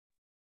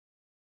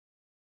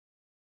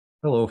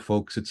Hello,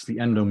 folks. It's the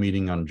Endo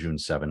meeting on June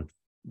 7th.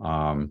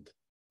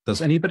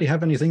 Does anybody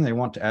have anything they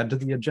want to add to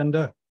the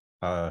agenda?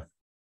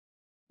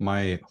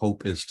 My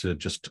hope is to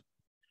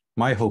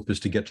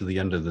get to the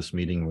end of this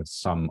meeting with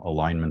some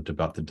alignment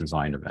about the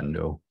design of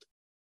Endo,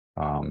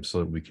 so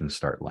that we can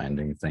start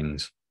landing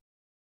things.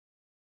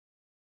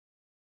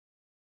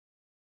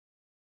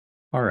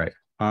 All right.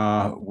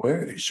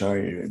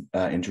 Sorry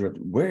to interrupt.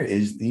 Where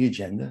is the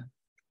agenda?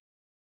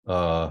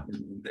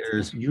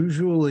 There's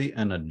usually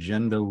an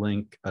agenda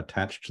link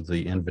attached to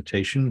the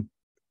invitation.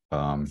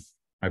 I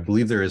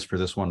believe there is for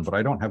this one, but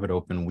I don't have it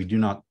open. We do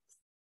not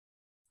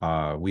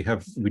have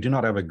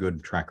a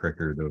good track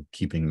record of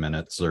keeping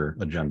minutes or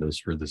agendas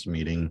for this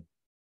meeting.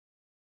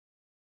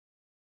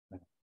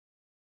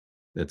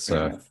 It's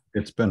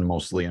been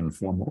mostly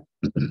informal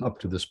up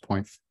to this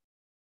point.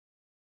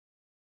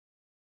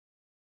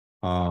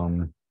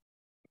 I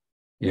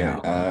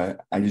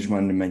just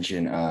wanted to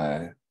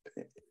mention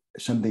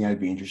something I'd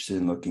be interested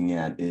in looking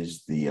at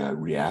is the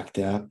React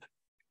app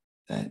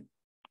that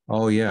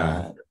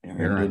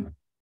Aaron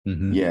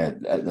did. Yeah,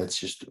 that's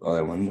just all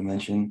I wanted to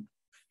mention.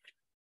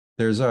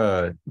 There's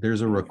a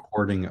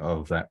recording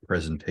of that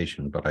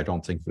presentation, but I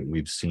don't think that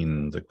we've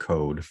seen the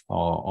code.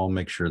 I'll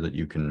make sure that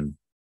you can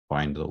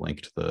find the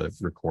link to the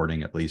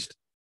recording at least.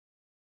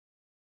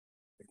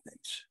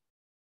 Thanks.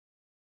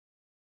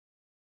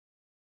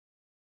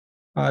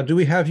 Do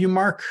we have you,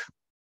 Mark?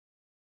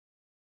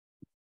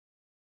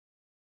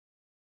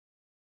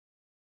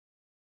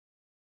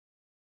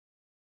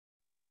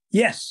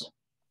 Yes.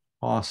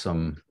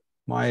 Awesome.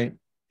 My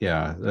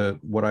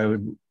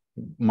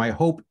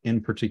hope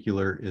in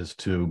particular is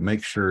to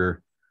make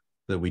sure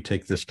that we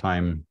take this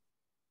time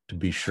to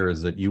be sure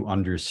that you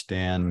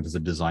understand the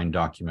design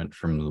document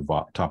from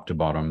the top to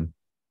bottom,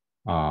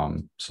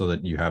 so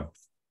that you have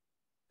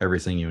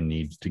everything you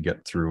need to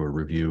get through a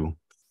review.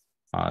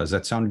 Does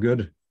that sound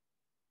good?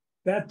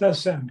 That does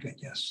sound good,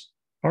 yes.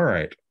 All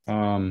right.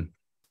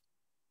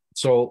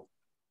 So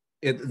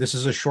this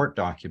is a short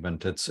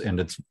document. It's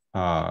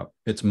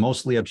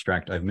mostly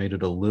abstract. I've made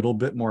it a little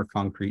bit more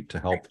concrete to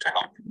help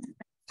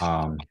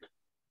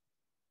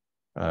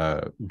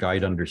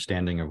guide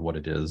understanding of what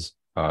it is.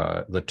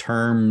 The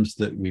terms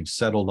that we've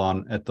settled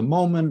on at the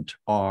moment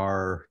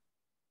are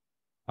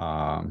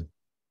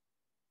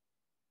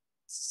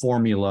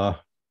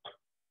formula,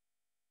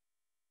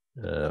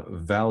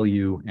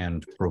 value,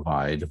 and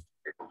provide.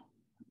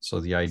 So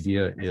the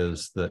idea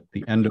is that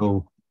the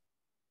Endo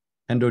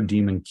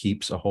daemon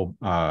keeps a whole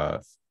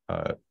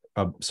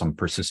some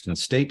persistent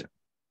state.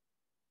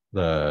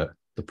 The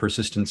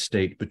persistent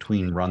state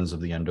between runs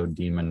of the Endo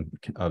daemon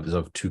is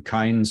of two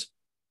kinds: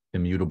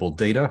 immutable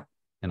data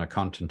in a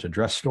content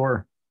address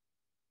store,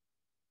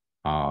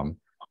 and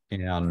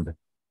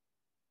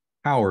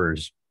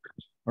powers,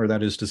 or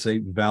that is to say,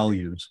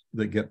 values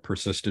that get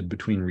persisted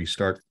between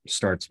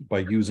starts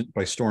by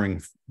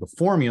storing the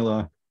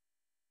formula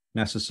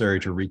necessary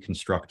to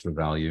reconstruct the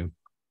value.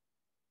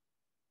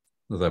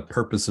 The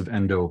purpose of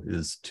Endo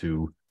is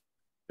to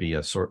be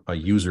a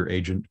user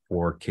agent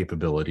for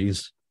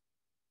capabilities,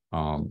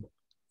 so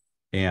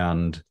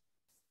Endo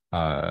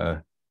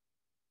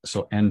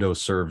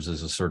serves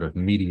as a sort of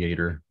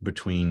mediator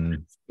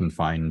between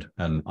confined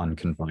and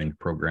unconfined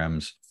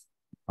programs,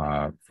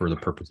 for the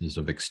purposes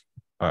of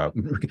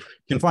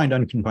confined,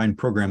 unconfined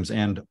programs,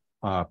 and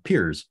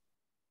peers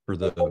for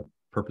the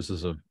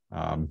purposes of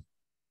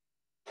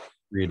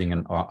creating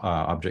an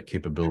object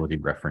capability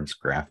reference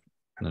graph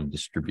in a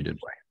distributed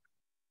way.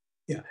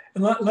 Yeah,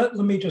 and let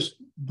me just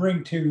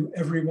bring to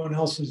everyone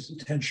else's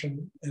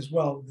attention as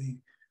well the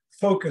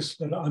focus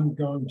that I'm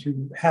going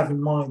to have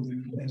in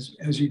mind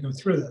as you go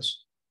through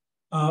this,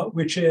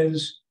 which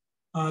is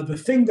the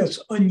thing that's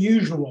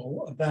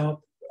unusual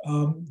about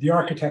the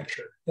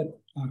architecture that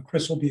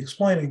Kris will be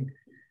explaining,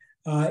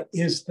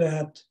 is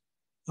that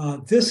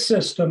this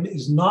system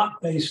is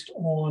not based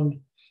on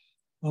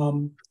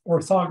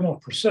orthogonal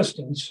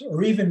persistence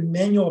or even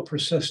manual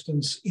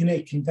persistence in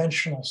a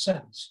conventional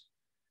sense,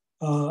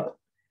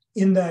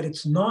 in that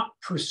it's not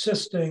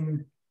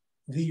persisting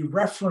the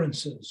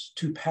references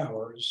to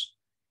powers,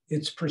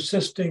 it's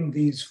persisting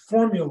these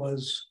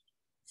formulas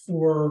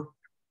for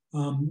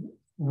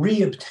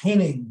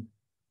reobtaining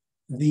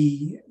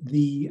the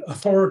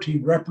authority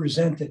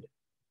represented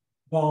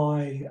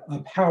by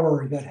a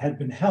power that had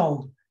been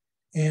held.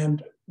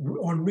 And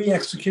on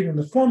re-executing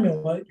the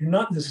formula, you're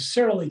not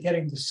necessarily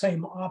getting the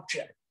same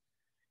object.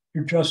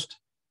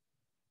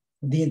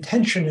 The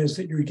intention is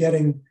that you're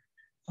getting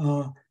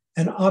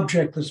an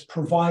object that's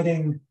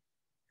providing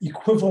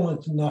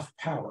equivalent enough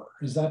power.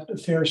 Is that a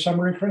fair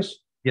summary, Kris?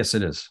 Yes,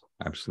 it is.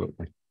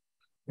 Absolutely.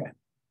 Okay.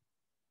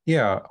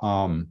 Yeah,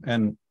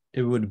 and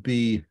it would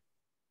be,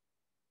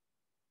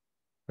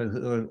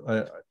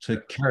 to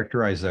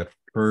characterize that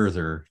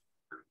further,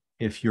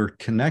 if you're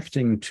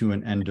connecting to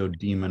an Endo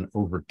daemon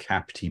over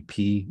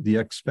CapTP, the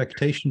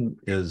expectation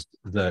is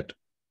that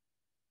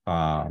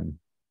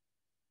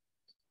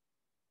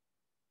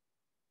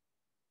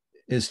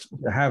is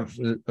to have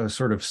a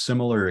sort of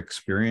similar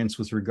experience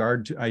with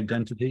regard to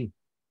identity.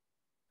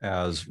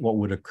 as what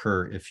would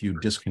occur if you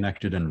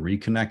disconnected and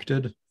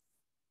reconnected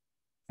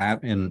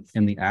in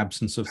the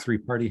absence of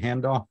three-party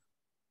handoff.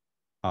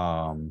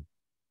 And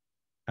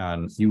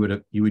you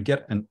would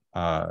get an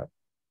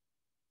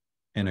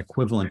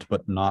equivalent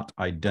but not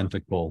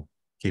identical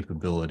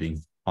capability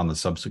on the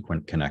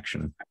subsequent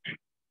connection.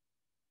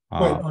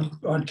 Wait,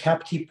 on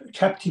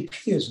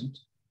CAP-TP isn't.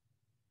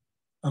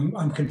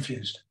 I'm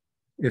confused.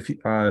 If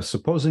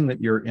supposing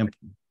that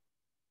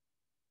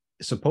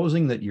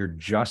you're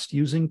just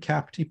using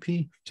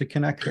CAP-TP to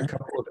connect a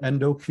couple of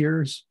endo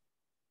peers,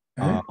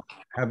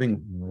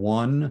 having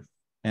one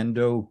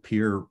endo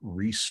peer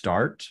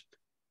restart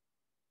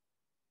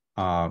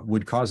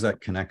would cause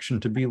that connection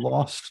to be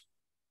lost,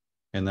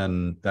 and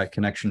then that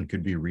connection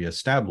could be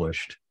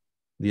reestablished.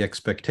 The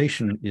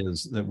expectation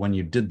is that when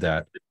you did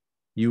that,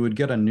 you would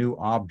get a new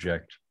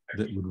object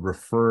that would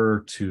refer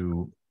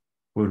to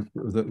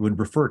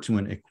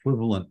an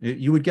equivalent.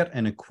 You would get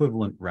an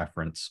equivalent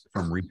reference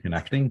from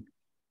reconnecting,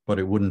 but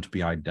it wouldn't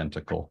be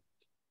identical.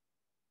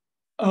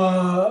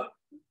 In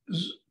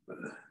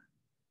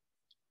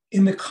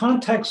the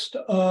context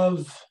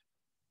of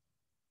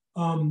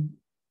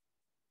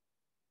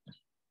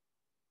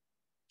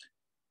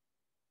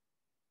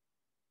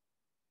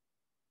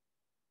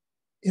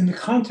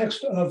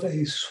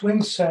a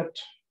swing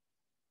set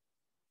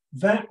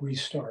VAT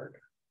restart,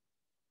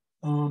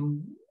 at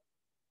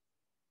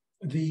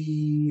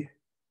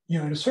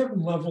a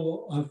certain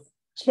level of,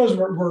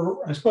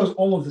 I suppose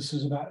all of this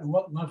is about at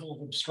what level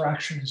of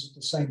abstraction is it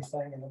the same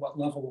thing, and at what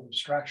level of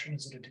abstraction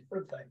is it a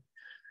different thing.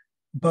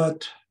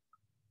 But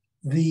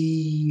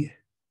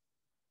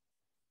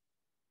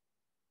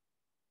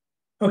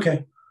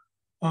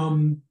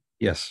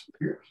yes.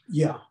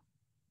 Yeah.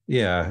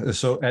 Yeah.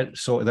 So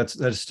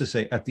that's to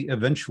say, at the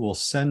eventual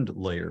send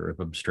layer of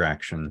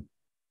abstraction,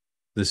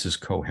 this is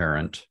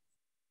coherent.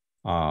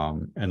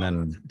 And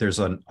then there's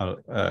a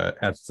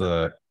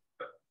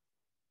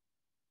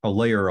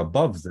layer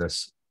above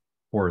this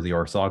for the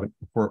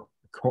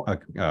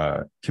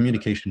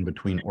communication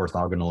between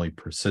orthogonally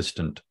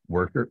persistent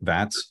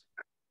VATs.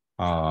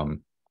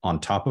 On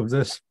top of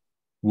this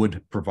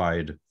would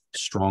provide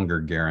stronger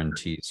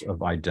guarantees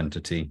of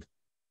identity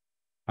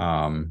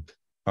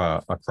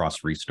across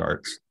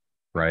restarts,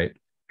 right?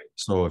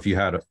 So if you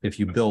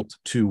built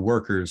two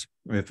workers,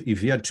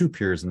 if you had two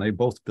peers and they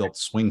both built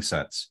swing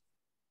sets,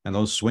 and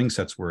those swing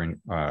sets were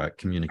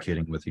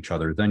communicating with each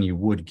other, then you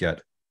would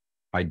get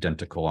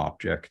identical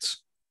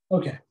objects.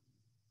 Okay,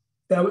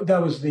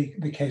 that was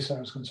the case I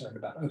was concerned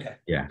about. Okay.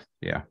 Yeah.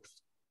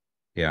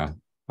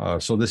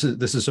 So this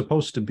is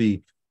supposed to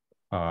be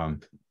the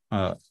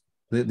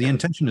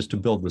intention is to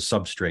build the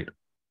substrate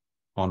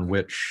on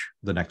which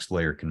the next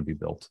layer can be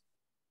built.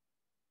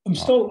 I'm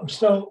still.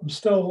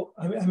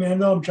 I mean, I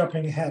know I'm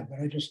jumping ahead, but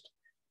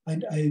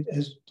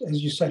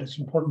as you said, it's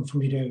important for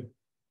me to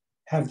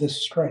have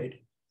this straight.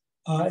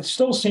 It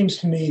still seems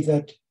to me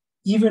that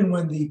even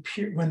when the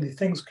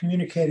things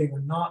communicating are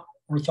not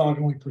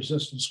orthogonally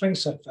persistent swing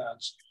set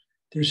VATs,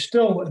 there's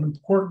still an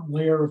important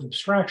layer of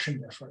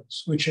abstraction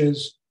difference, which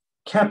is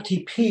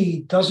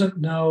CAP-TP doesn't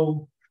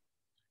know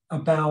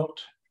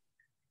about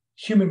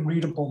human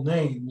readable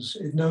names.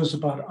 It knows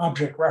about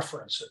object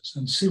references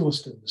and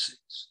C-list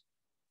indices.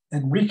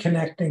 And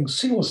reconnecting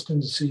C-list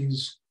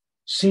indices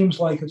seems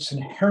like it's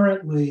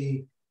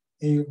inherently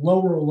a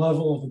lower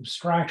level of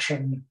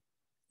abstraction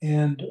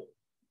and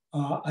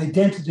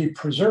identity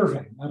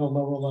preserving at a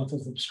lower level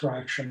of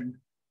abstraction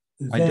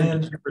than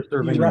identity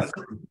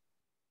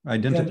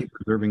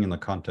preserving in the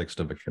context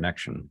of a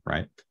connection,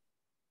 right?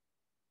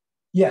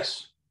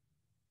 Yes.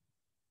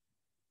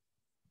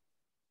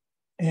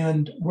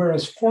 And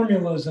whereas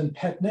formulas and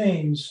pet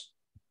names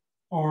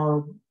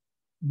are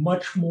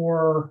much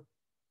more,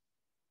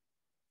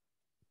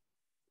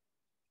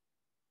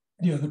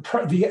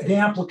 the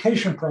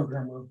application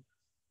programmer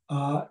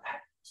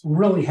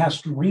really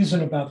has to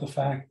reason about the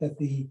fact that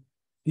the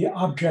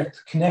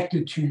object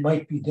connected to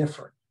might be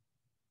different.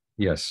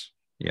 Yes.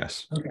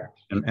 Okay.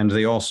 And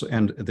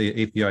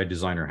the API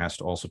designer has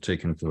to also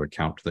take into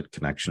account that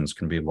connections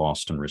can be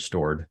lost and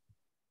restored.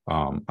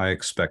 I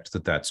expect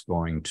that that's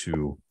going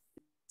to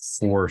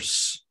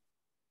force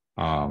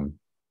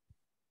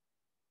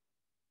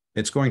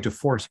it's going to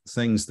force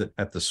things that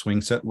at the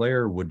swing set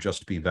layer would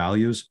just be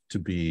values to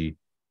be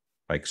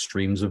like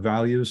streams of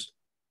values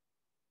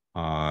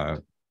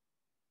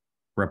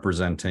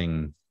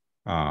representing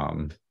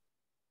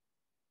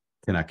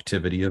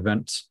connectivity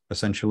events,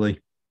 essentially,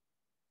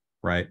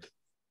 right?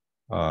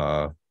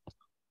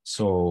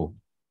 So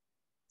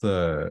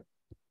the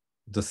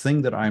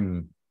thing that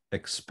I'm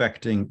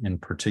expecting in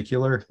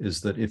particular is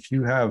that if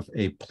you have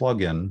a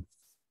plugin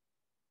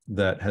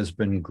that has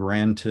been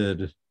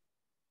granted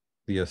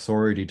the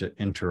authority to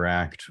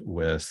interact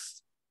with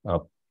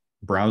a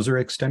browser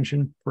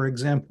extension, for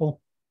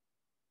example,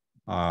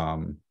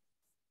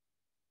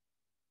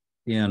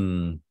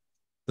 in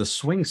the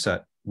swing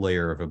set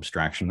layer of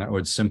abstraction, that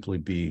would simply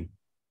be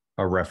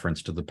a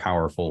reference to the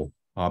powerful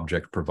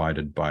object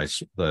provided by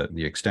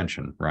the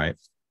extension, right?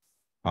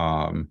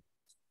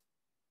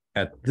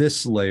 at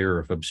this layer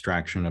of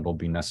abstraction, it'll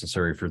be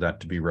necessary for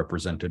that to be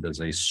represented as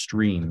a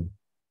stream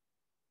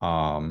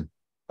of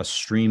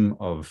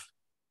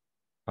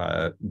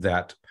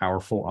that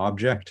powerful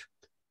object,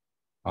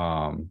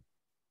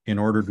 in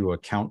order to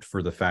account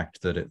for the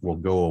fact that it will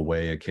go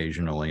away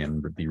occasionally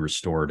and be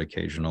restored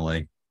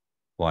occasionally.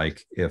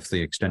 Like if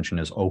the extension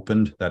is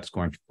opened, that's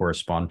going to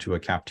correspond to a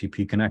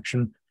CAP-TP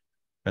connection.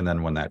 And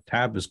then when that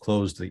tab is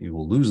closed, that you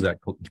will lose that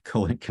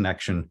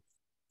connection.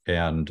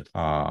 And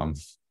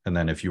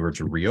then if you were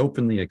to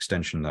reopen the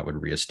extension, that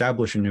would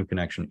reestablish a new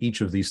connection.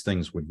 Each of these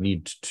things would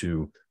need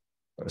to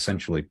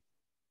essentially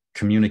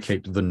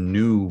communicate the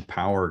new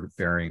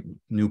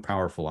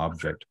powerful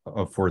object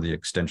for the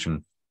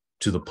extension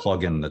to the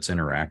plugin that's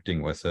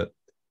interacting with it,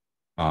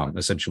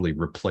 essentially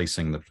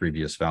replacing the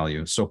previous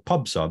value. So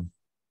pub/sub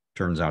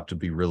turns out to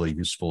be really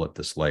useful at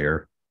this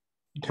layer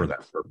for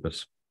that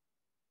purpose.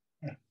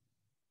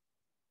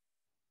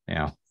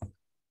 Yeah.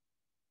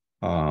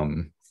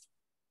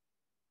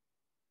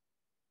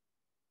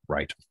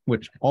 Right.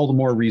 Which all the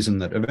more reason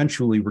that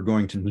eventually we're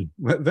going to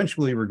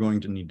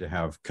need to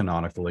have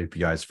canonical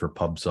APIs for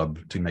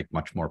pub/sub to make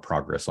much more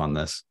progress on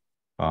this.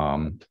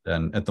 And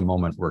at the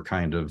moment, we're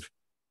kind of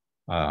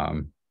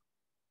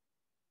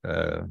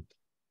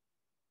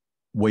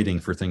waiting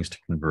for things to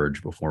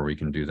converge before we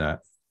can do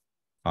that,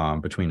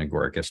 between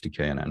Agoric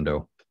SDK and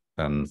Endo.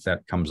 And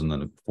that comes in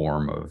the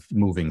form of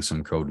moving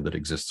some code that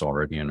exists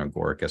already in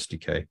Agoric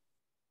SDK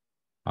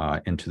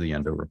into the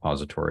Endo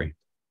repository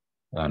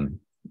and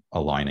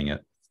aligning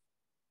it.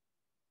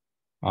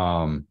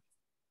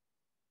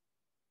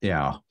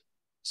 Yeah.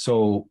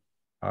 So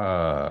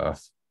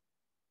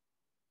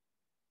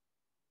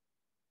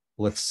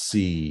let's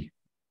see.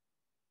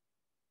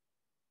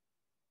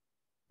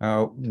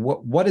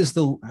 What is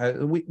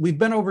the we've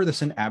been over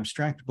this in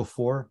abstract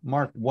before,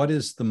 Mark. What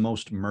is the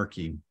most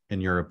murky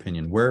in your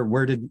opinion?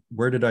 Where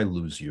did I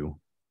lose you?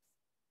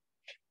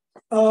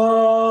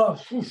 I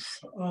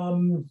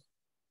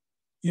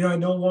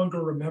no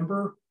longer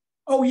remember.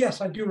 Oh yes,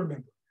 I do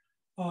remember.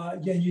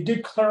 Yeah, you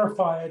did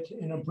clarify it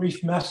in a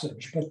brief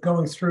message, but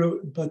going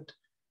through, but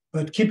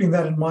keeping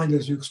that in mind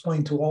as you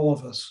explained to all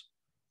of us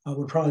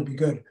would probably be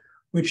good.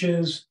 Which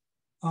is,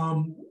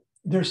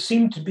 there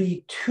seemed to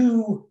be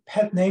two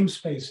pet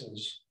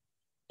namespaces,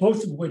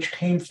 both of which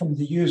came from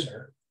the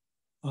user.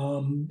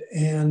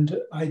 And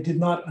I did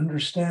not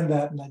understand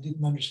that, and I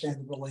didn't understand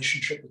the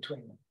relationship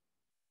between them.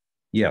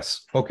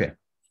 Yes. Okay.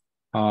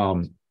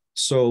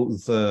 So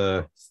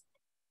the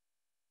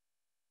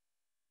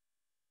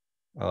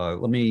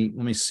let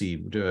me see.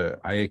 Do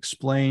I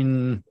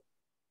explain?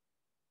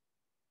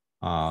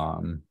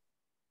 There's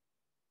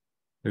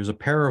a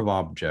pair of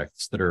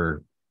objects that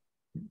are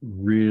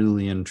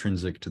really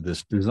intrinsic to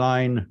this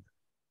design.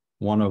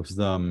 One of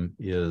them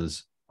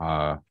is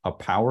a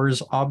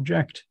powers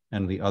object,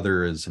 and the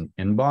other is an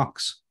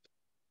inbox.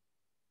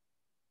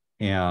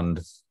 And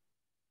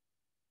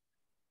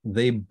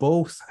they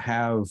both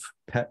have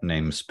pet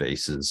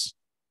namespaces,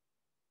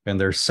 and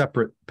they're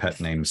separate pet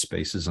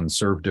namespaces and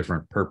serve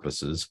different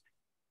purposes.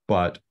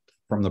 But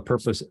from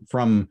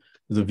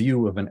the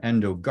view of an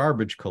Endo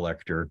garbage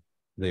collector,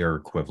 they are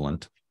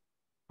equivalent.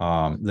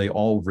 They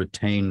all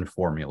retain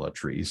formula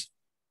trees.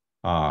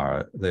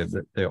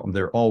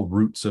 They're all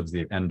roots of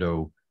the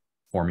Endo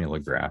formula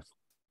graph,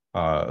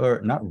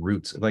 or not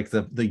roots, like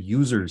the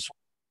user's,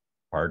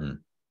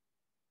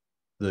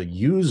 the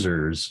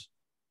user's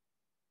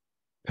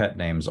pet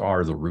names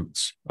are the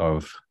roots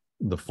of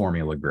the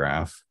formula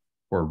graph,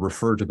 or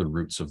refer to the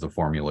roots of the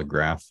formula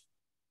graph.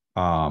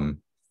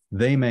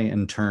 They may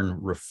in turn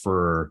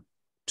refer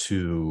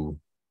to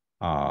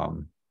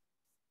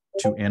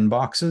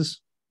inboxes,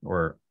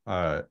 or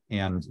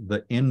and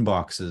the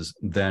inboxes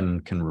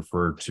then can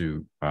refer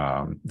to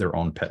their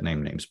own pet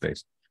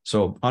namespace.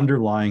 So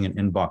underlying an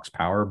inbox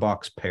power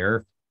box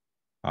pair,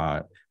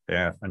 and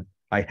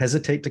I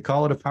hesitate to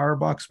call it a power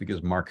box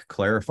because Mark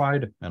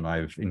clarified, and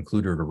I've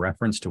included a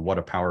reference to what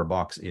a power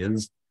box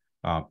is.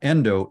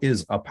 Endo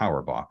is a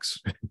power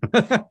box.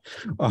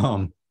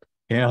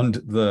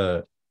 And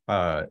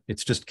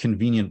it's just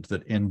convenient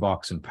that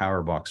inbox and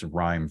power box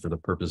rhyme for the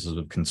purposes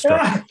of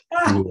construction.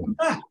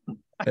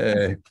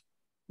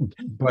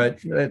 But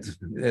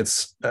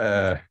it's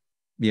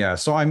yeah,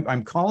 so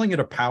I'm calling it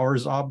a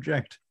powers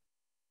object.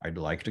 I'd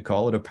like to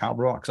call it a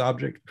power box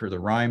object for the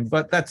rhyme,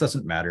 but that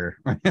doesn't matter.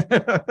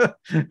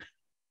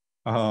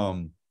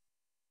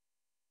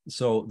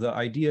 So the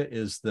idea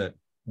is that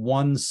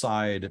one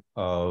side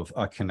of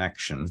a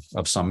connection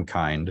of some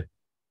kind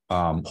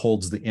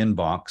holds the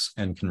inbox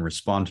and can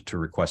respond to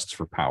requests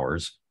for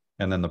powers.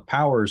 And then the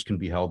powers can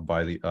be held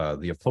by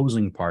the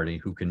opposing party,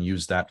 who can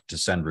use that to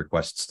send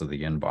requests to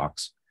the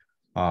inbox.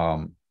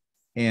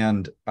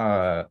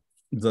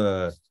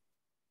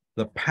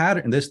 The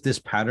pattern, this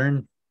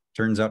pattern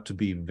turns out to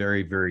be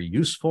very, very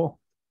useful.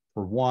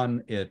 For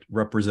one, it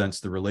represents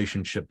the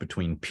relationship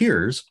between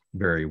peers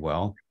very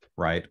well,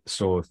 right?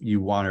 So if you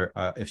want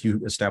to, if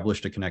you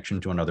established a connection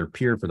to another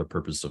peer for the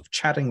purpose of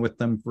chatting with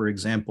them, for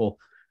example,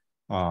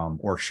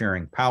 or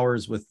sharing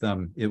powers with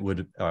them, it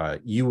would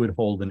you would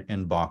hold an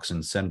inbox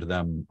and send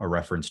them a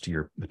reference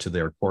to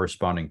their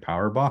corresponding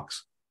power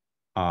box,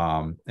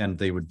 and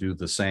they would do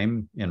the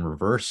same in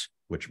reverse,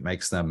 which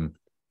makes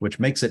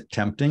it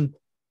tempting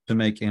to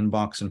make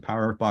inbox and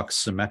power box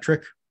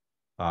symmetric,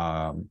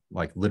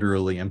 like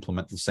literally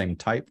implement the same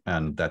type,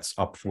 and that's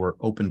up for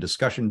open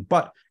discussion.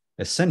 But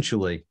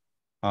essentially,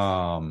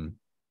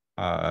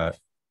 a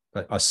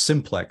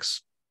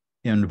simplex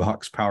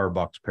inbox power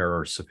box pair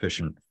are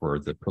sufficient for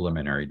the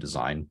preliminary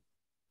design.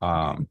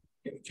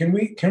 Can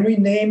we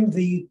name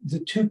the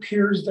two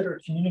peers that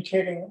are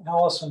communicating,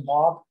 Alice and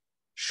Bob?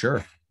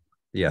 Sure.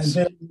 Yes.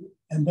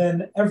 And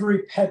then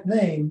every pet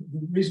name,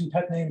 the reason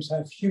pet names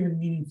have human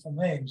meaningful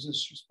names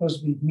is supposed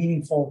to be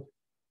meaningful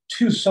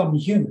to some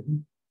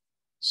human.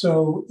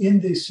 So in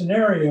the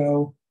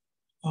scenario,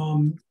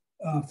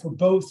 for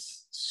both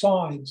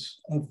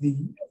sides of the,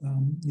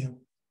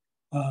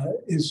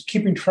 is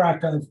keeping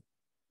track of,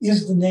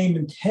 is the name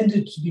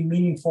intended to be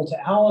meaningful to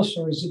Alice,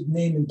 or is the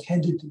name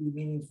intended to be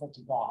meaningful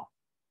to Bob?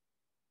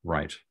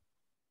 Right.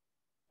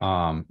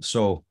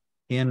 So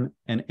in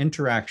an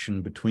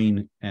interaction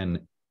between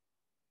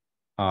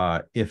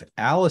if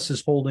Alice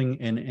is holding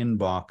an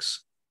inbox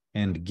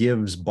and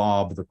gives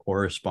Bob the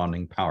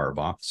corresponding power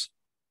box,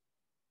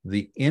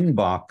 the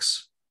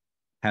inbox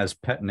has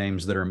pet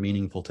names that are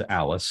meaningful to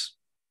Alice.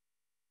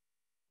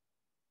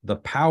 The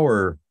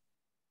power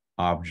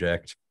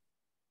object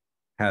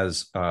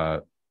has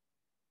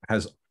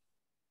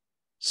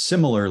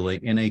similarly,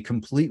 in a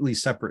completely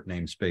separate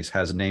namespace,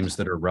 has names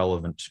that are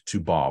relevant to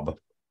Bob.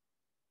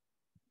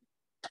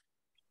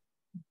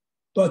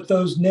 But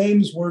those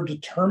names were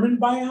determined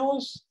by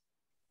Alice?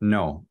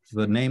 No,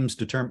 the names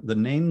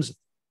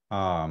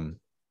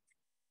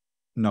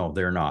no,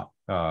 they're not.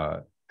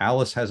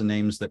 Alice has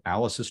names that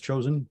Alice has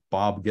chosen.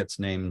 Bob gets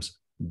names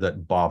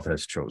that Bob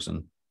has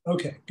chosen.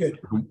 Okay, good.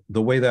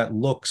 The way that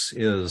looks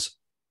is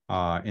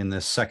in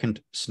this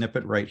second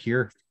snippet right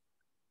here.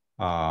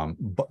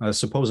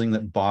 Supposing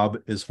that Bob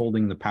is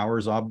holding the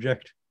powers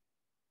object,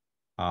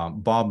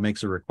 Bob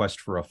makes a request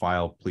for a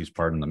file. Please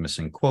pardon the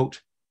missing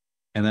quote,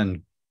 and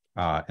then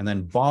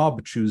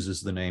Bob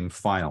chooses the name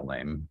file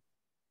name,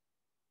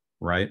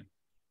 right?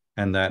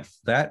 And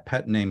that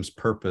pet name's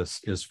purpose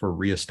is for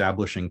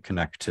reestablishing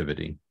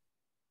connectivity.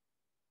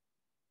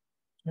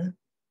 Okay.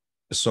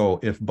 So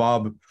if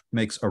Bob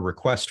makes a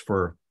request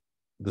for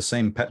the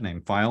same pet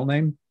name file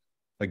name,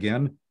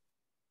 again,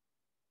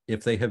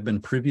 if they've been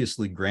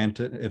previously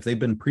granted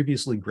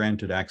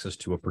access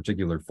to a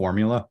particular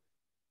formula,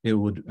 it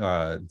would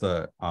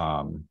the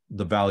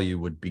value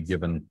would be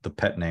given the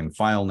pet name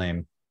file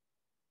name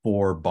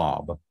for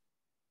Bob.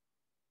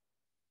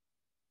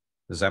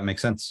 Does that make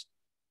sense?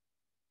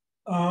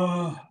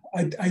 I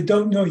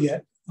don't know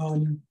yet.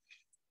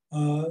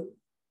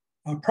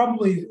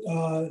 Probably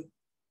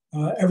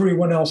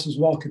everyone else as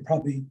well could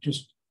probably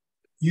just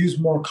use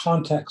more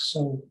context.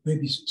 So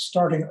maybe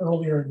starting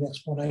earlier in the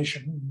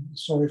explanation.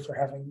 Sorry for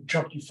having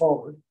jumped you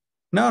forward.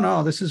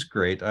 No, this is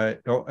great.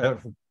 Does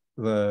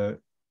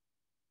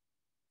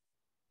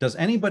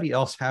anybody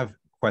else have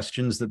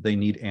questions that they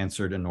need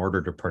answered in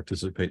order to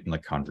participate in the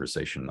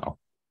conversation, though?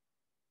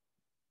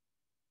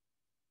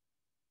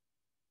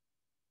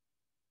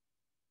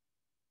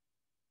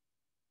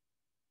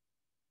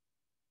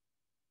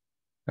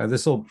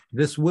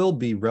 This will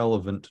be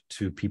relevant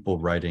to people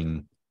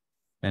writing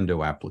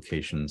Endo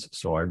applications.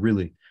 So I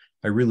really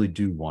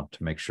do want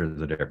to make sure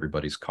that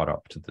everybody's caught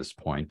up to this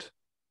point.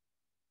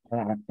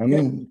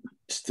 I'm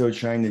still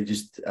trying to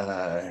just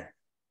get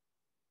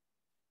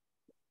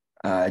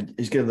a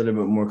little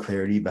bit more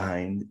clarity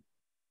behind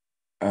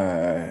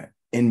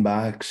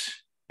inbox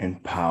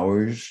and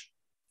powers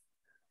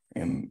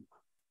and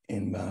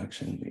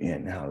inbox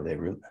and how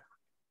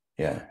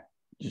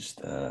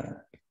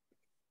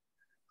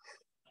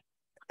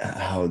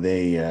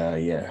they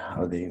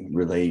how they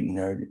relate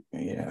and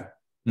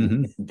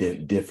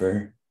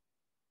differ.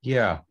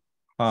 Yeah.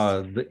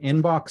 The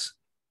inbox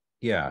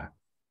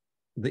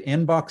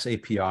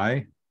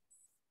API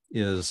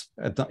is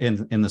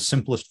in the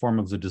simplest form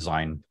of the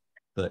design.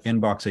 The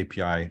inbox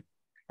API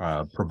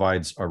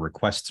provides a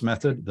requests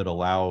method that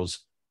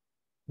allows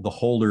the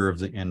holder of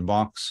the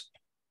inbox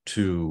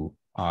to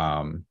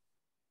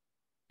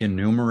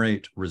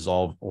enumerate,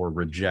 resolve, or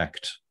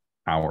reject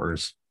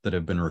powers that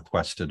have been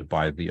requested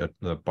by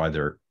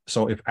their.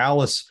 So if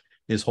Alice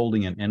is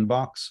holding an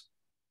inbox,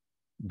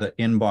 the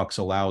inbox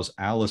allows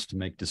Alice to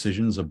make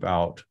decisions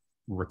about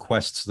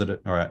requests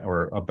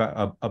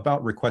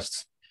about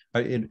requests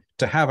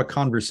to have a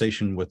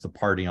conversation with the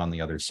party on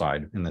the other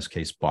side, in this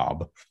case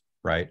Bob,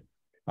 right?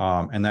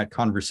 And that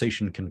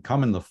conversation can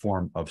come in the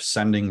form of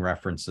sending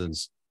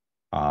references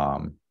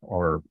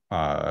or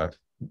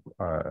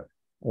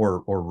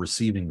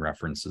receiving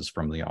references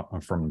from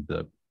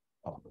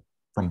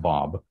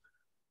Bob.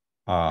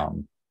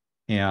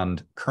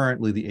 And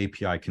currently the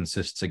API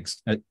consists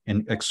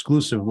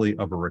exclusively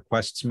of a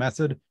requests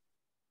method.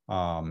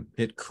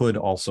 It could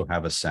also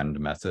have a send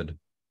method.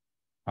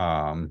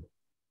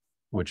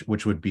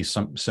 which would be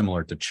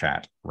similar to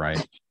chat,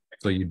 right?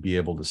 So you'd be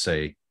able to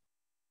say,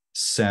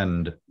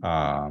 send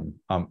a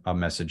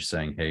message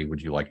saying, hey,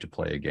 would you like to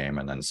play a game?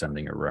 And then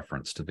sending a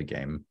reference to the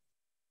game.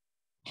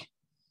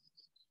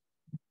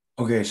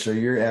 Okay, so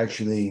you're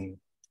actually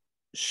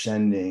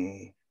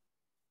sending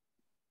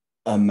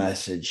a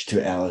message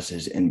to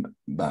Alice's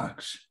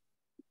inbox.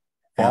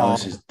 Bob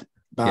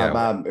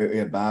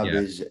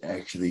Is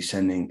actually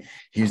sending.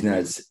 He's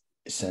not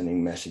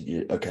sending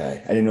messages.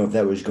 Okay, I didn't know if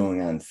that was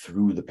going on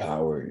through the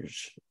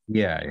powers.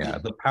 Yeah.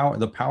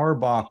 The power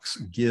box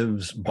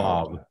gives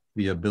Bob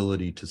the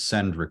ability to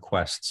send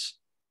requests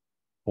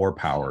or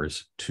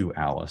powers to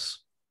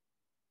Alice.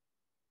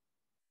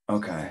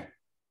 Okay.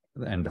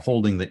 And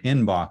holding the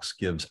inbox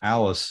gives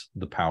Alice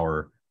the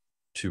power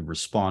to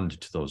respond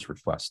to those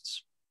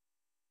requests.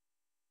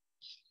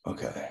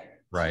 Okay.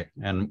 Right.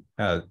 And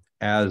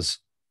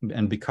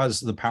because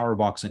the power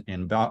box and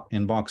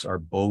inbox are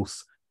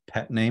both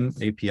pet name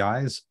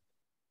APIs,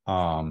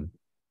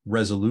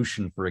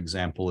 resolution, for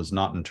example, is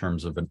not in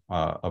terms of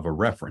a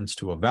reference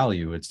to a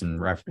value. It's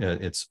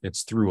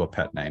it's through a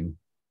pet name,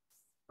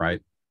 right?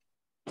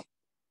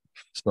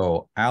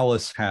 So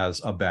Alice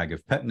has a bag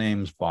of pet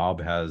names. Bob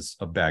has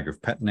a bag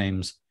of pet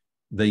names.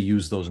 They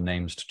use those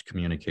names to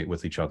communicate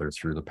with each other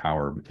through the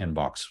power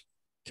inbox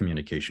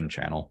communication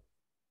channel.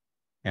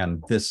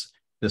 And this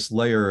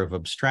layer of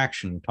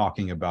abstraction,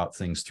 talking about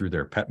things through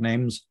their pet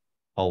names,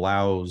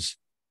 allows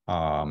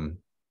Endo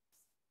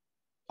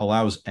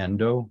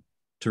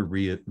to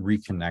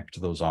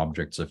reconnect those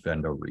objects if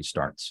Endo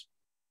restarts.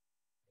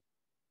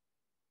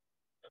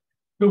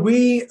 But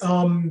we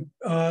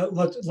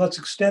let's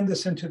extend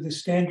this into the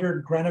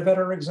standard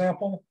Granovetter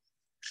example.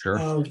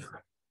 Sure.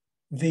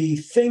 The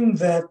thing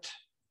that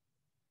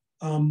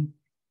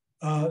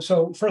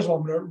so first of all,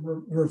 I'm going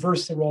to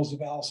reverse the roles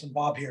of Alice and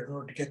Bob here in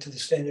order to get to the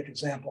standard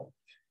example.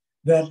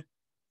 That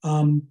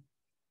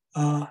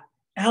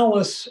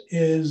Alice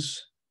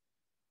is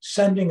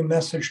sending a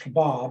message to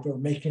Bob or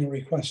making a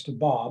request to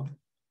Bob,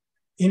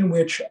 in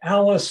which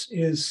Alice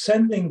is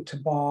sending to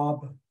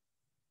Bob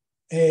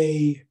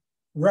a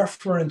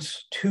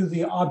reference to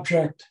the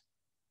object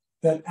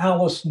that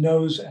Alice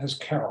knows as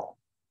Carol.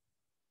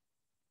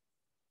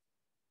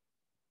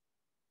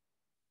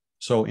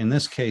 So in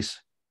this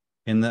case,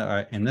 in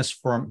this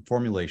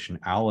formulation,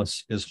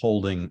 Alice is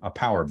holding a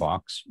power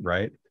box,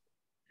 right?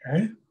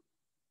 Okay.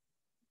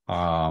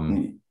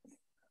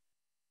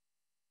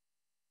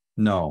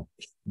 No.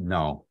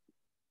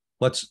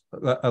 Let's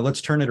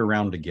turn it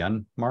around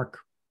again, Mark.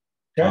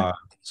 Okay.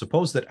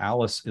 Suppose that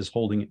Alice is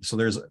holding. So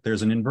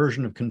there's an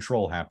inversion of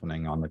control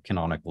happening on the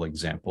canonical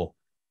example.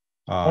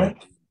 Right.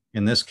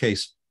 In this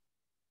case,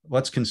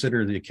 let's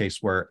consider the case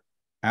where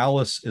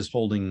Alice is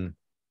holding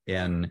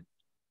a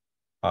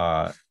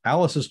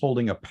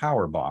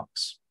power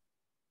box,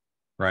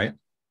 right?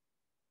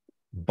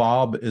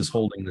 Bob is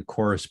holding the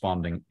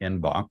corresponding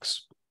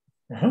inbox.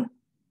 Uh-huh.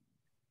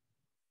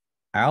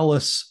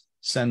 Alice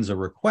sends a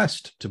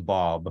request to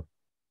Bob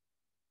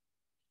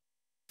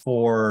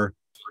for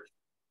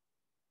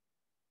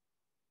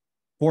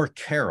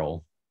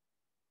Carol,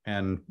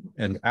 and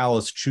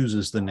Alice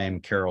chooses the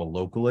name Carol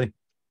locally.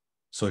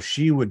 So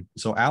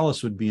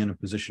Alice would be in a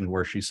position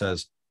where she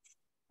says,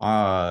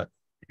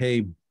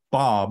 hey,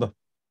 Bob,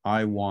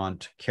 I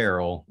want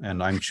Carol,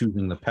 and I'm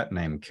choosing the pet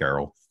name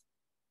Carol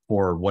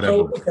for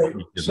whatever.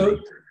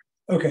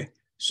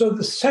 So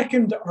the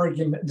second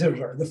argument,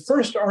 the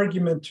first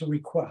argument to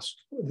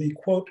request, the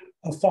quote,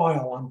 a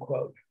file,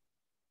 unquote,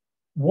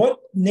 what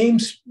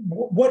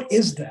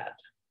is that?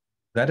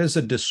 That is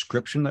a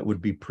description that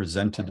would be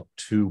presented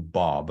to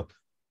Bob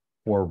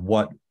for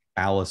what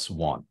Alice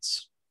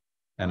wants.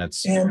 And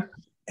it's a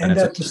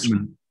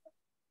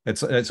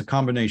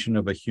combination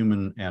of a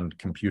human and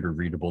computer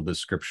readable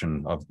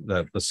description of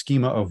the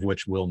schema of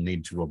which will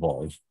need to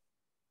evolve.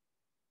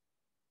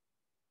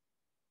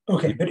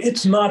 Okay, but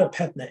it's not a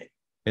pet name.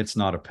 It's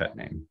not a pet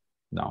name,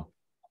 no.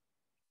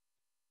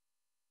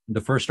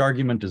 The first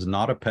argument is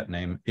not a pet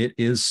name. It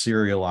is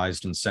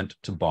serialized and sent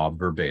to Bob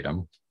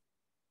verbatim.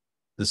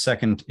 The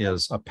second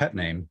is a pet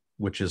name,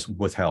 which is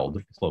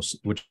withheld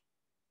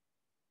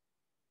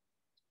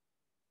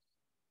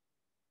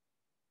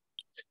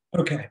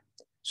Okay,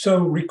 so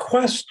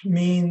request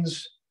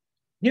means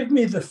give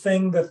me the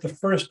thing that the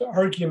first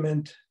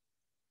argument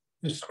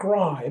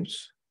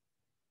describes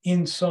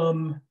in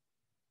some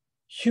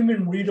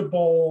human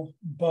readable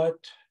but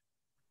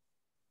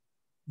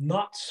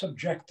not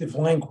subjective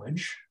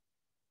language.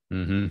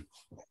 Mm-hmm.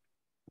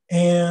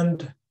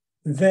 And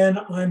then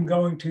I'm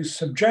going to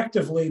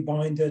subjectively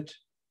bind it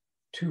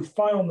to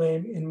file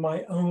name in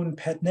my own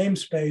pet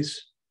namespace,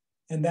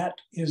 and that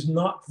is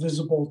not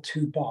visible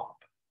to Bob.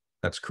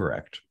 That's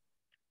correct.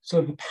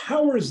 So the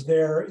powers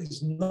there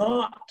is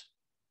not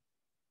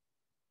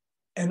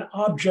an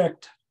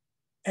object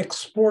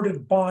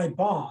exported by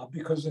Bob,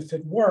 because if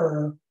it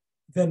were,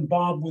 then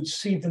Bob would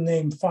see the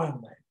name file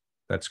name.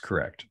 That's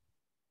correct.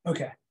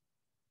 Okay.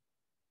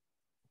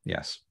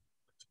 Yes.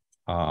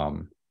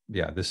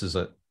 Yeah, this is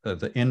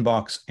the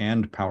inbox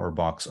and power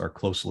box are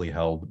closely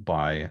held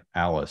by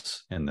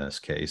Alice in this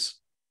case.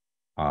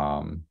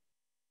 And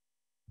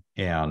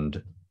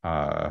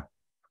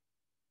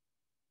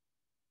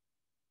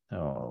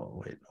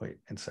oh, wait,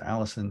 it's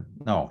Allison.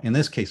 No, in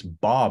this case,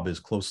 Bob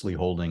is locally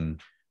holding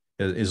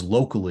the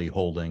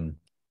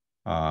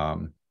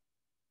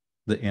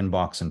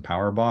inbox and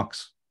power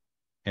box.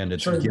 And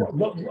it's I'm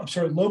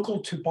sorry, local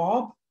to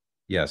Bob?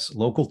 Yes,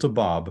 local to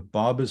Bob.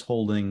 Bob is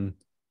holding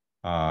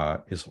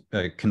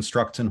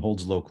constructs and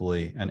holds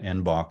locally an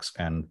inbox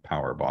and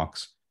power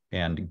box,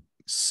 and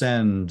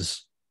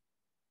sends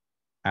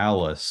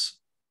Alice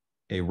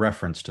a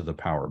reference to the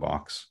power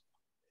box.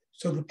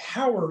 So the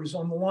powers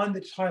on the line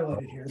that's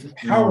highlighted here, the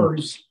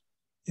powers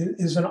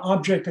is an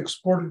object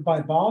exported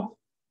by Bob?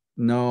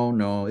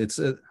 No, it's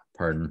a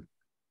pardon.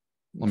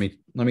 Let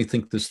me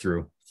think this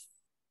through.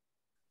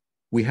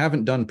 We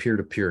haven't done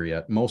peer-to-peer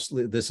yet.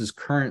 Mostly this is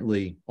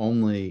currently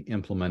only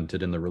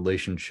implemented in the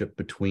relationship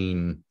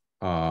between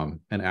an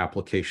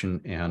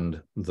application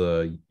and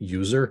the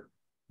user,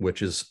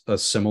 which is a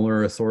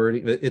similar authority.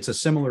 It's a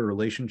similar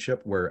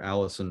relationship where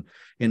Alice,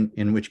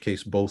 in which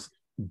case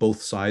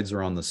both sides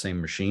are on the same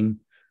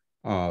machine,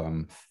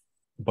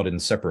 but in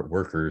separate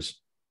workers.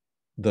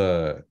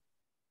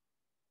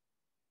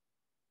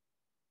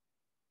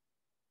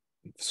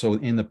 So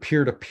in the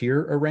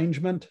peer-to-peer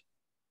arrangement,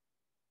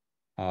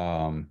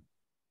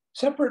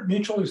 separate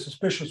mutually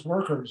suspicious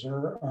workers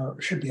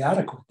should be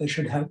adequate. They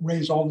should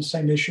raise all the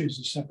same issues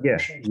as separate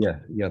machines.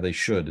 Yeah, they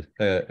should.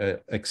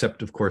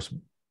 Except, of course,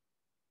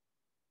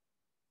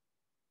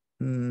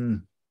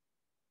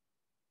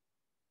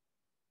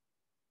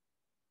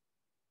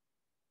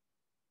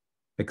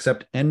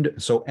 except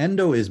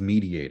Endo is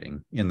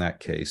mediating in that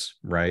case,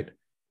 right?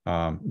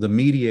 The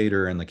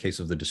mediator in the case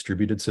of the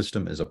distributed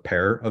system is a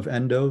pair of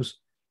endos.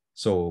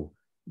 So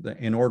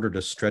in order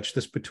to stretch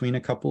this between a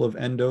couple of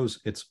endos,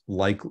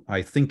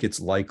 I think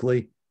it's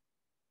likely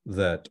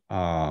that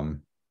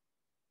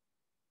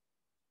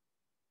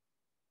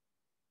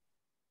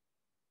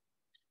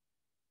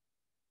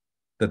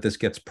that this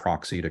gets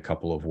proxied a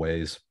couple of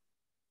ways.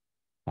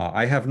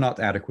 I have not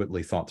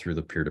adequately thought through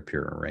the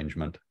peer-to-peer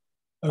arrangement.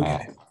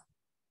 Okay.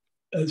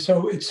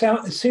 So it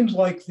seems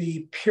like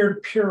the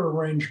peer-to-peer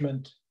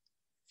arrangement.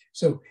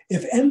 So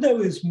if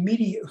Endo is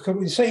so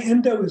we say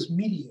Endo is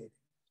mediating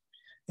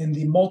in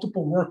the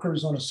multiple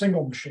workers on a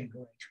single machine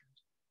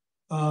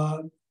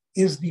arrangement,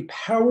 is the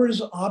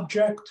powers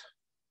object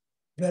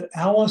that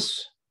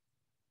Alice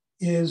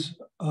is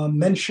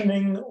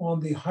mentioning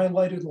on the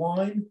highlighted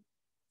line,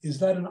 is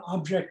that an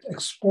object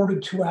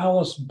exported to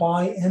Alice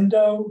by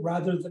Endo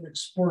rather than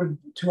exported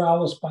to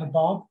Alice by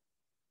Bob?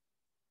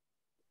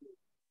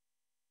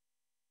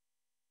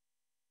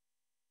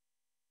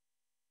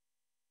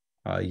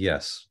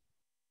 Yes.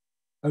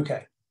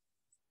 Okay.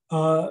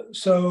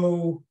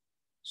 So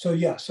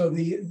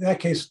in that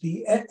case,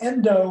 the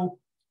Endo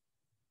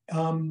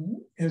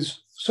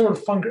is sort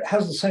of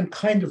has the same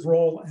kind of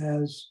role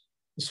as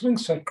the swing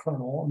set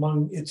kernel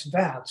among its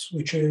VATs,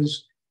 which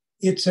is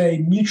it's a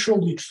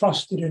mutually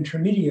trusted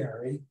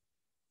intermediary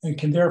and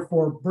can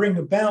therefore bring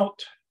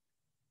about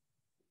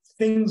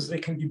things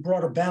that can be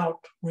brought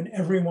about when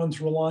everyone's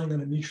relying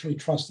on a mutually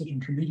trusted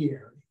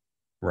intermediary.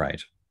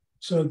 Right.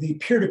 So the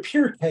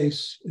peer-to-peer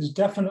case is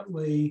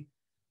definitely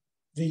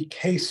the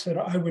case that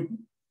I would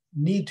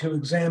need to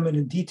examine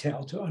in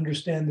detail to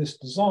understand this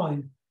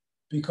design,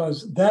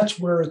 because that's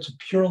where it's a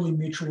purely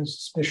mutual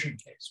suspicion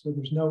case, where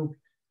there's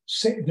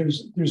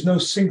no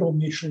single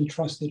mutually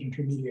trusted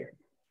intermediary.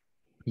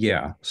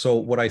 Yeah. So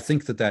what I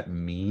think that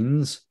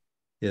means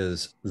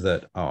is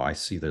that, oh, I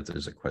see that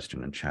there's a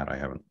question in chat. I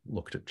haven't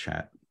looked at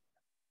chat.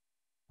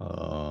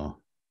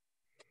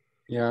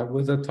 Yeah,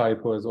 with a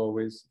typo as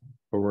always.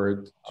 A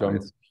word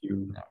jumps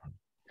queue.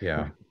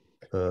 Yeah.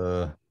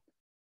 You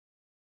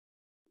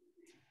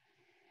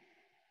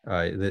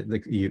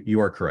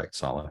are correct,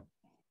 Sala.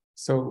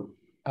 So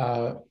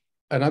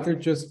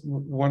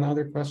one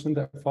other question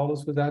that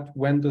follows with that: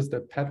 when does the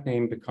pet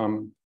name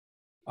become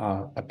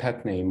a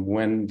pet name?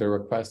 When the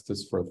request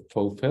is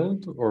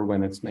fulfilled or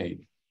when it's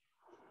made?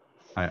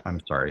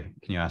 I'm sorry.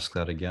 Can you ask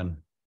that again?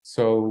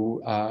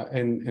 So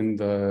in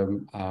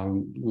the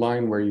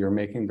line where you're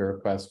making the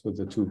request with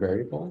the two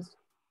variables,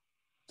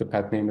 the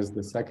pet name is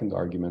the second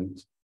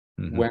argument.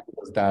 Mm-hmm. When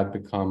does that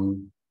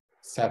become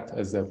set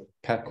as a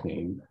pet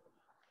name?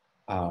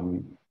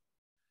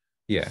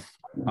 Yeah.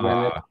 When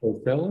it's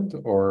fulfilled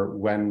or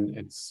when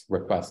it's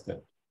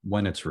requested?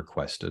 When it's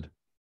requested.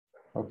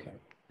 Okay.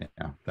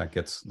 Yeah, that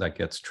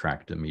gets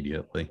tracked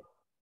immediately.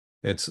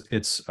 It's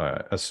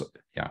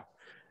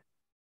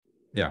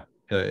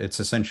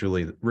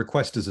essentially,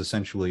 request is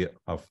essentially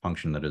a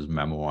function that is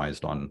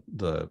memoized on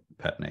the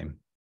pet name.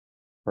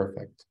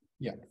 Perfect.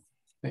 Yeah.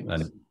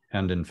 Thanks.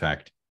 And in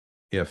fact,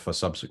 if a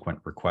subsequent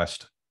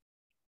request,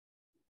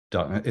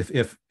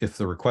 if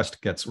the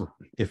request gets,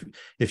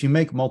 if you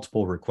make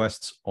multiple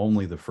requests,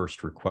 only the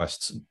first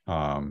request's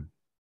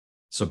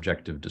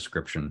subjective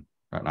description,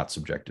 not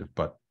subjective,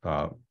 but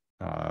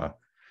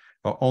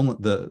only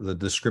the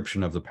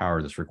description of the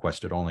power that's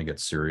requested only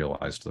gets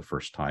serialized the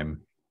first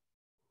time.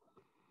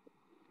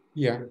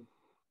 Yeah.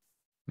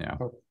 Yeah.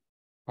 Oh,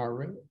 all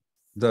right.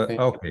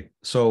 Okay.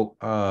 So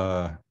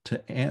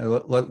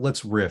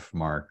let's riff,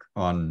 Mark,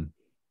 on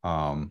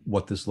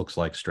what this looks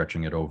like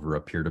stretching it over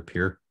a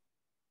peer-to-peer.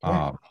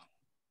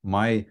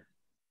 My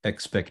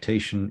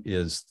expectation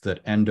is that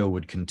Endo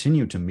would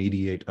continue to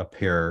mediate a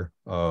pair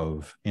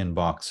of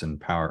inbox and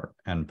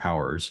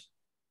powers.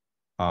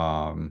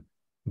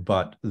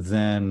 But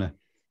then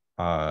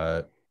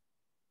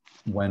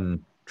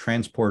when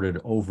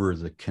transported over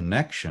the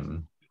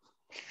connection,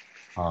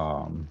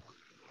 the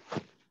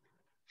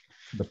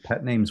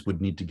pet names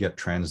would need to get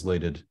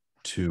translated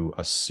to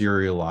a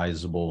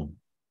serializable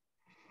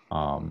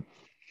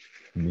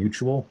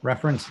mutual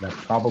reference. That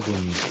probably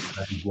means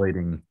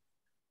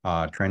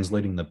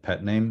translating the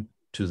pet name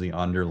to the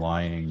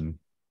underlying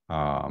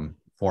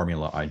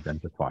formula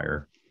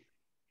identifier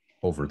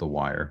over the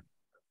wire.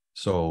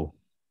 So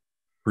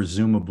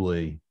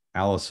presumably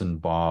Alice and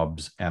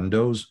Bob's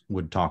endos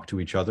would talk to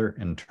each other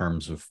in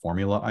terms of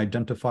formula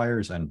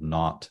identifiers and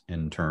not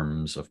in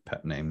terms of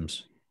pet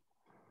names.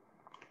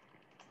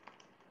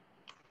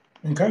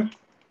 Okay.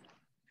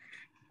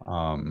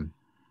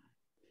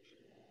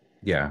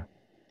 Yeah.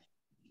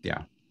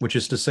 Which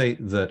is to say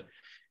that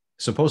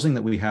supposing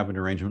that we have an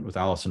arrangement with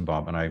Alice and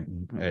Bob,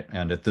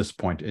 and at this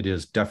point, it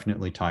is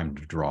definitely time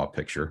to draw a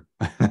picture,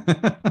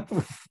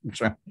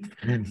 which I'm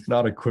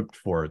not equipped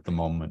for at the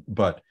moment.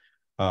 But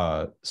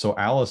so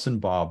Alice and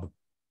Bob,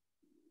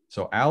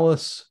 so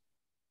Alice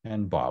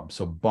and Bob,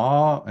 so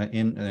Bob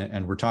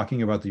and we're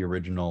talking about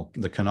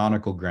the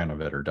canonical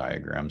Granovetter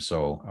diagram.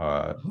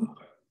 So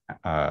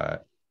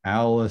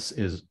Alice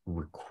is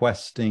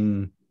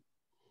requesting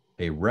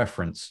a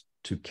reference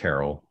to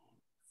Carol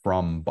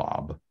from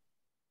Bob.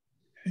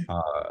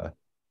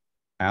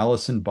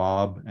 Alice and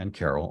Bob and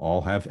Carol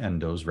all have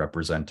endos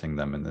representing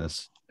them in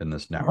this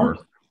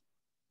network.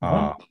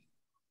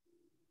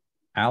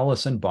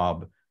 Alice and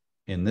Bob,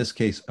 in this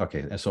case,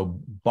 okay, so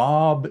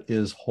Bob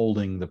is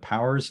holding the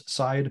powers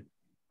side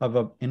of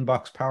an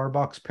inbox power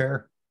box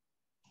pair.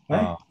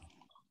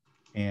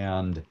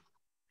 And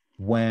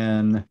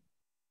when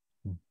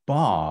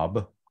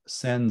Bob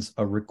sends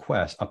a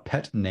request, a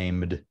pet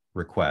named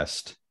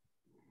request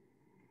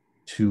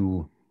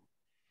to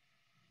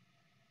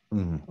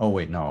oh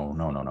wait,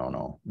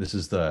 no. This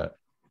is the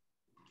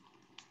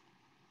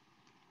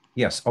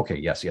yes. Okay,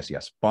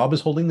 yes. Bob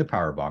is holding the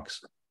power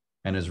box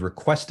and is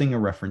requesting a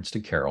reference to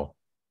Carol,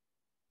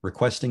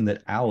 requesting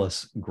that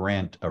Alice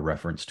grant a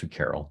reference to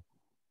Carol.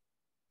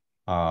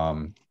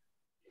 Bob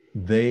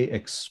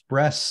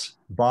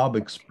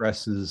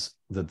expresses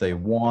that they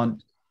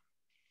want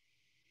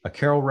a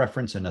Carol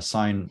reference and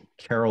assign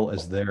Carol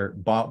as their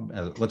Bob.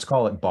 Let's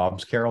call it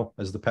Bob's Carol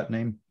as the pet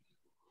name.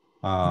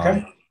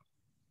 Okay.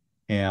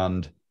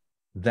 And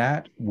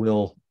that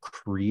will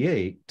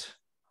create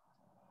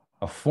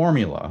a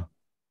formula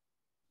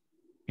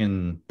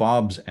in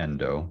Bob's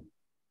endo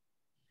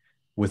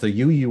with a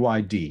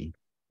UUID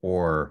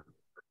or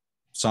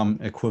some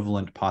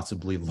equivalent,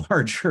 possibly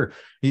larger,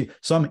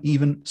 some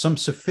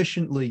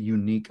sufficiently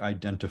unique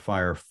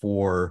identifier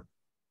for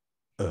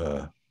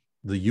the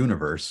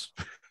universe,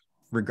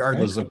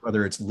 regardless of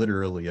whether it's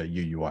literally a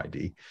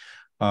UUID.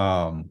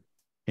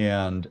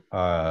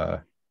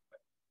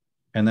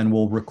 And then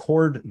we'll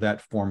record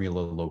that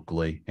formula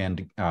locally,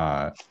 and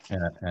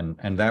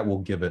that will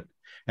give it,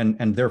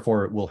 and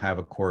therefore it will have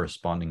a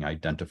corresponding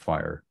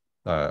identifier,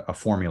 a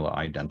formula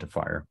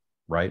identifier,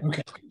 right?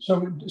 Okay.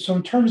 So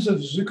in terms of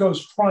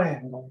Zuko's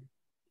triangle,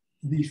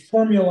 the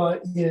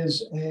formula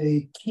is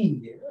a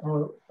key,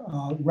 or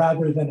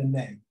rather than a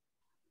name.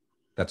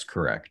 That's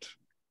correct.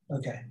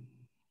 Okay.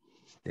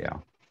 Yeah,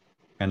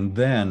 and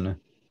then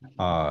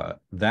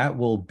that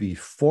will be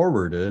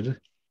forwarded.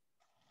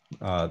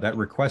 That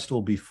request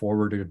will be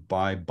forwarded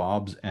by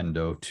Bob's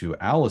endo to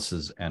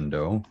Alice's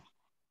endo.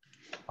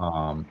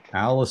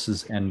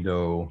 Alice's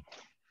endo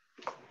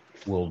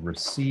will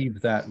receive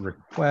that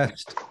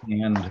request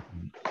and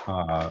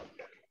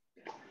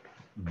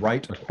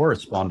write a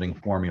corresponding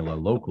formula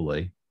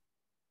locally.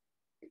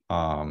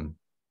 And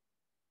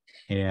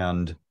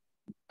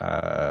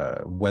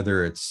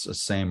whether it's the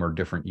same or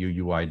different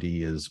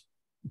UUID is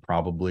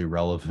probably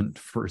relevant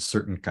for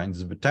certain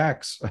kinds of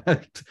attacks.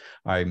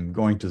 I'm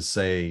going to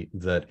say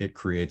that it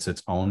creates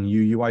its own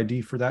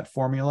UUID for that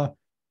formula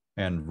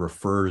and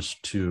refers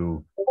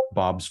to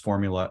Bob's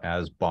formula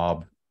as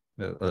Bob,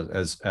 yeah,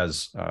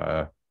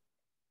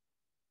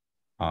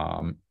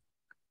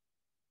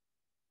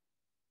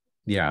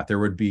 there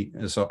would be,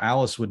 so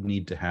Alice would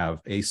need to have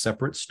a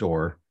separate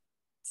store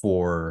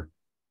for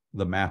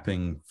the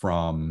mapping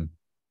from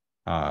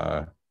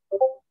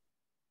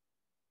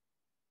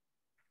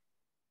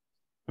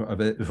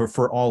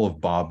for all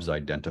of Bob's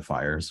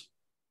identifiers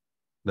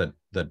that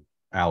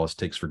Alice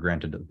takes for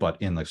granted,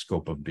 but in the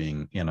scope of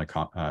being in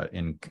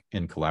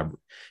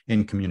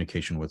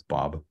communication with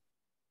Bob.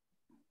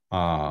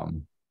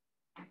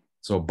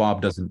 So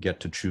Bob doesn't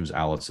get to choose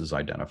Alice's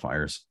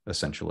identifiers,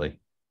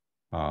 essentially.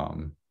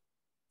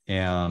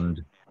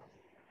 And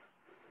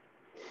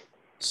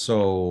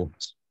so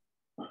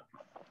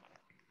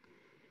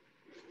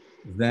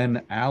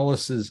then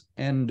Alice's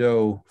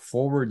endo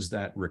forwards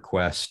that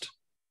request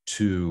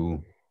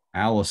to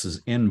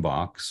Alice's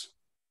inbox.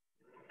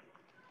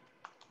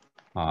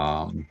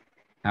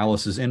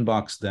 Alice's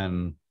inbox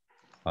then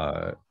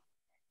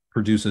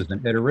produces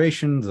an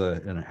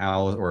iteration.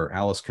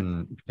 Alice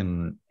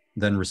can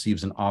then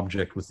receives an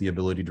object with the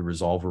ability to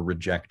resolve or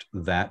reject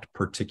that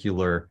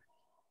particular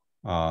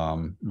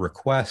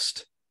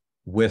request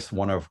with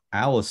one of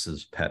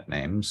Alice's pet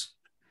names,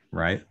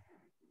 right?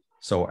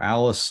 So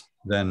Alice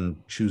then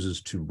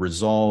chooses to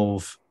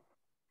resolve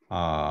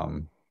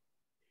now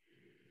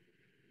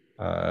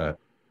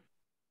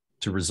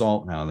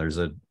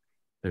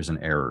there's an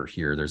error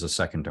here. There's a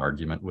second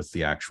argument with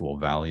the actual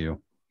value.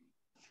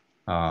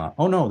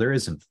 Oh no, there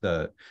isn't.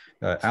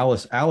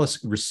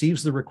 Alice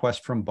receives the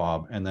request from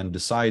Bob and then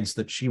decides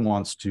that she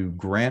wants to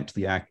grant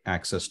the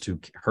access to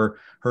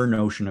her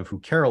notion of who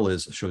Carol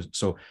is.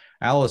 So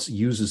Alice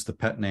uses the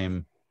pet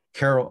name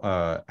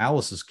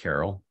Alice's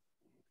Carol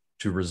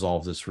to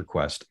resolve this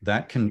request.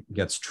 That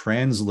gets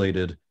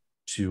translated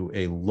to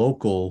a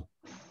local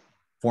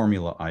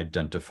formula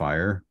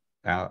identifier,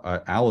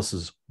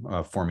 Alice's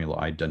formula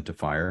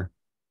identifier,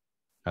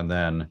 and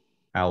then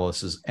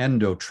Alice's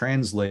endo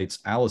translates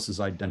Alice's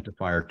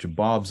identifier to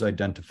Bob's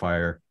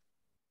identifier,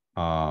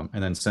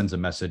 and then sends a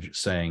message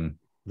saying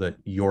that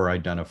your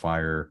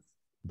identifier,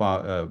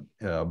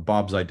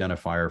 Bob's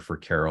identifier for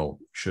Carol,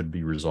 should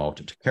be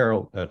resolved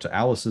to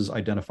Alice's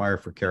identifier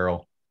for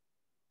Carol,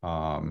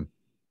 and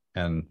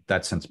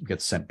that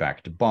gets sent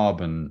back to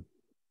Bob and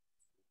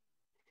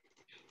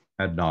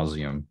ad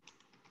nauseum.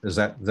 Is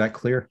that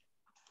clear?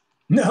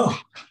 No.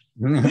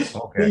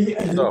 Okay.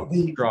 Draw a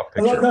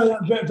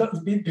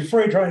picture.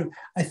 Before you try,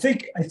 I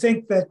think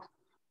that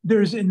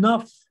there's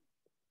enough.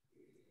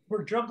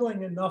 We're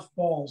juggling enough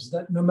balls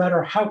that no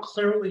matter how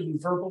clearly you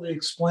verbally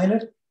explain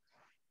it,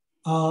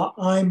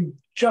 I'm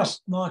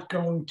just not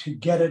going to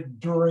get it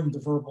during the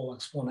verbal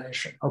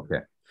explanation.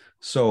 Okay.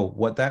 So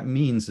what that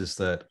means is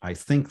that I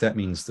think that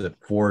means that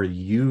for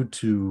you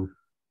to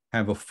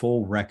have a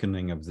full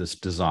reckoning of this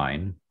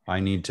design, I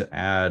need to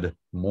add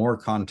more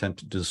content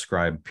to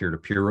describe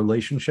peer-to-peer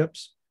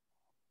relationships,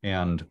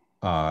 and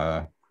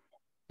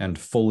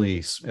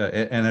fully,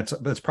 and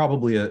that's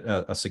probably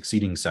a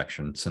succeeding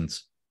section,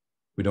 since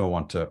we don't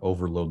want to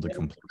overload the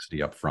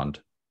complexity up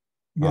front.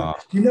 Yeah.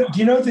 Do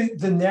you know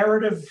the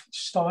narrative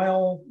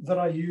style that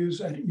I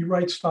use at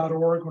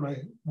ewrites.org when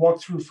I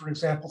walk through, for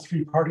example,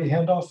 three-party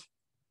handoff?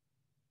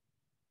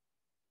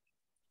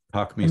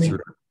 Talk me through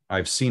it.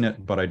 I've seen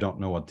it, but I don't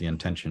know what the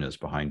intention is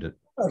behind it.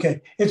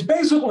 Okay, it's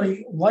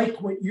basically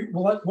like what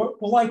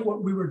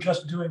we were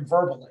just doing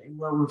verbally,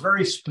 where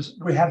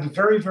we have a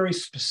very, very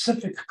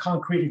specific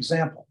concrete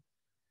example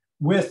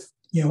with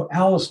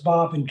Alice,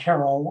 Bob, and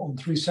Carol on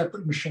 3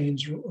 separate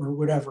machines or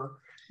whatever,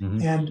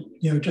 and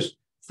just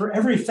for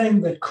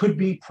everything that could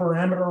be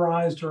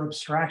parameterized or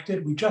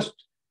abstracted, we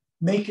just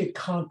make it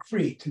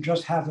concrete to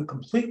just have a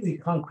completely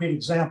concrete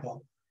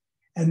example,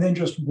 and then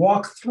just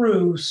walk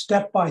through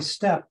step by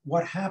step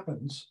what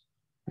happens.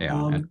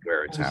 Yeah, and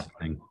where it's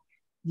happening.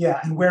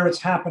 Yeah, and where it's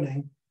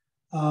happening.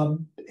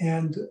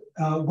 And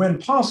when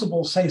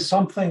possible, say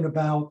something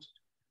about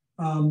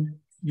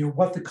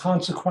what the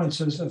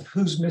consequences of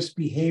whose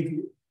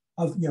misbehavior,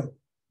 of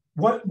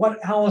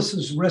what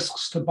Alice's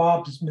risks to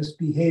Bob's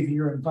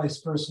misbehavior and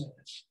vice versa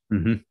is.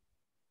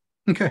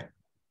 Okay.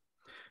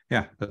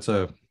 Yeah, that's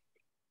all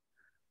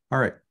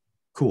right,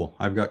 cool.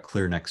 I've got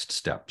clear next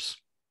steps.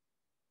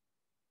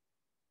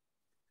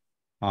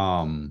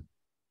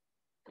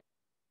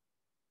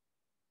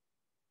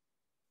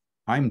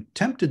 I'm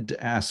tempted to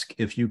ask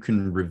if you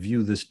can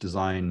review this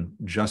design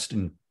just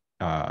in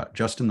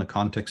the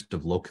context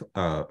of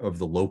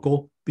the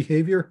local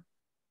behavior,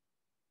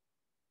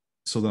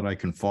 so that I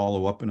can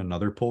follow up in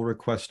another pull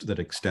request that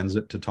extends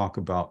it to talk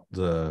about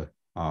the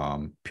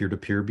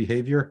peer-to-peer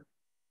behavior.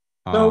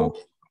 So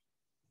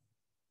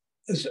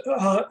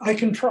I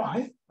can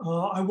try.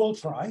 I will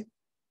try.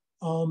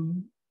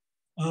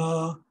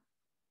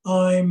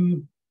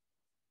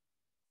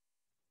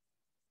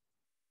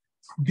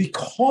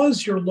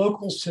 Because your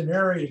local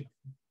scenario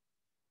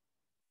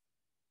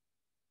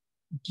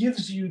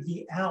gives you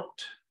the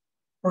out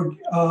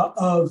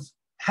of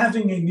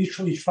having a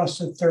mutually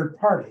trusted third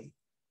party,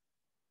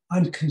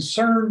 I'm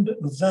concerned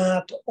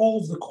that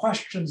all of the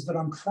questions that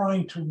I'm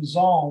trying to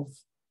resolve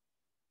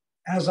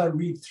as I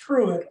read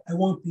through it, I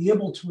won't be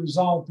able to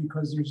resolve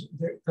because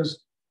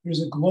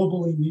there's a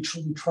globally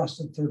mutually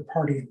trusted third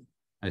party.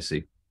 I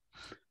see.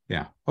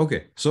 Yeah.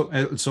 Okay. So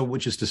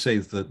which is to say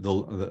that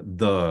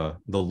the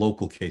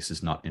local case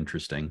is not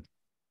interesting.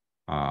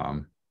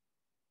 Yeah,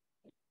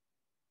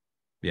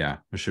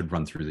 I should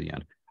run through the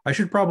end. I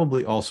should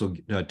probably also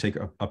take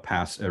a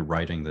pass at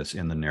writing this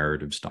in the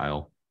narrative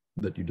style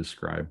that you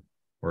describe,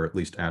 or at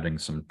least adding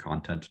some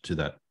content to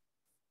that.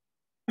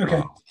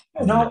 Okay.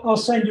 And I'll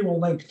send you a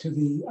link to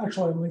the,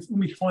 actually, let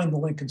me find the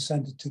link and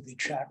send it to the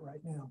chat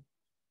right now.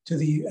 to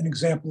an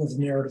example of the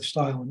narrative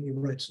style on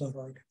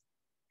eWrites.org.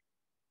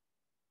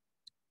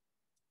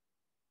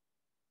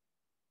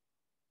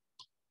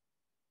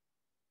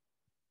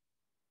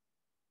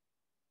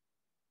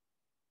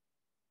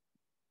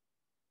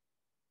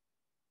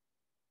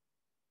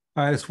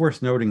 It's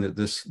worth noting that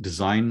this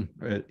design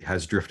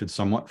has drifted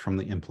somewhat from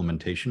the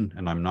implementation,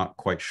 and I'm not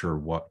quite sure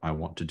what I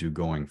want to do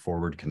going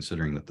forward,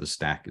 considering that the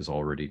stack is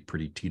already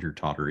pretty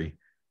teeter-tottery.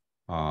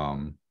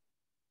 My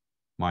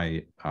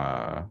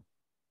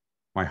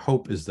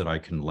hope is that I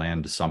can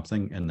land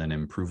something and then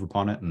improve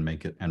upon it and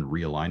make it and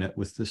realign it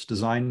with this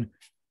design.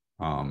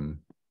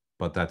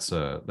 But that's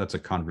a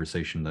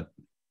conversation that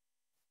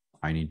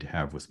I need to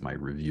have with my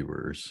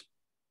reviewers.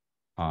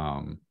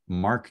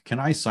 Mark, can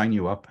I sign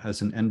you up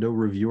as an Endo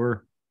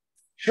reviewer?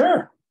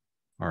 Sure.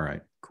 All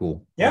right,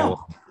 cool. Yeah.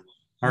 Well,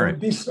 all right.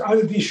 I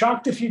would be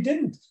shocked if you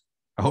didn't.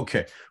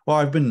 Okay. Well,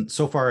 I've been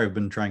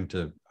trying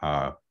to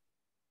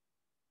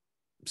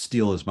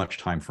steal as much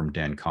time from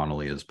Dan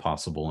Connolly as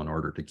possible in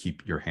order to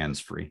keep your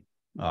hands free.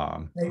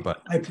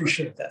 But I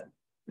appreciate that.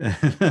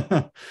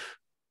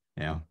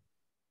 Yeah.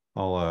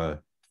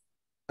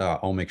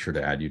 I'll make sure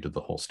to add you to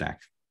the whole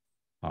stack.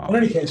 In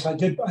any case, I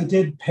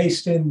did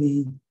paste in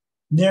the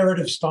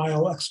narrative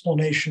style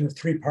explanation of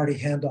three-party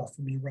handoff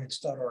from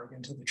eWrites.org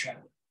into the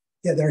chat.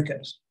 Yeah, there it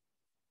goes.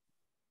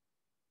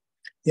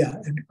 Yeah,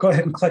 and go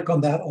ahead and click on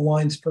that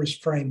aligns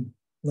first frame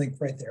link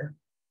right there.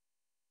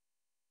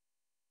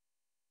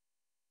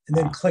 And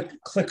then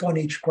click on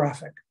each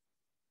graphic.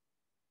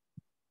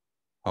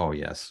 Oh,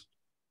 yes.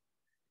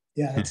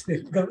 Yeah, that's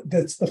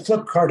the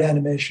flip card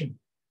animation.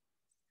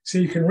 So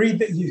you can read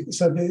that.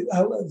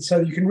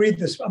 So you can read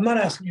this. I'm not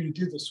asking you to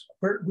do this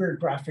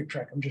weird graphic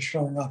trick. I'm just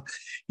showing off.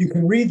 You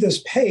can read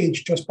this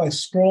page just by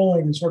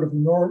scrolling sort of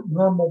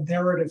normal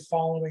narrative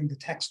following the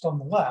text on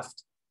the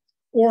left,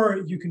 or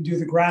you can do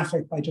the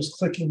graphic by just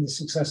clicking the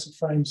successive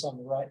frames on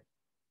the right.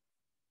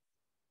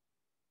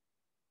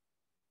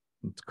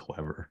 It's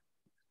clever.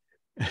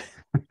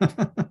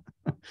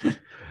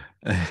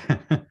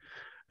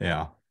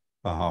 Yeah.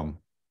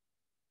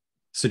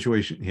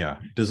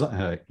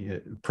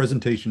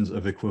 Presentations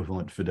of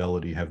equivalent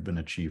fidelity have been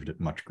achieved at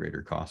much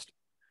greater cost.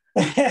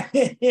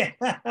 Yeah,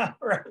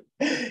 right.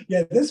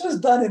 Yeah, this was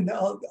done in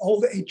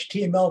old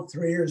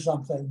HTML3 or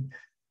something.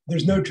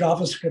 There's no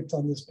JavaScript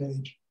on this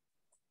page.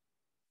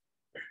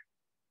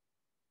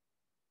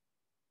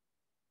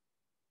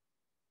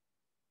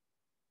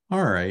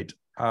 All right.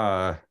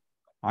 I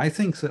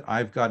think that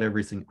I've got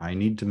everything I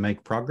need to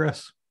make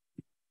progress.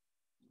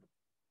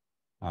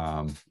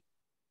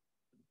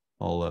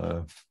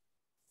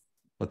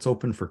 Let's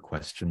open for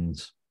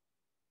questions.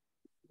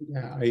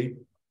 Yeah, I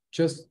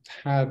just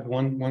had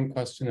one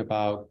question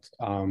about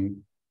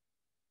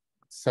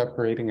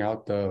separating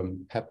out the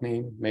pet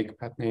name, make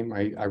pet name.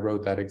 I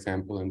wrote that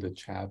example in the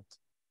chat.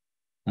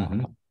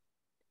 Mm-hmm.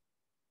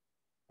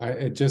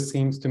 It just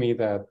seems to me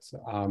that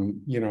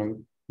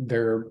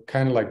they're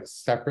kind of like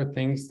separate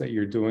things that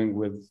you're doing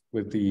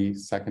with the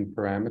second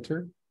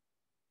parameter.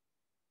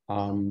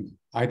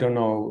 I don't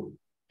know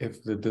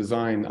if the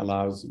design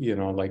allows,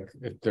 like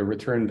if the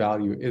return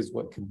value is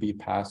what could be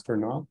passed or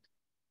not,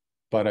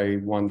 but I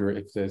wonder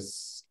if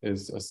this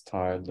is a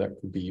style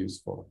that could be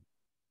useful.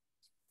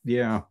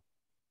 Yeah.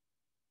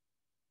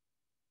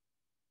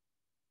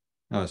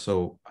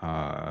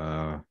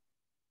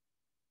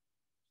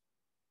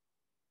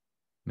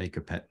 Make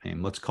a pet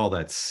name. Let's call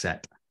that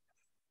set.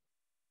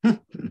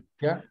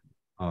 Yeah.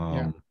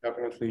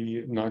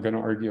 Definitely not going to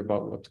argue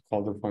about what to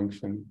call the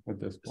function at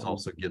this point. This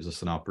also gives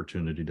us an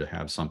opportunity to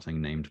have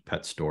something named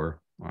Pet Store.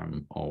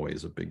 I'm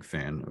always a big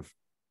fan of.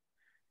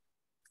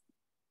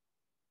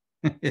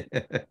 Pet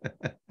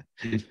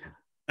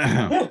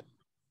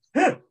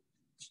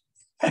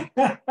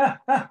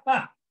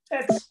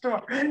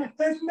Store.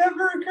 That's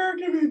never occurred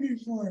to me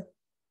before.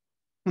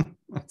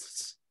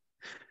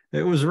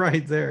 It was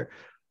right there.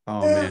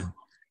 Oh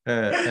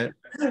man.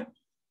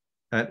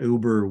 At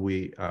Uber,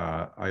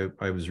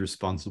 I was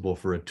responsible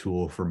for a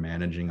tool for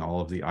managing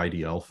all of the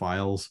IDL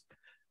files,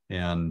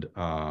 and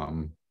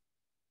at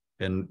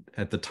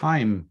the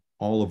time,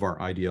 all of our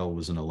IDL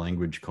was in a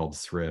language called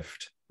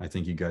Thrift. I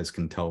think you guys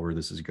can tell where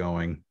this is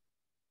going,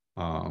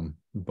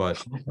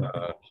 but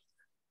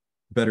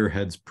better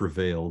heads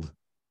prevailed,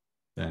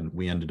 and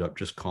we ended up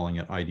just calling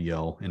it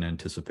IDL in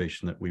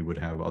anticipation that we would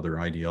have other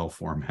IDL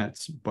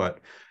formats.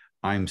 But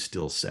I'm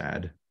still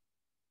sad.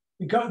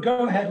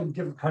 Go ahead and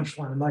give a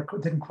punchline. I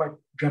didn't quite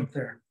jump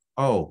there.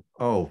 Oh,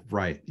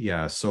 right.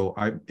 Yeah. So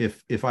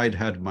if I'd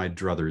had my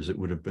druthers, it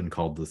would have been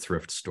called the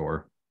Thrift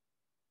Store.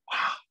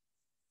 Wow.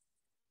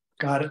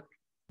 Got it.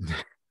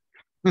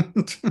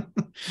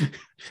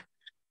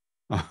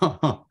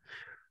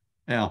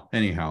 Yeah.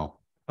 Anyhow,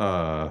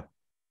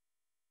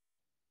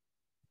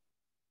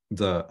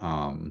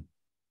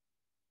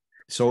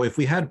 so if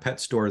we had Pet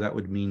Store, that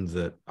would mean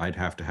that I'd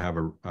have to have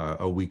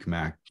a weak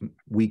map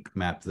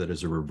that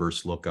is a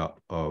reverse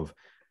lookup of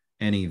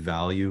any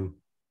value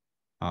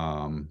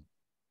to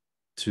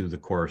the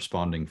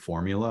corresponding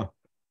formula.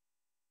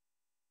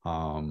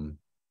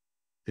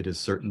 it is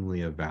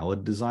certainly a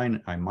valid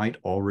design. I might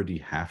already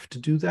have to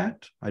do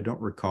that. I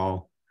don't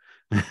recall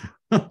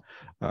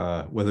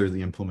whether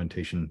the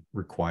implementation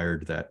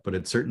required that, but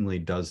it certainly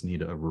does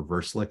need a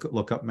reverse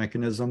lookup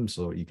mechanism.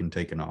 So you can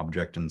take an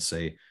object and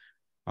say,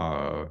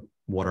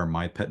 what are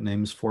my pet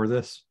names for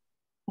this?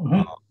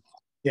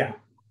 Yeah.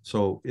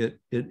 So it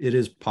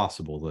is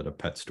possible that a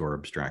pet store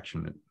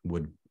abstraction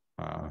would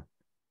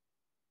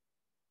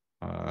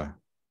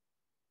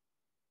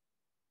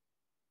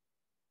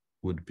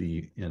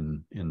be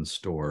in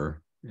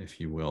store, if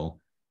you will.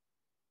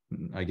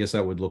 I guess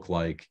that would look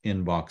like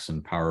inbox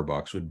and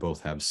powerbox would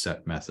both have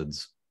set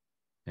methods,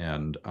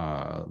 and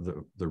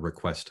the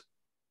request.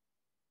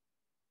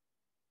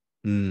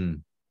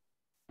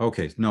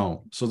 Okay,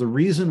 no. So the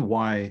reason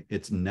why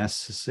it's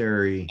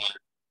necessary.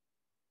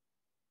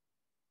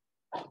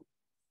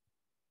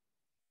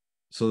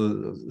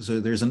 So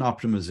there's an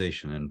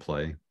optimization in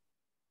play.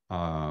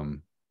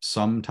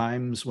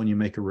 Sometimes when you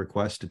make a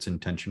request, it's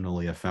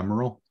intentionally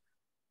ephemeral.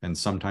 And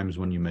sometimes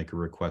when you make a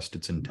request,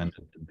 it's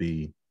intended to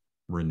be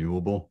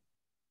renewable.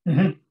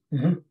 And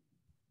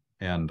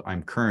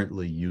I'm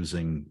currently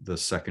using the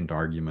second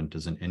argument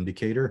as an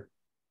indicator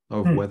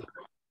of whether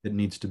it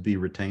needs to be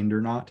retained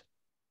or not.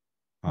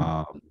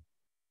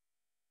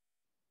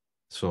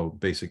 So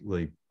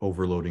basically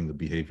overloading the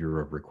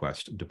behavior of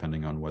request,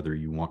 depending on whether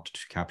you want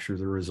to capture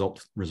the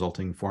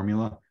resulting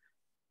formula.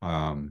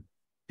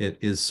 It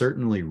is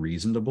certainly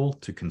reasonable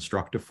to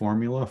construct a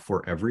formula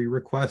for every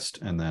request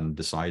and then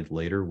decide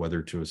later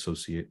whether to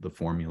associate the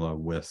formula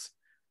with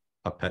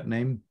a pet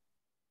name,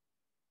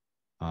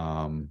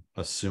 making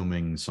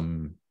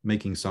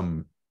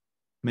some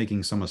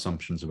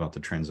assumptions about the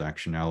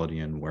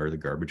transactionality and where the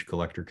garbage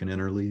collector can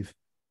interleave.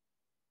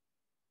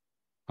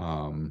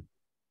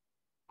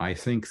 I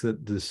think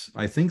that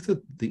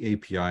the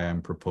API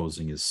I'm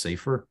proposing is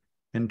safer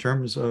in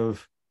terms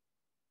of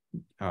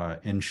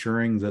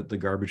ensuring that the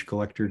garbage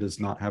collector does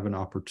not have an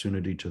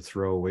opportunity to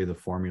throw away the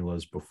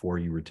formulas before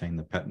you retain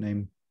the pet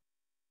name.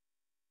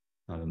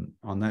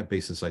 On that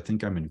basis, I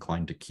think I'm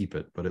inclined to keep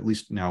it, but at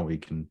least now we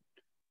can,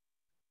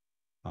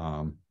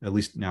 at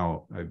least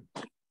now I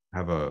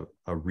have a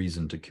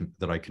reason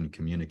that I can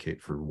communicate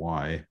for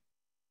why.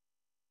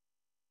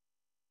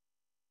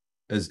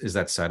 Is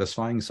that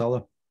satisfying,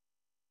 Sala?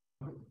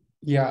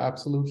 Yeah,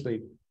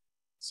 absolutely.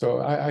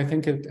 So I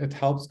think it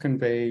helps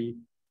convey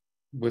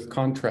with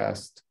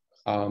contrast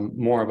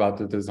more about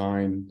the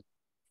design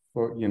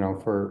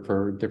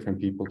for different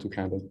people to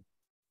kind of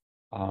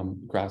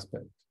grasp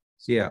it.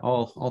 So, yeah,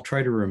 I'll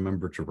try to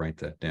remember to write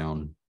that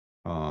down.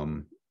 Yeah,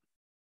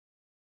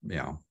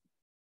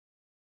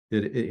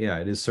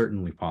 it is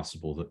certainly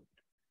possible that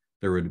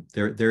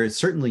there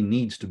certainly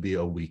needs to be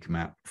a weak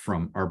map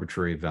from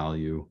arbitrary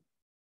value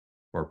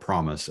or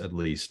promise, at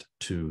least,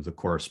 to the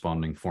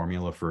corresponding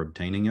formula for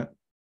obtaining it,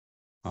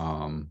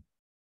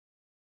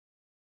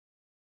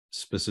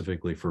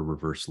 specifically for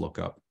reverse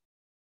lookup.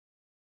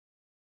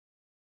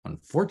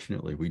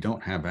 Unfortunately, we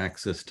don't have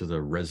access to the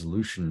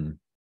resolution,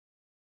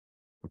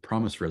 the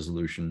promise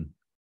resolution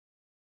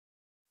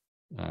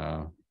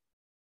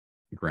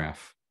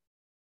graph.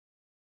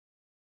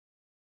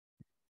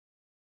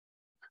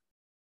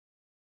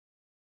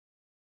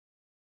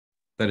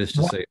 That is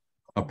to say,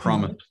 a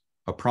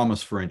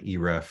promise for an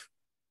EREF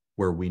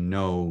where we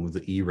know the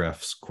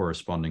EREF's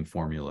corresponding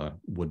formula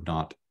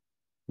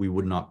we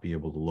would not be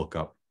able to look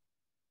up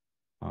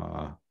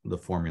the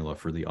formula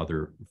for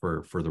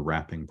the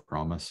wrapping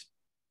promise.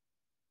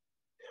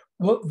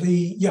 Well,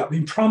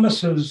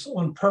 promises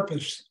on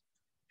purpose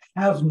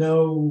have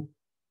no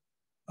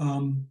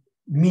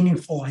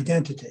meaningful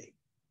identity.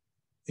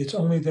 It's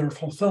only their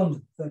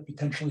fulfillment that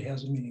potentially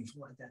has a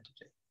meaningful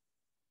identity.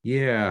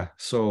 Yeah,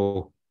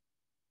 so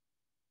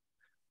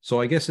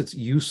I guess it's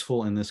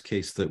useful in this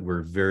case that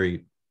we're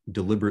very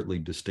deliberately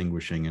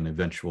distinguishing an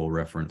eventual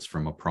reference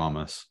from a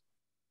promise.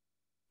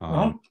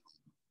 Right.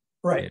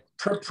 Yeah.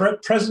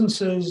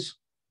 Presences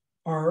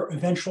are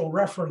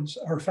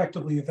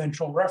effectively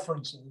eventual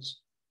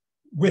references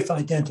with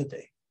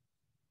identity.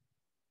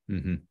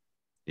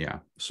 Yeah.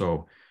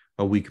 So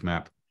a weak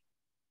map,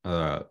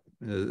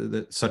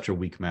 such a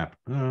weak map.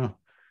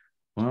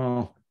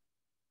 Well.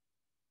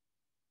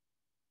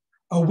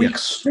 A weak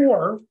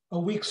store,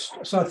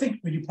 so I think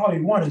what you probably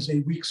want is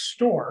a weak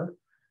store.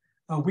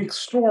 A weak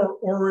store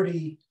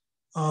already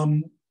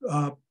has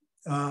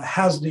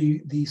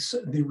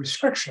the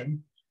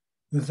restriction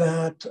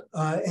that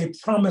a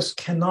promise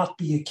cannot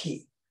be a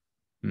key.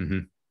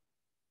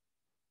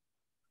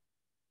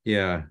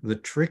 Yeah, the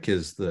trick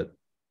is that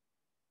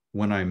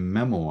when I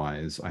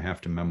memoize, I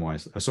have to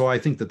memoize. So I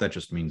think that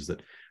just means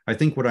that I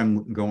think what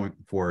I'm going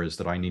for is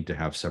that I need to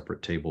have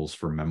separate tables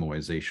for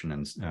memoization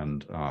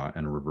and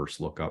reverse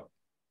lookup.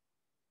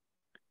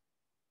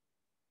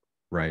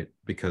 Right,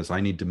 because I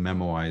need to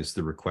memoize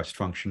the request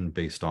function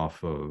based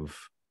off of,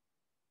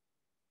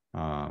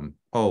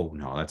 oh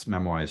no, that's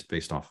memoized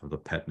based off of the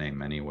pet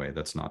name anyway.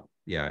 That's not,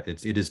 yeah,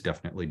 it is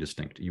definitely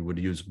distinct. You would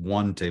use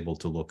one table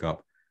to look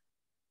up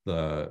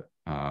the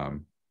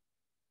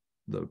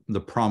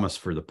promise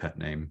for the pet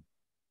name,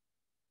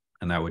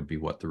 And that would be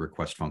what the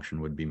request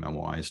function would be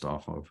memoized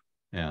off of.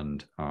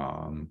 And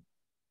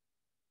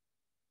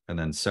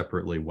then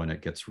separately, when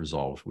it gets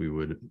resolved, we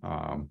would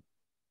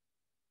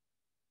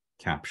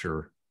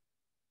capture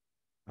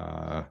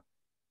the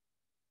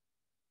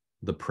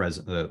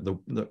present.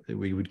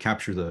 We would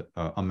capture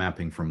a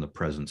mapping from the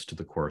presence to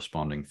the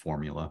corresponding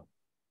formula.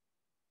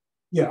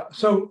 Yeah.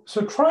 So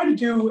try to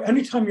do,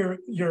 anytime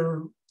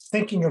you're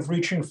thinking of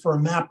reaching for a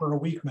map or a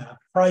weak map,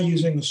 try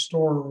using a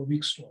store or a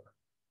weak store.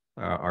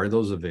 Are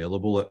those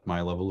available at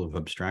my level of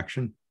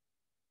abstraction?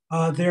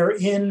 They're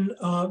in.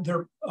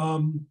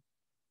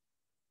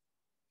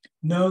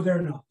 No,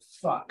 they're not.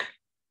 Fuck.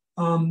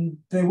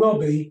 They will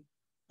be,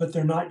 but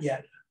they're not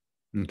yet.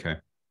 Okay.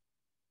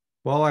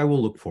 Well, I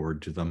will look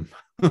forward to them.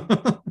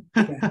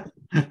 Okay.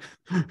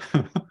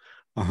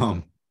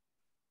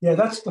 Yeah,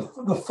 that's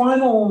the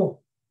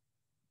final.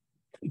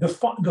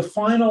 The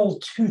final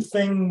two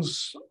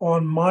things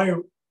on my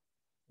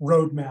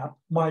roadmap,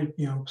 my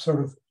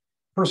sort of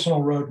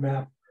personal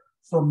roadmap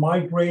for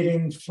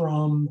migrating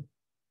from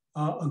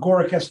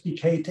Agoric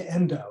SDK to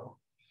Endo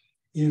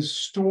is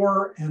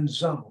store and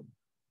zone,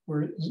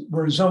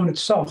 where zone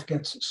itself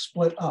gets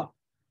split up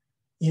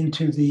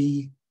into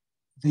the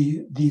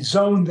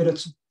zone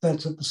that's at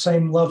the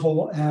same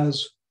level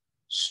as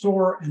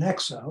store and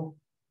exo,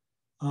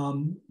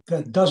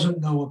 that doesn't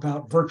know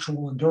about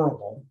virtual and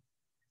durable.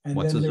 And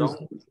what's then a there's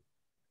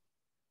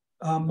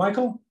zone?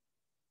 Michael?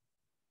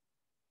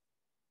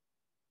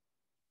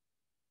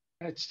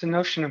 It's the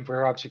notion of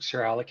where objects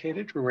are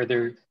allocated or where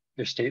their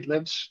state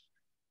lives.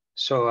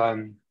 So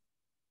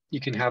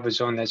you can have a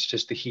zone that's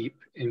just a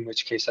heap, in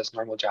which case that's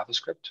normal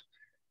JavaScript.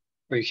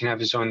 Or you can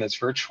have a zone that's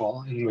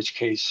virtual, in which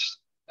case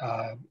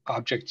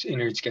object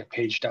innards get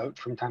paged out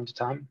from time to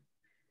time.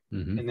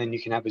 Mm-hmm. And then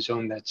you can have a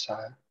zone that's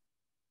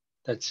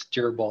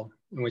durable,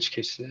 in which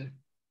case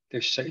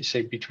there's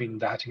say between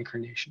that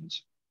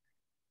incarnations.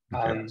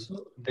 Okay.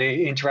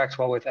 They interact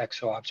well with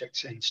exo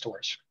objects and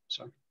stores.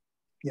 So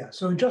yeah,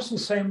 so in just the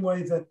same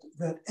way that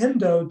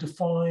Endo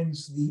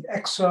defines the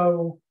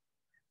exo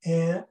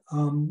and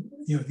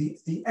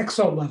the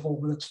exo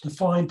level that's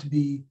defined to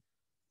be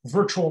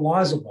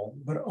virtualizable,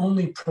 but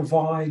only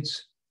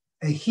provides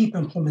a heap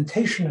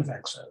implementation of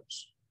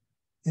exos.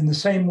 In the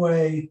same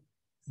way,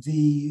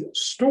 the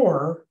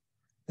store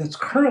that's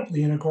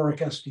currently in Agoric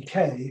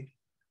SDK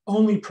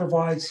only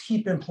provides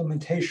heap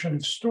implementation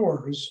of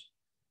stores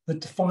that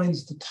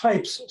defines the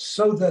types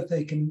so that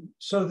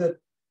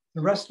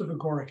the rest of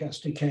Agoric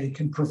SDK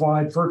can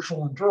provide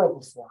virtual and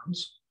durable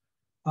forms.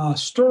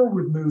 Store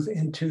would move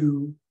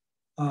into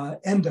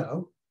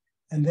Endo,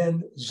 and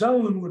then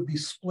zone would be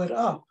split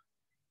up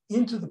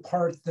into the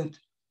part that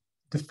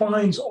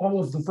defines all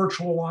of the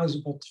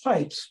virtualizable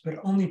types, but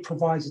only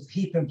provides the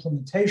heap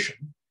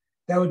implementation.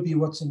 That would be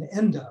what's in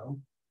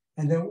Endo.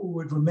 And then what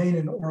would remain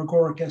in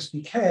Agoric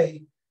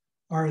SDK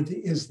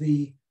is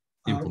the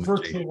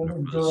virtual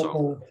and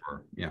durable.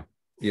 Yeah.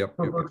 Yep.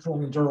 For virtual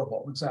and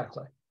durable,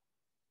 exactly.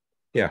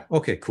 Yeah.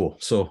 Okay, cool.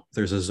 So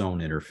there's a zone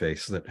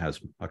interface that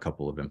has a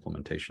couple of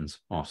implementations.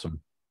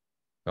 Awesome.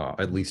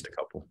 At least a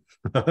couple.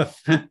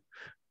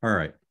 All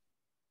right.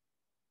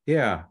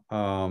 Yeah.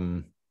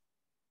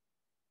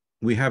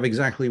 We have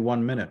exactly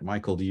 1 minute.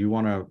 Michael, do you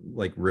want to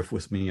riff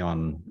with me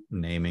on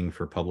naming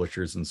for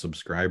publishers and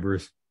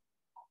subscribers?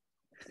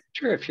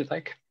 Sure, if you'd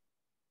like.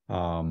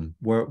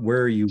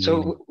 Where are you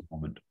leading at the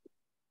moment?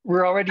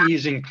 We're already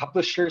using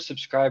publisher,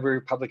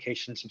 subscriber,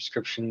 publication,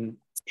 subscription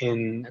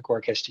in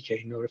Agoric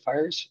SDK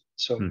notifiers.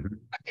 So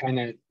I kind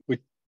of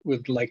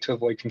would like to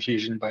avoid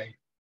confusion by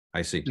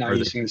not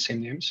using the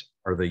same names.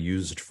 Are they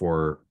used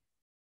for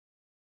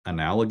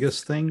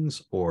analogous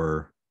things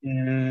or?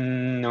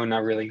 No,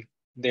 not really.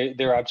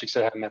 They're objects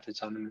that have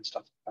methods on them and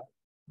stuff like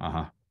that.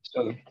 Uh-huh.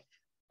 So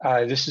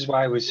this is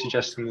why I was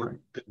suggesting right.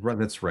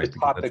 That's right.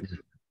 Topic.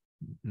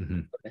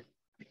 Okay.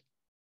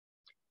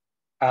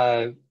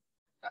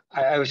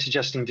 I was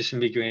suggesting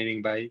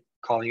disambiguating by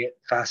calling it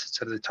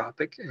facets of the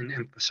topic and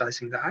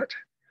emphasizing that.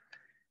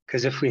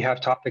 Because if we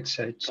have topics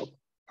that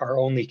are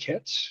only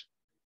kits,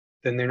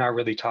 then they're not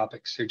really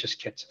topics. They're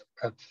just kits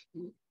of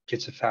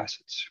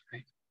facets,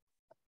 right?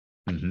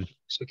 Mm-hmm.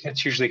 So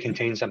kits usually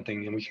contain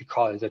something, and we could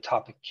call it a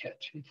topic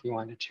kit if we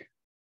wanted to.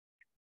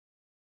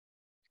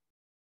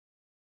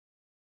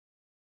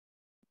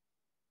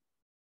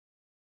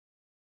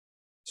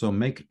 So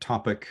make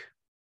topic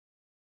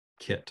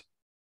kit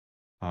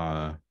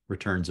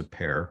returns a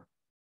pair.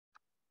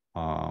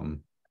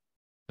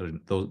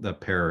 That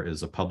pair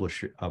is a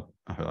publisher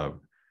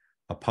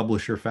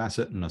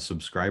facet and a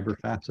subscriber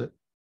facet,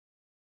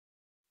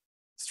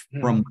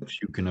 from which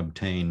you can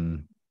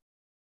obtain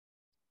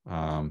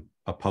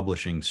a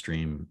publishing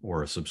stream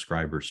or a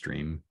subscriber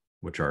stream,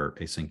 which are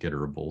async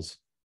iterables.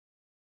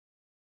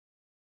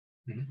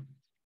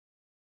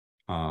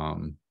 I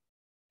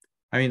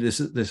mean,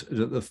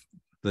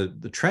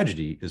 the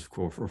tragedy is,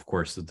 of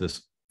course, that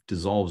this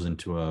dissolves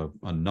into a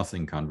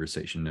nothing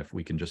conversation if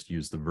we can just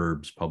use the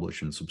verbs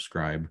publish and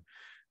subscribe.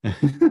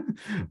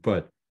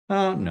 But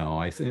no,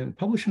 I think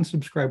publish and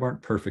subscribe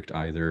aren't perfect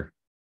either.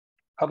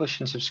 publish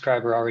and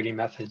subscribe are already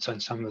methods on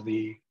some of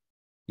the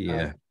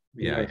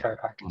archive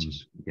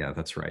packages. Yeah,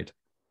 that's right.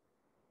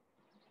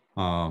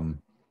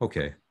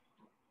 Okay.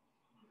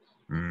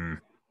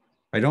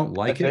 I don't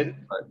like it,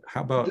 but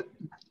how about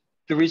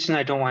the reason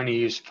I don't want to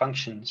use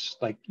functions,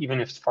 like even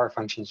if var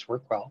functions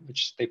work well,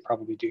 which they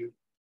probably do,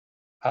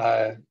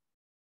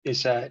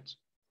 is that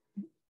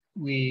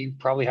we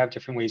probably have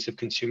different ways of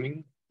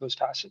consuming those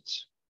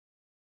facets,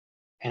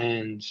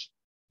 and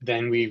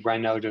then we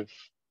run out of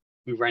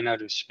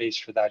space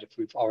for that if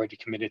we've already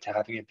committed to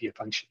having it be a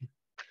function.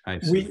 I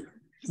see.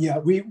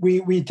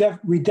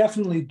 We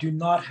definitely do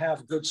not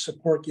have good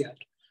support yet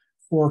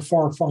for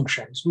var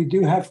functions. We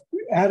do have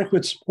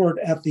adequate support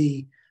at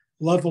the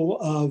level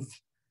of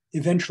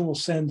eventual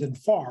send and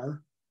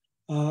var,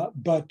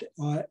 but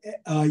not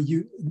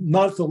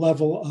at the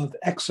level of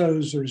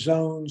exos or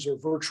zones or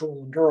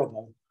virtual and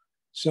durable.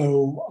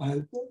 So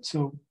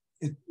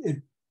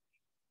it'd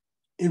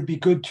be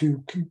good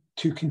to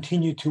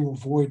continue to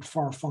avoid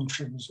var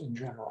functions in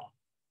general.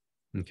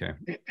 Okay.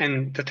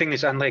 And the thing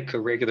is, unlike a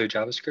regular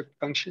JavaScript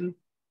function,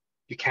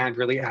 you can't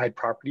really add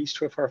properties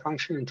to a var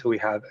function until we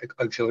have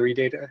auxiliary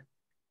data,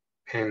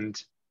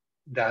 and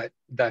that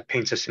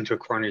paints us into a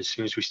corner as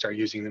soon as we start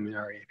using them in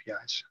our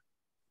APIs.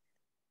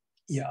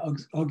 Yeah,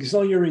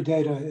 auxiliary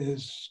data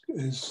is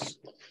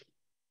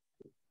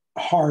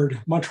hard,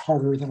 much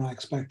harder than I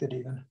expected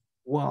even.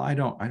 Well, I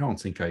don't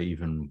think I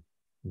even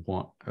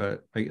want,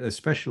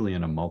 especially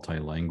in a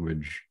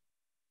multi-language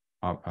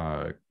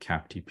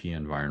CAP-TP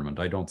environment,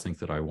 I don't think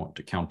that I want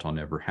to count on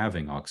ever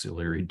having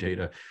auxiliary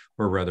data,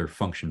 or rather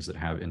functions that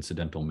have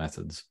incidental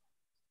methods.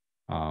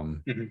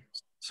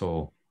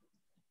 So,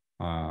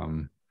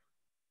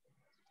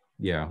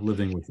 yeah,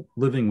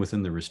 living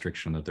within the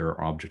restriction that there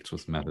are objects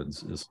with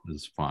methods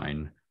is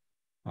fine.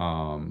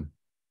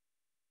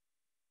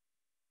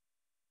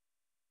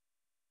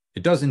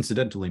 It does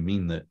incidentally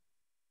mean that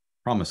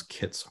promise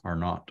kits are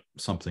not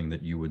something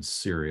that you would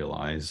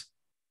serialize,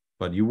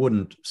 but you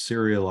wouldn't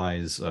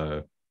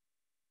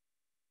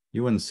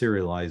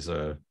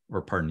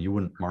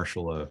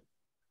marshal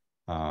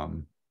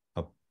a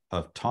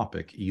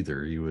topic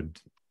either. You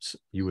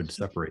would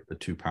separate the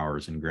two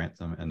powers and grant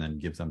them and then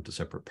give them to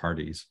separate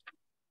parties.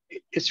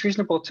 It's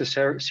reasonable to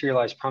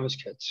serialize promise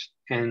kits,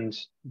 and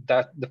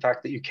that the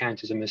fact that you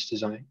can't is a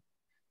misdesign.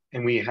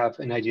 And we have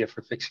an idea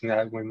for fixing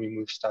that when we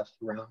move stuff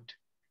around,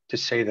 to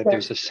say that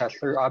there's a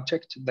settler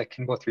object that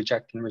can both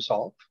reject and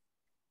resolve.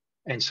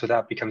 And so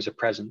that becomes a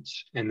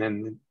presence. And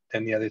then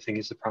the other thing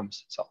is the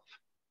promise itself.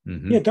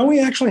 Yeah, don't we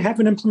actually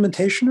have an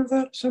implementation of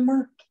that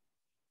somewhere?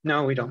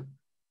 No, we don't.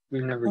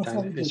 We've never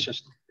done it. It's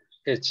just,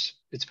 it's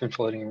been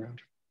floating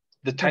around.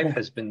 The type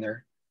has been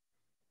there.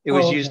 It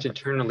was used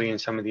internally in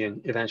some of the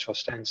eventual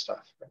stand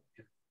stuff. But,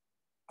 yeah.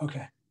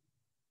 Okay.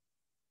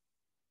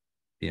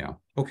 Yeah,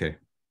 okay.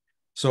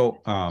 So,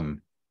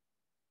 can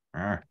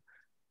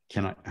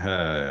I,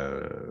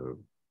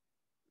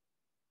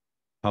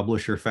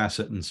 publisher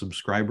facet and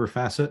subscriber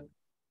facet?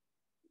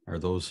 Are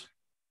those?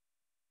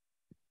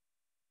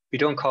 We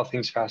don't call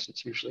things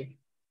facets usually.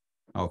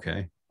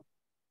 Okay.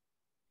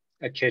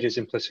 A kit is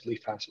implicitly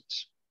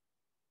facets.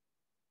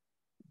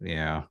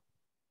 Yeah.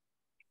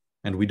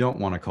 And we don't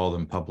want to call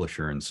them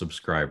publisher and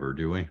subscriber,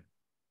 do we?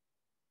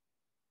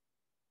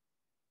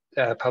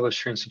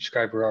 Publisher and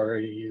subscriber are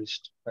already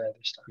used by other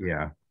stuff.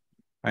 Yeah.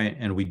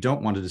 And we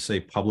don't want it to say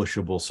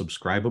publishable,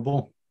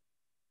 subscribable.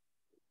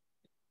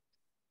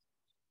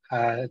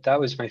 That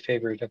was my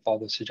favorite of all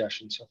the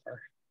suggestions so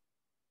far.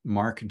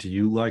 Mark, do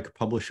you like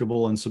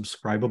publishable and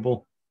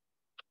subscribable?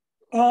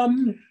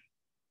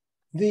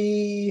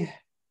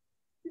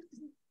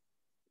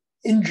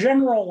 In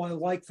general, I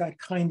like that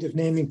kind of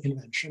naming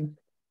convention.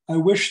 I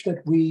wish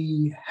that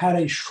we had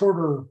a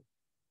shorter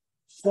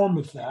form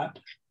of that.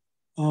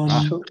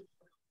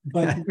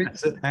 But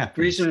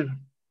reason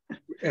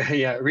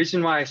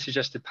why I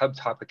suggested pub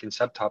topic and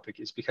subtopic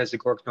is because the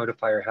Gork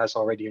notifier has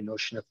already a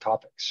notion of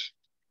topics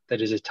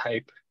that is a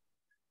type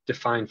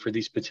defined for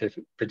these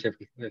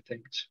particular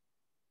things.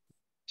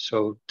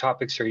 So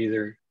topics are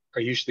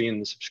usually in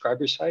the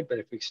subscriber side, but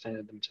if we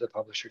extended them to the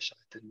publisher side,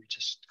 then we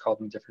just call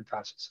them different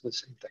facets of the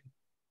same thing.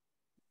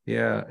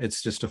 Yeah,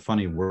 it's just a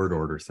funny word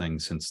order thing,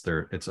 since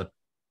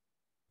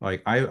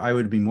I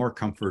would be more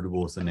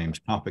comfortable with the names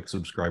topic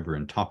subscriber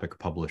and topic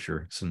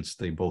publisher, since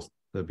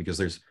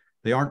because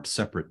they aren't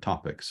separate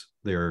topics.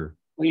 They're,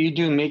 well, you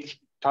do make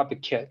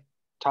topic kit,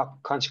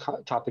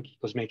 topic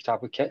equals make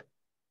topic kit,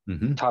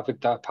 topic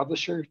dot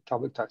publisher,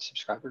 topic dot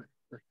subscriber.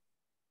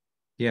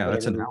 Yeah,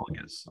 that's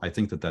analogous. I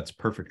think that that's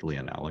perfectly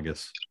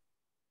analogous.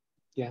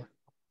 Yeah.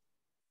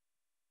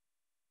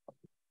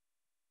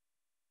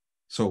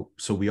 So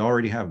we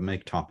already have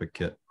make topic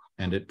kit,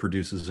 and it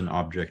produces an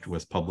object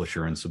with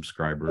publisher and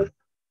subscriber,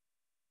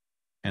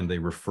 and they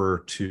refer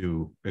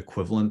to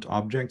equivalent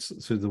objects.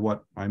 So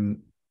what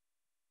I'm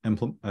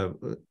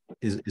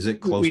is it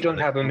close? We don't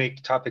have a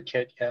make topic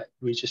kit yet.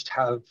 We just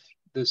have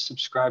the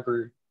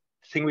subscriber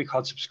thing we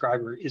called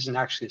subscriber isn't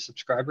actually a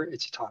subscriber,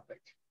 it's a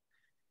topic.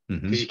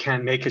 Because you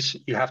can't make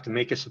you have to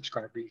make a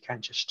subscriber. You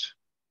can't just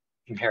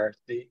inherit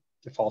the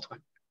default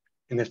one.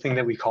 And the thing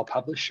that we call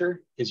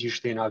publisher is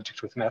usually an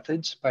object with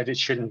methods, but it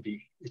shouldn't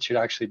be. It should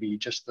actually be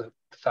just the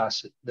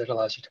facet that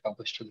allows you to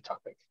publish to the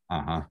topic.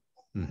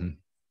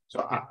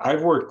 So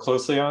I've worked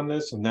closely on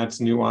this, and that's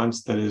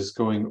nuance that is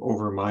going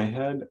over my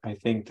head. I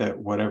think that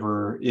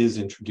whatever is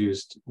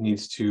introduced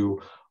needs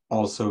to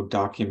also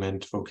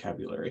document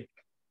vocabulary.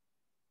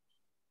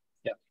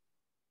 Yeah.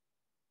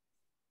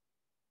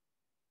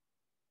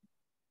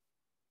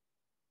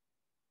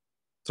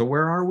 So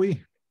where are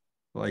we?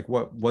 Like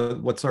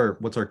what's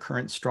our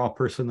current straw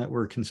person that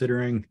we're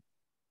considering?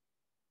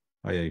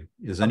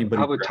 Is anybody?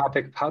 How about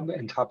topic pub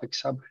and topic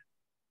sub?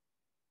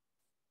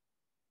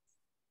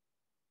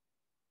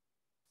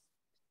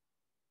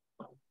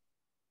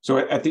 So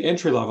at the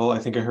entry level, I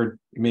think I heard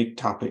make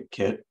topic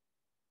kit,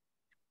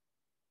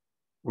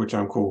 which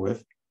I'm cool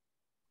with.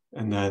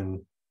 And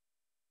then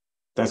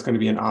that's going to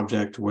be an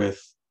object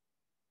with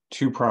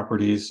 2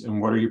 properties. And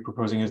what are you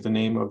proposing as the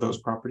name of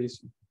those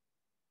properties?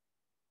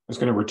 It's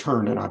going to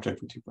return an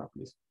object with 2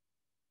 properties.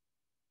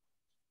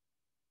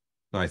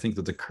 I think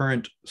that the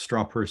current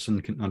straw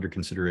person under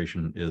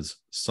consideration is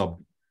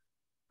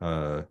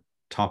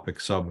topic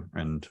sub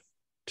and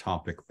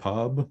topic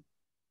pub.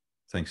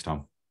 Thanks,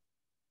 Tom.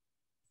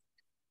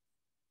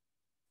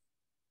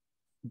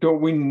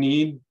 Don't we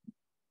need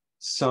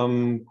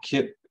some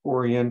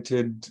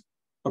kit-oriented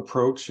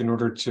approach in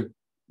order to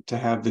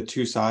have the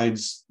 2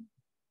 sides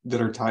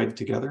that are tied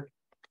together?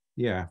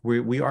 Yeah,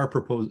 we are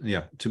proposing.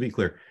 Yeah, to be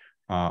clear,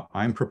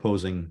 I'm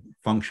proposing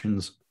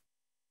functions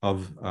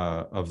of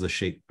the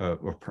shape.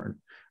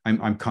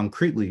 I'm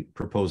concretely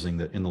proposing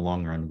that in the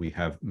long run we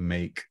have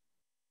make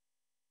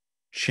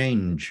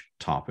change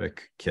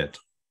topic kit,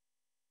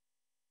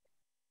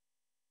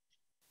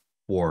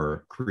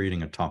 or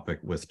creating a topic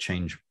with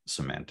change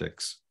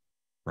semantics,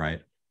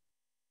 right?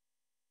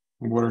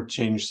 What are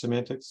change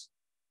semantics?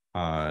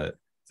 Each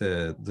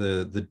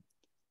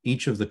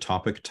of the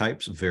topic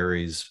types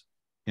varies.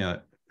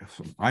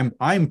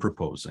 I'm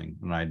proposing,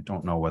 and I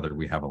don't know whether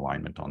we have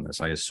alignment on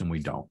this. I assume we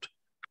don't.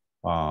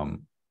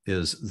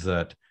 Is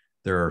that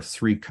there are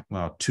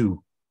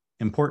 2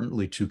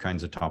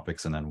 kinds of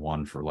topics, and then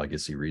 1 for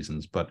legacy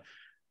reasons, but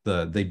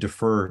they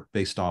differ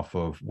based off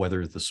of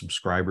whether the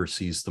subscriber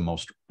sees the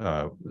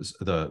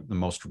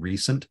most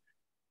recent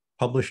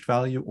published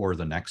value or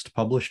the next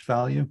published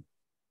value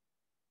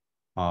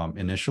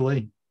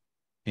initially,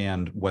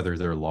 and whether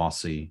they're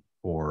lossy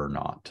or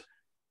not.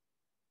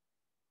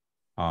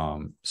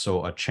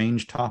 So a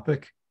change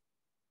topic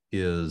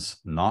is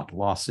not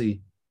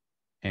lossy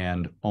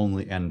and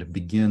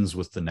begins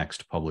with the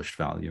next published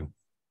value.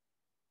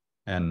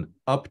 An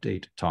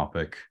update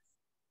topic,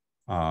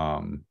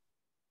 or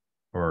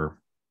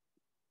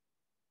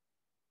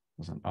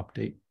was an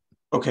update?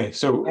 Okay,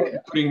 so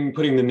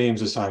putting the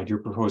names aside, you're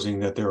proposing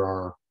that there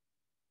are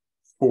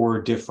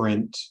 4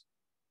 different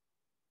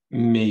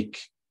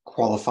make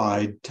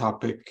qualified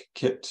topic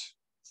kit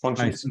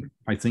functions.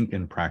 I think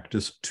in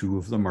practice 2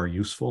 of them are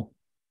useful.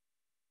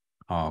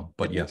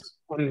 But yes.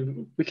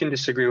 We can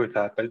disagree with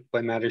that, but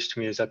what matters to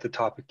me is that the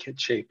topic kit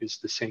shape is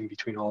the same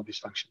between all of these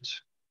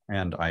functions.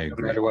 And I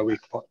agree. No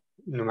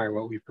matter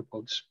what we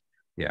propose.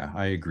 Yeah,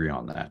 I agree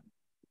on that.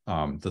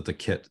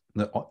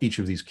 That each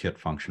of these kit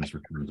functions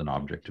returns an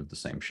object of the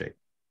same shape.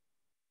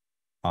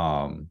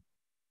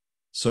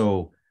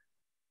 So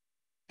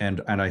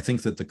I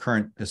think that the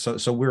current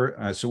so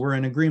we're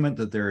in agreement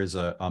that there is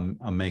a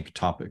make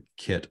topic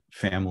kit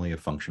family of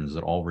functions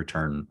that all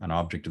return an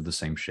object of the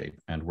same shape,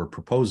 and we're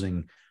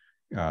proposing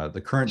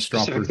the current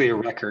specifically a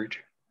record,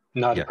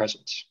 not a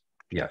presence.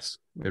 Yes,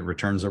 it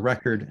returns a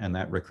record, and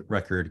that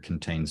record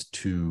contains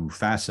 2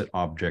 facet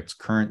objects.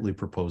 Currently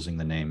proposing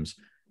the names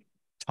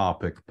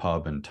topic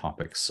pub and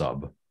topic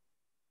sub.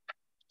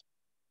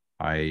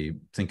 I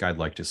think I'd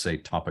like to say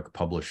topic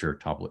publisher,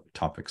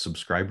 topic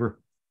subscriber.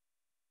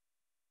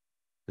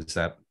 Is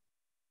that?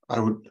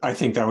 I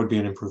think that would be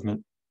an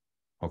improvement.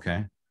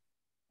 Okay.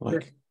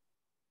 Like,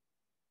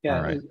 yeah,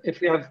 right. If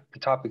we have the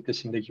topic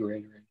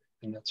disambiguated,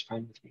 then that's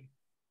fine with me.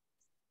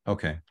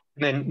 Okay.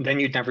 And then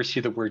you'd never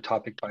see the word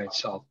topic by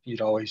itself. You'd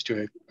always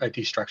do a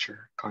destructure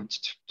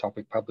const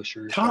topic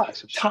publisher.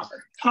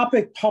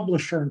 Topic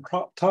publisher and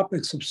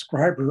topic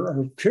subscriber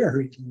are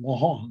very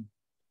long.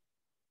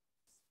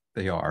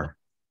 They are.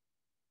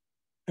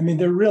 I mean,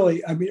 they're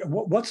really, I mean,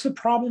 what's the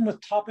problem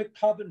with topic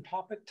pub and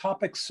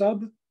topic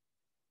sub?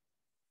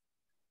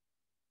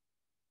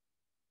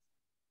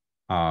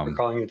 We're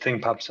calling it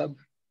thing pub sub.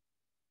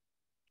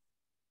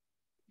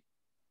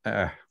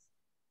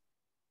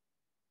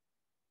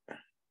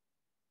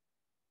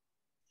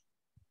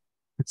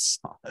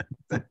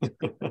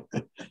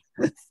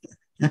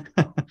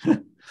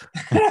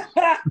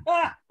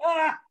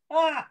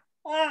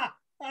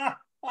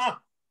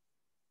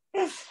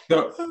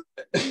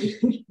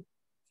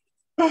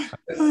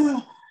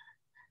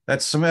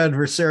 That's some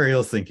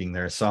adversarial thinking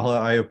there, Sala.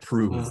 I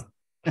approve.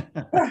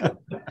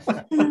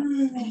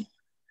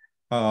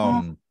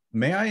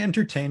 May I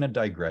entertain a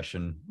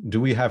digression?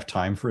 Do we have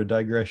time for a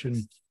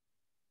digression?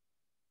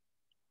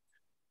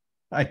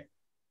 I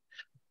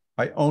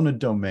own a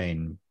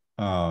domain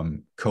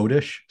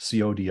codish,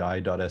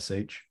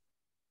 codi.sh.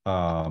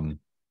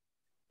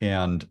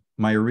 And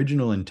my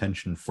original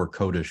intention for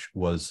codish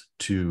was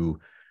to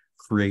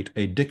create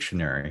a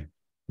dictionary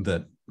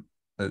that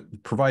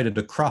provided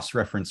a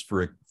cross-reference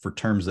for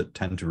terms that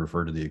tend to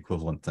refer to the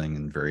equivalent thing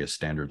in various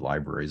standard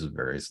libraries of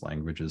various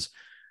languages,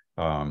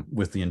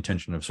 with the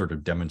intention of sort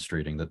of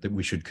demonstrating that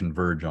we should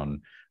converge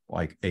on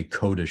like a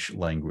codish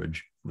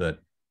language that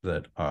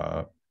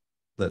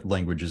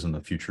languages in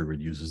the future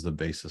would use as the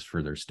basis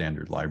for their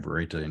standard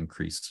library to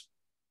increase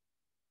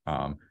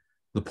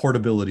the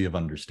portability of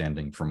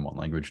understanding from one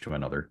language to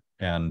another.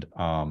 And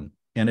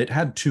it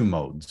had two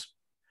modes.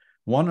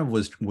 One of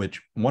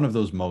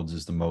those modes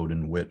is the mode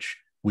in which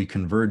we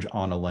converge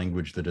on a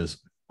language that is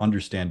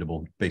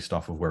understandable based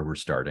off of where we're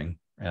starting.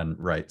 And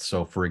right,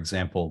 so for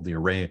example, the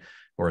array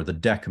or the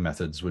deck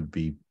methods would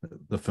be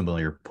the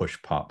familiar push,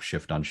 pop,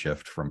 shift,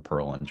 unshift from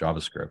Perl and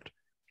JavaScript.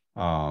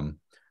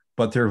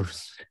 But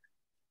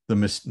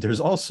there's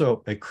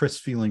also a Kris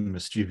feeling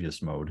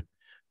mischievous mode,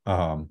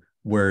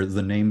 where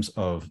the names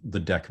of the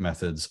deck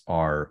methods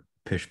are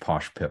pish,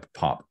 posh, pip,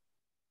 pop.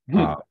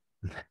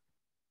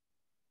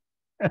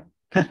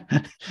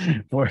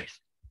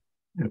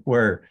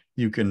 Where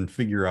you can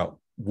figure out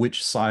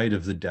which side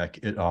of the deck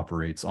it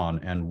operates on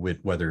and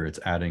whether it's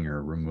adding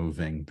or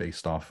removing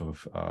based off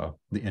of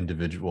the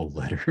individual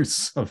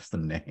letters of the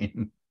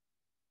name.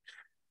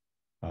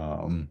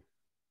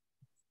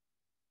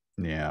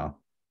 Yeah.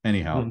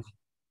 Anyhow,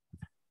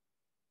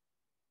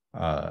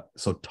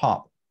 so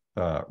top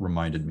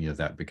reminded me of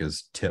that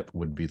because tip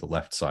would be the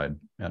left side,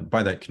 and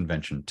by that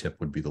convention, tip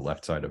would be the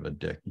left side of a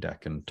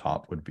deck, and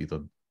top would be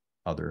the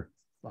other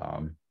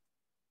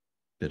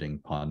fitting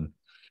pun.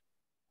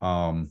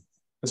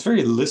 It's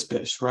very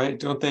Lispish, right?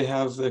 Don't they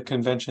have the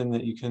convention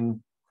that you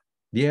can?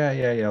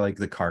 Yeah, like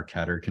the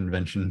Carcatter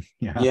convention.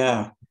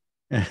 Yeah.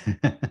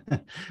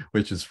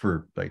 Which is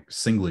for like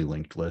singly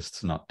linked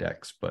lists, not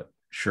decks, but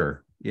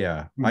sure.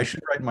 Yeah, I should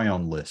write my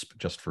own Lisp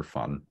just for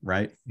fun,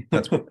 right?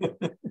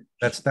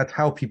 That's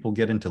how people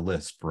get into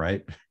Lisp,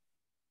 right?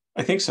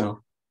 I think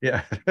so.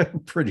 Yeah,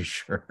 pretty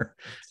sure.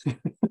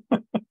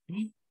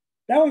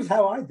 That was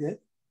how I did.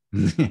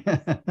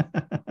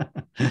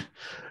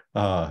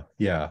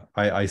 Yeah,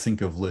 I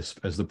think of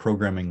Lisp as the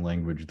programming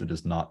language that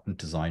is not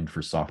designed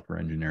for software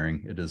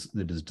engineering. It is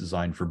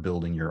designed for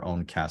building your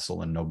own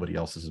castle and nobody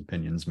else's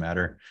opinions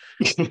matter.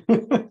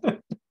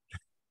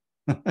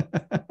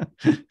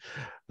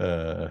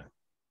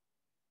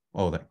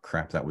 Oh, that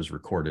crap, that was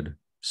recorded.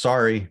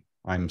 Sorry.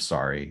 I'm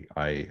sorry.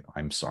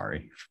 I'm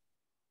sorry.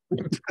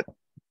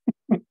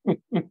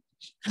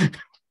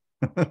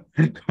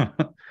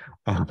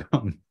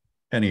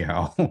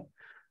 Anyhow,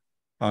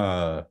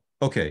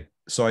 okay.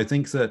 So I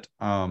think that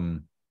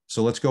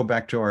so let's go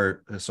back to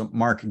so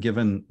Mark,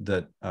 given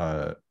that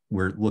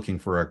we're looking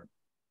for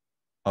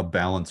a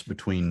balance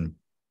between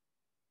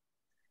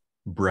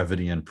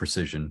brevity and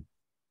precision,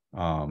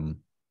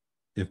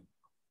 if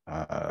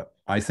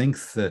I think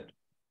that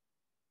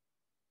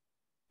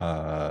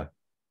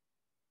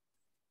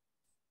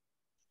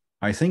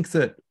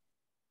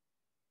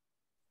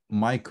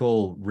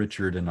Michael,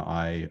 Richard, and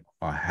I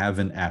have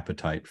an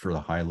appetite for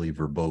the highly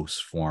verbose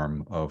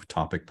form of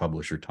topic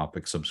publisher,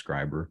 topic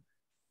subscriber.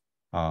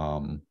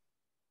 But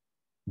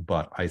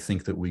I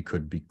think that we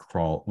could be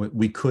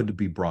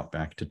brought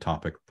back to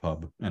topic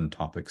pub and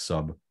topic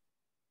sub.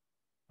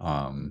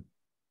 I'm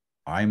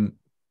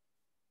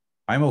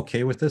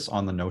okay with this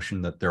on the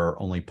notion that there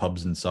are only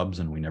pubs and subs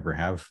and we never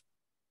have.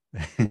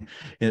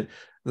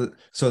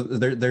 So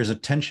there's a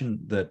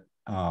tension that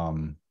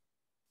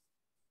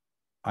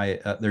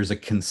there's a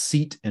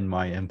conceit in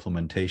my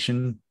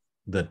implementation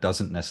that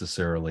doesn't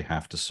necessarily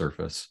have to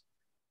surface,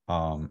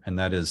 and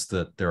that is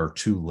that there are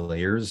two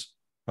layers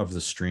of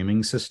the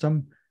streaming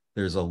system.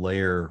 There's a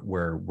layer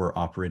where we're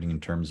operating in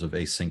terms of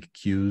async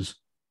queues,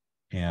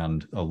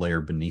 and a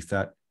layer beneath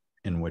that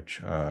in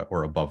which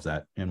or above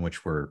that in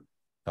which we're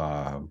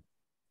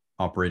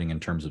operating in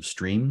terms of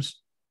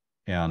streams.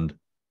 And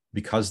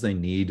because they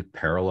need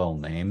parallel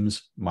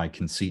names, my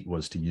conceit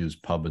was to use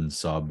pub and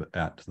sub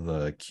at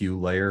the queue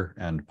layer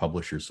and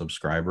publisher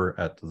subscriber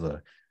at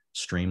the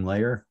stream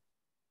layer.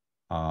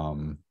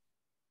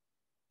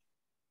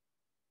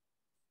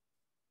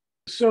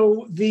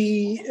 So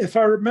if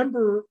I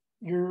remember,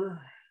 your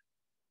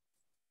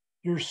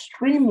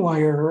stream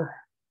layer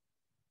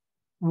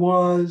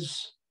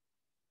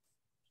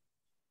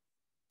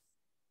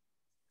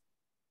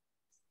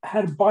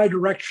had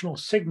bidirectional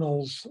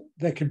signals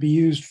that could be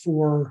used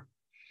for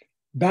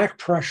back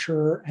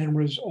pressure and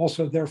was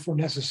also therefore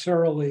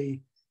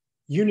necessarily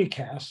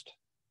unicast.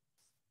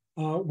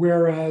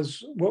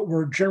 Whereas what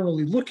we're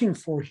generally looking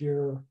for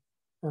here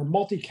are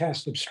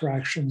multicast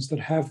abstractions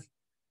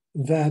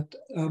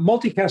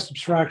multicast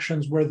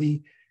abstractions where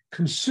the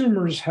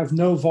consumers have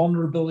no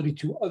vulnerability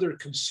to other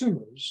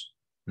consumers.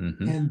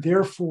 Mm-hmm. And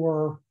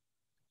therefore,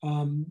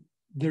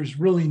 there's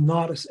really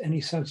not any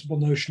sensible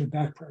notion of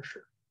back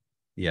pressure.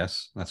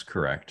 Yes, that's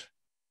correct.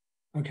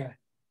 Okay.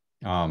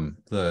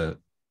 The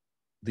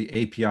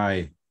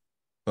API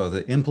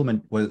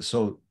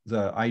So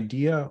the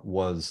idea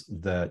was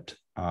that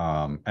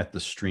at the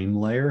stream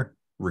layer,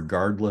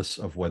 regardless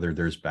of whether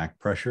there's back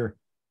pressure,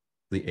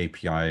 the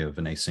API of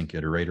an async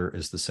iterator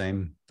is the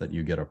same, that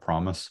you get a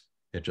promise.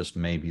 It just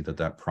may be that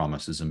that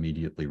promise is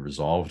immediately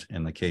resolved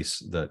in the case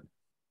that.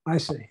 I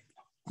see.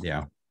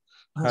 Yeah.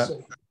 I see.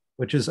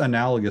 Which is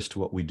analogous to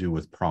what we do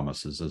with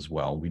promises as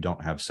well. We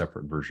don't have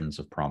separate versions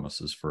of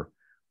promises for,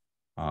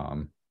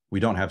 we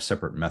don't have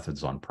separate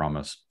methods on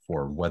promise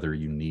for whether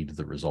you need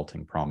the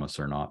resulting promise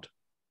or not.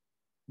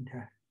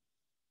 Okay.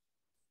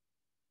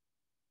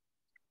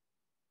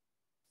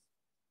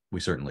 We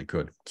certainly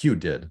could. Q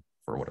did,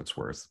 for what it's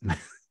worth.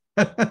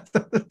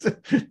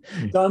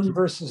 Done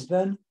versus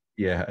then?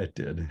 Yeah, it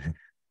did.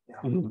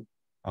 Yeah.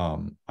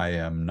 I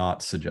am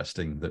not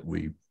suggesting that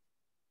we.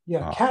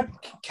 Yeah,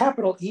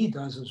 capital E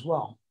does as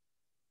well.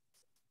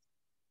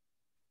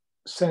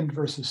 Send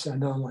versus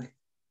send only.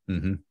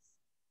 Mm-hmm.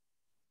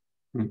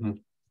 Mm-hmm.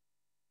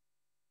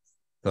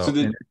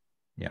 So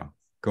yeah,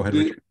 go ahead,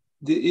 Richard.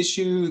 The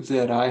issue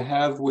that I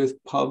have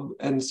with pub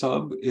and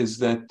sub is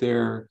that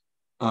they're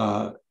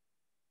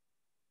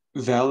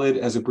valid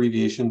as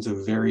abbreviations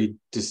of very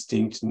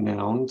distinct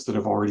nouns that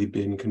have already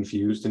been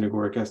confused in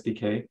Agoric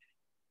SDK.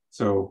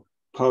 So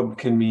pub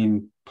can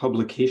mean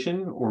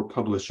publication or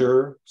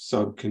publisher,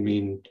 sub can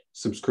mean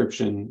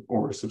subscription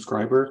or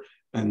subscriber,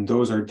 and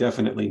those are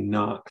definitely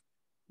not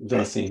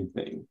the same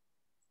thing.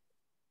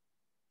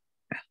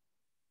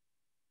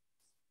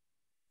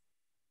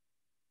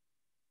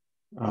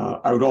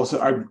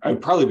 I'd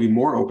probably be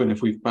more open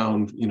if we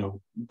found,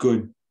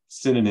 good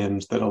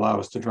synonyms that allow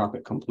us to drop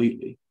it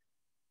completely.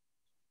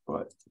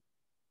 But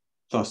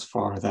thus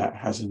far,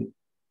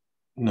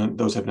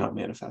 those have not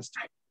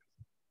manifested.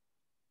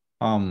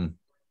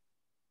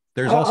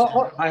 There's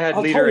also I had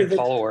leader and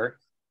follower.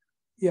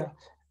 Yeah.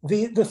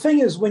 The thing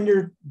is, when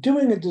you're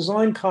doing a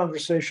design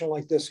conversation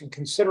like this and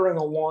considering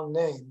a long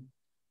name,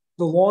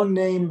 the long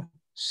name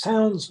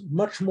sounds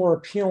much more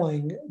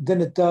appealing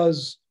than it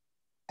does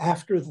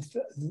after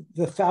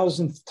the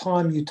thousandth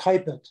time you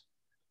type it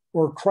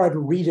or try to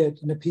read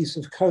it in a piece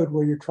of code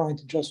where you're trying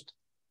to just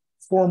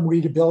form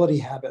readability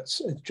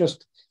habits. It's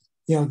just,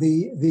 I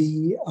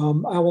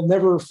will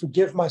never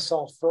forgive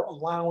myself for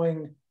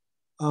allowing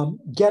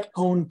get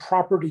own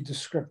property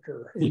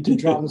descriptor into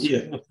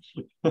JavaScript.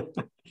 Yeah.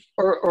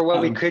 Or what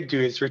we could do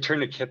is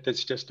return a kit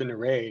that's just an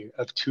array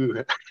of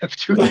two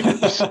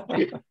items.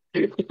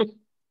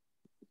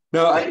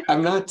 No,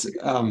 I'm not.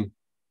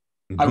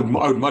 I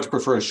would much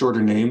prefer a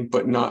shorter name,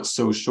 but not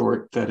so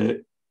short that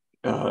it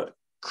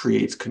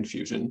creates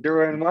confusion.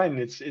 0 and 1.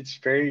 It's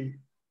very,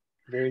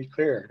 very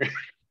clear.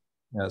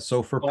 Yeah.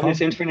 So for one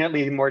is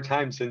infinitely more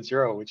times than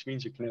 0, which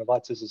means you can have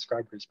lots of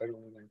subscribers, but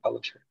only one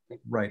publisher.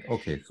 Right.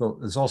 Okay. So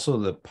there's also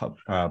the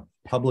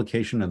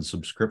publication and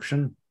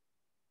subscription.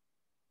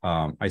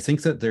 I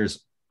think that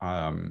there's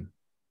so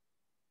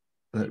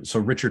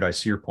Richard, I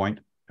see your point,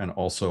 and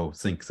also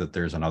think that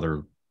there's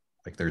another,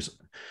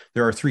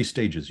 there are 3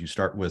 stages. You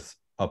start with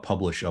a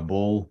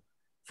publishable,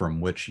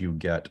 from which you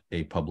get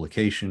a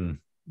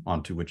publication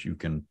onto which you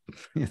can.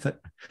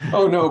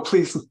 Oh no!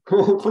 Please,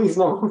 please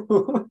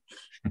no.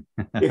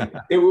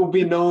 It will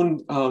be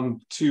known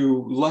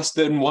to less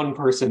than one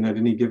person at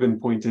any given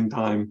point in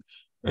time,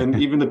 and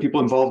even the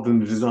people involved in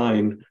the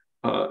design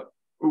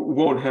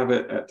won't have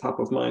it at top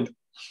of mind.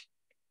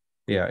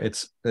 Yeah,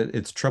 it's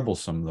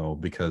troublesome though,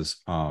 because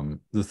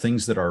the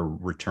things that are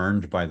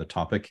returned by the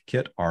topic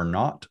kit are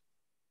not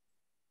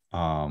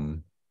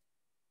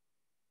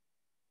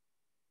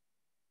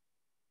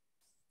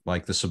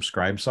like the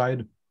subscribe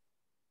side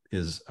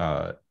is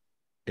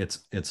it's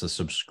a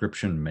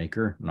subscription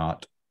maker,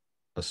 not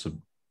a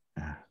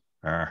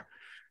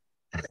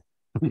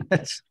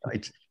that's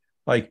right.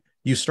 Like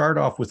you start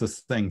off with a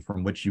thing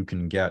from which you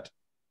can get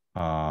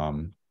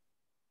the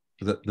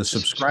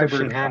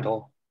subscriber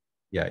handle.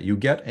 Yeah, you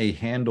get a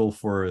handle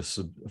for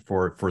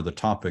the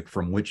topic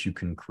from which you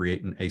can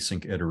create an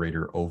async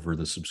iterator over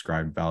the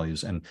subscribed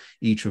values, and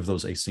each of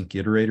those async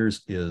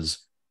iterators is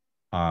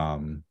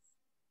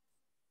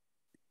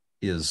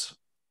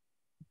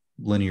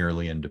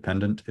linearly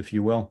independent, if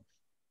you will.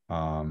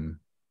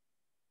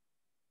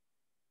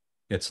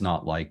 It's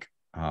not like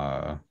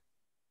think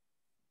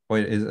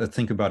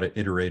about it,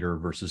 iterator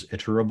versus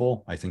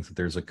iterable. I think that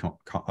there's a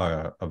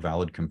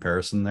valid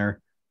comparison there.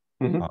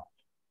 Mm-hmm.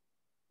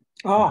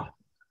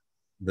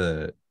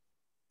 The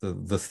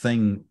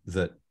thing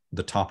that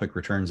the topic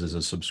returns is a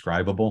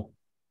subscribable,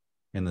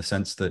 in the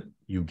sense that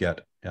you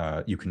get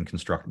you can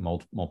construct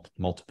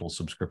multiple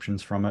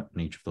subscriptions from it,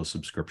 and each of those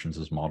subscriptions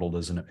is modeled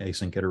as an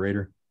async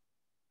iterator.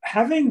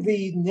 Having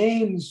the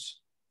names,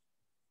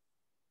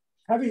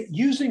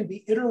 using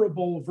the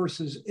iterable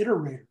versus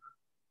iterator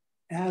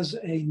as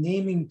a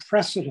naming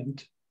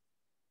precedent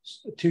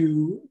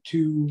to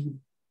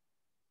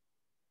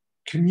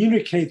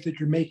communicate that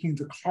you're making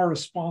the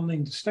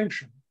corresponding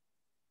distinction.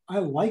 I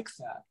like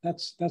that.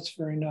 That's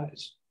very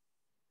nice.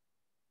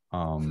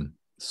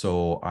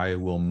 So I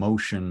will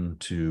motion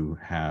to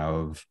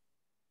have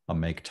a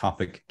make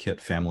topic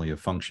kit family of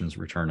functions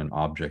return an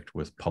object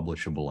with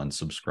publishable and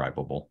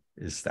subscribable.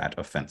 Is that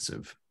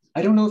offensive?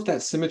 I don't know if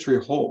that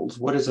symmetry holds.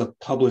 What is a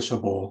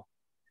publishable?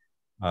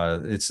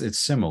 It's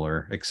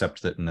similar,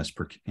 except that in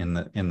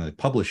the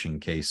publishing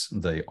case,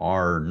 they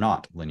are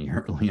not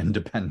linearly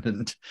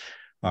independent.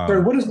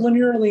 Sorry, what does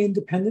linearly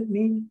independent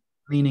mean?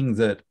 Meaning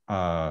that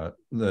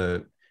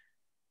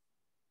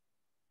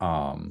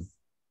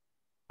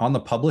on the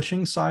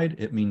publishing side,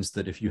 it means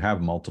that if you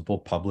have multiple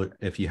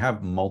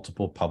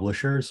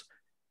publishers,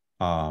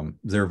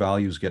 their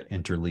values get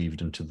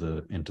interleaved into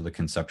the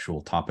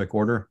conceptual topic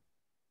order.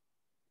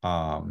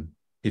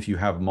 If you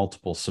have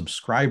multiple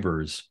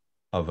subscribers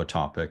of a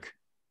topic,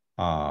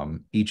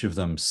 each of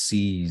them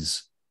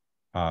sees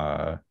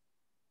all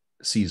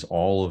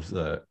of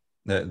the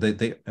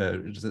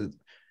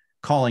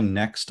calling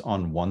next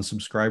on one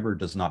subscriber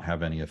does not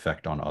have any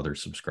effect on other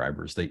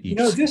subscribers. They each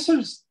this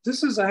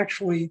is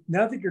actually,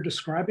 now that you're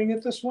describing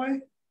it this way,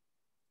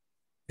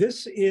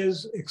 this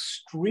is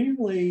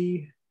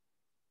extremely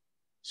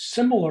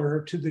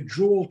similar to the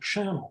dual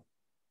channel.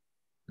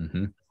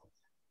 Mm-hmm.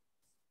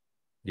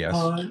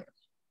 Yes.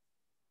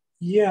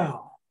 Yeah.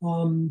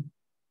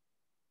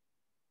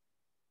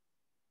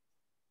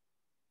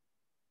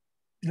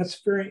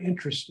 That's very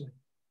interesting.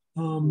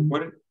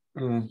 What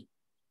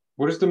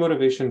is the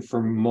motivation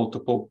for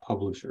multiple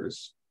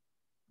publishers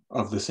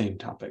of the same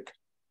topic?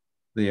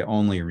 The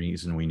only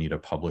reason we need a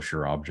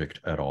publisher object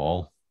at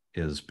all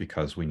is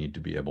because we need to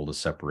be able to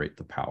separate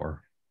the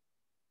power.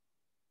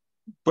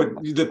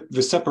 But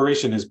the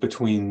separation is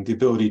between the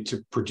ability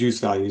to produce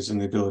values and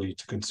the ability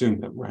to consume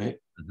them, right?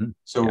 Mm-hmm.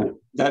 So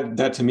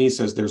that to me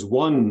says there's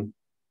one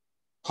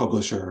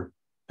publisher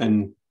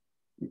and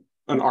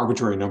an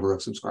arbitrary number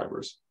of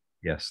subscribers.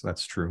 Yes,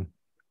 that's true.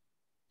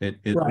 It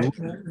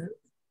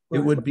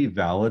Right. would be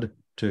valid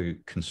to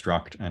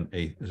construct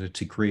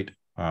to create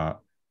a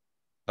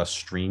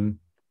stream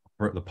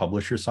for the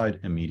publisher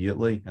side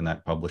immediately, and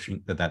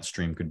that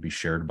stream could be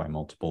shared by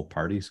multiple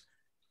parties,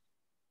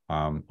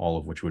 all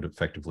of which would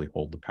effectively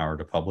hold the power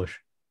to publish.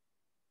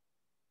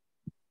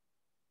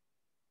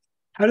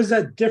 How does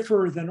that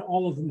differ than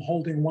all of them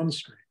holding one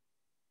stream?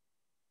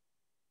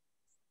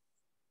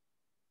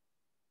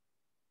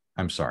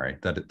 I'm sorry,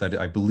 that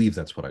I believe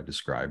that's what I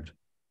described.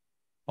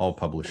 All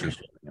publishers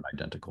holding an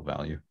identical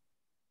value.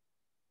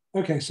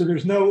 Okay, so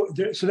so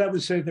that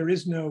would say there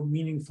is no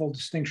meaningful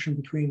distinction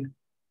between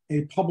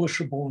a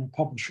publishable and a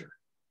publisher.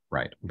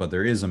 Right, but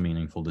there is a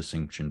meaningful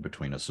distinction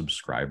between a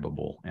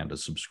subscribable and a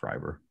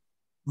subscriber.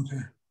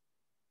 Okay.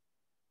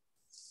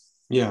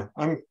 Yeah,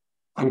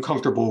 I'm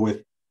comfortable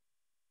with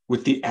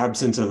the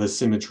absence of a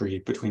symmetry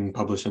between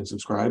publish and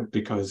subscribe,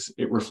 because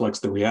it reflects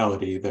the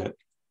reality that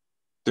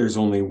there's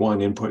only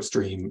one input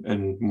stream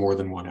and more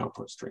than one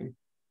output stream.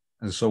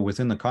 And so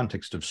within the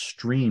context of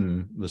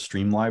the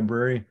stream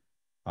library,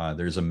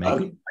 there's a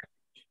make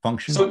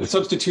function. So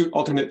substitute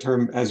alternate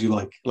term as you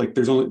like. Like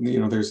there's only,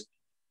 there's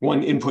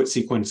one input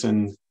sequence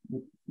and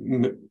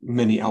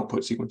many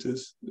output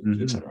sequences,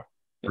 etc.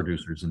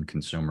 Producers and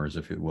consumers,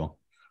 if you will.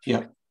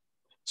 Yeah.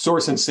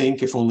 Source and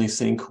sink, if only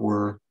sink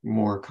were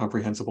more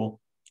comprehensible.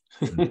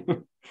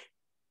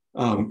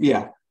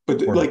 Yeah,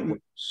 but or like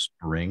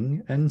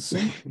spring and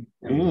sink,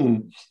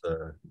 the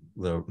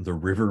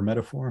river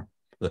metaphor,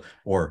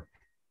 or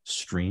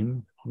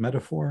stream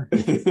metaphor.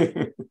 But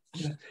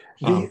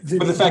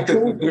the fact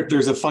that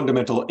there's a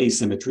fundamental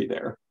asymmetry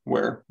there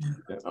where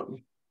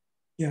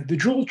the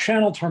dual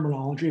channel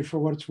terminology, for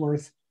what it's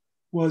worth,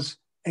 was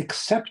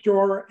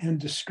acceptor and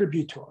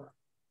distributor.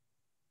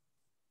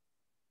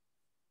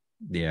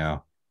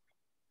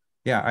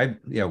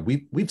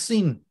 We've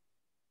seen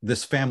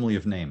this family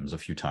of names a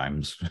few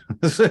times.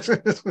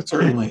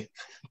 Certainly.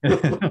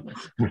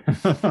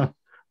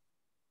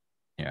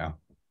 Yeah.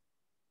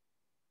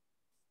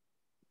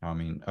 I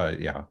mean,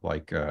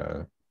 like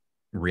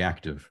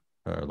reactive,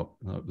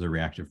 the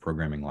reactive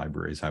programming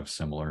libraries have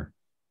similar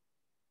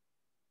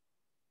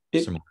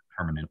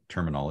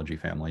terminology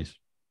families.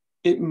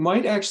 It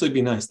might actually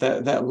be nice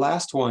that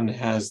last one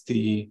has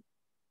the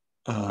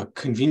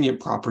convenient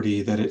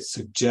property that it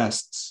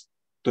suggests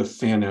the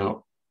fan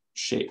out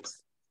shape.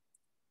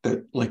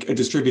 That like a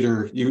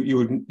distributor,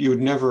 you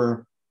would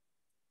never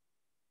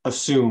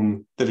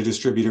assume that a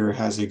distributor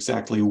has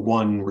exactly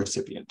one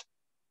recipient.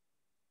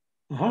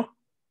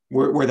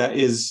 Where that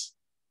is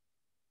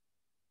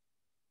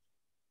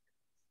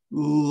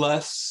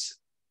less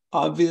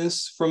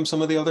obvious from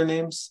some of the other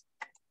names.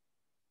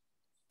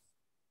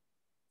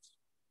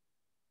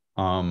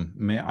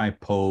 May I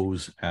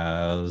pose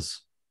as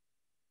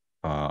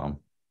a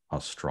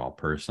straw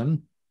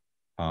person?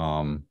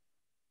 The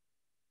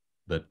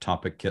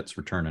topic kits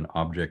return an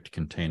object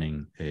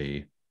containing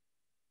a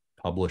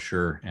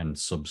publisher and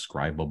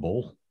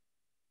subscribable,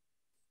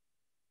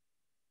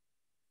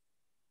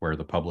 where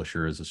the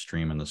publisher is a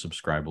stream and the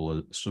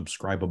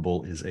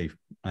subscribable is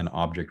an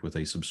object with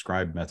a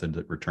subscribe method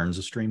that returns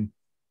a stream.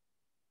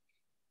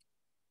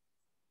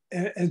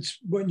 It's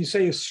when you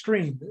say a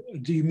stream,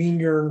 do you mean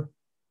your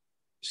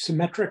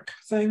symmetric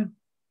thing?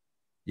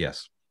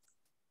 Yes.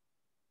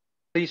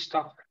 Please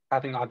stop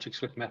having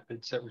objects with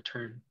methods that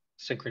return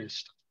synchronous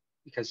stuff,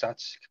 because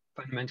that's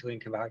fundamentally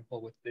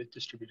incompatible with the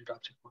distributed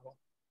object model.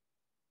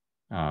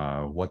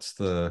 What's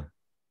the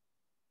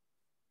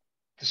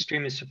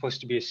stream is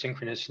supposed to be a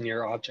synchronous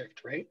near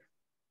object, right?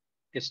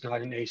 It's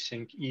not an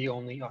async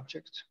E-only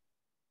object.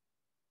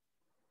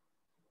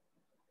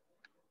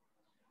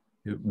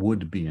 It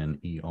would be an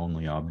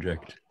E-only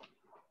object.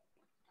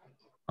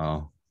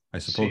 Oh, I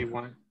suppose. So you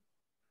want...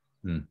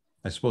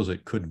 I suppose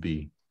it could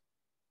be.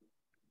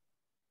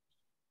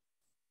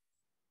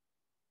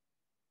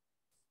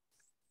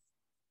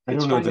 I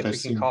It's don't know fine that if I've we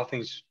can seen. call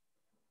things...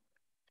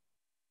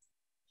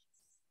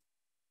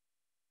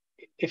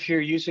 If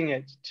you're using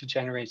it to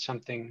generate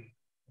something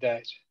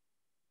that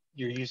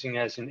you're using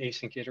as an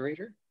async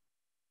iterator,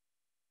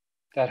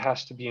 that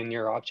has to be a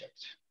near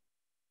object.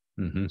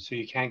 So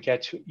you can't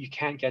get to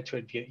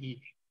it via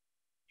E.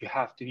 You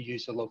have to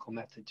use a local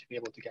method to be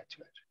able to get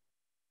to it.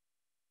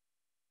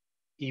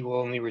 E will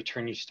only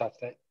return you stuff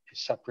that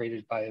is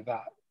separated by a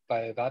VAT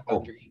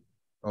boundary.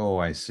 Oh,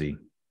 I see.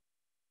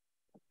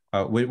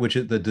 Which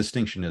is, the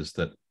distinction is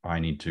that I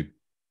need to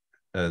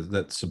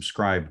that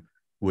subscribe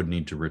would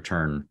need to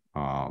return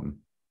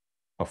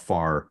a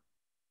far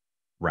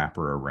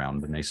wrapper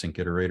around an async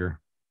iterator.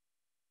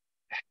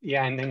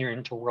 Yeah, and then you're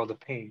into a world of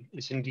pain.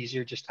 Isn't it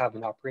easier just to have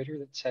an operator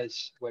that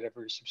says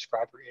whatever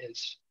subscriber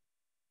is,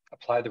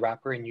 apply the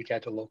wrapper and you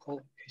get a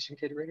local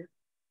async iterator?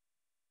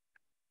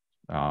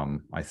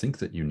 I think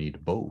that you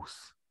need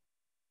both.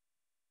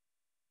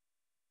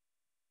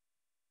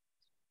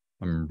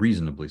 I'm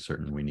reasonably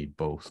certain we need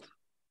both.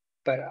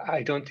 But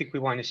I don't think we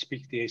want to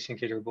speak the async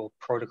iterable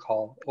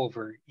protocol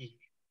over E.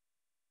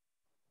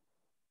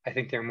 I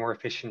think they're more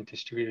efficient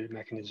distributed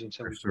mechanisms.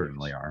 There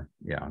certainly are.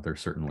 Yeah, there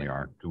certainly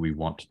are. Do we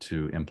want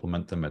to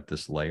implement them at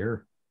this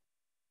layer?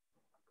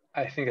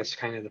 I think that's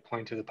kind of the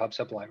point of the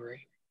PubSub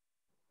library.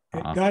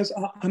 Okay, guys,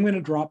 I'm going to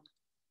drop.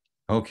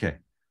 Okay.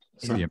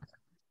 So, yeah.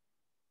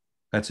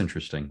 That's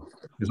interesting,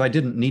 because I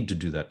didn't need to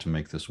do that to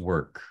make this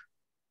work.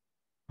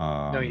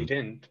 No, you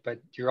didn't, but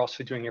you're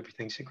also doing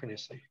everything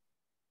synchronously.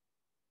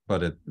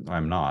 But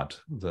I'm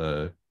not.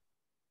 You're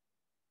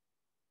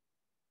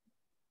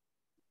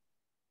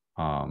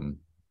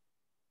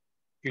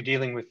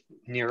dealing with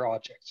near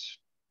objects.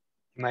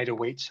 You might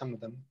await some of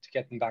them to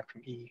get them back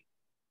from E,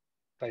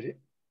 but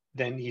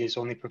then E is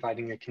only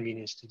providing a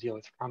convenience to deal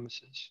with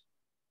promises.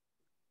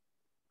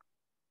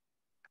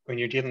 When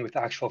you're dealing with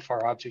actual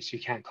far objects, you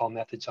can't call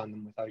methods on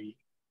them without E.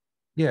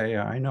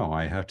 Yeah, I know.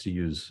 I have to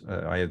use.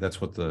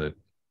 That's what the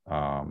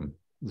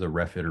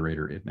ref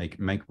iterator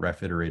make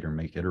ref iterator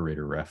make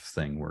iterator ref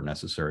thing were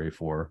necessary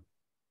for.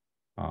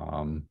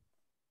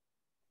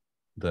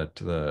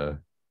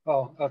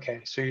 Oh,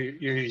 okay. So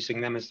you're using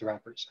them as the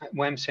wrappers.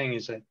 What I'm saying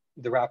is that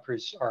the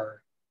wrappers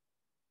are.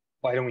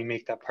 Why don't we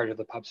make that part of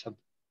the PubSub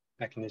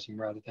mechanism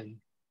rather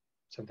than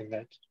something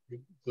that you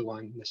glue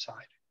on the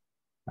side?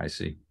 I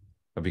see.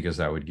 Because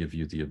that would give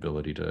you the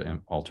ability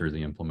to alter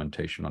the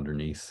implementation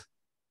underneath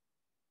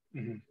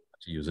to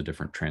use a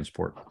different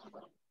transport.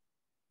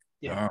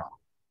 Yeah.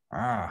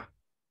 I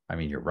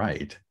mean, you're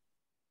right.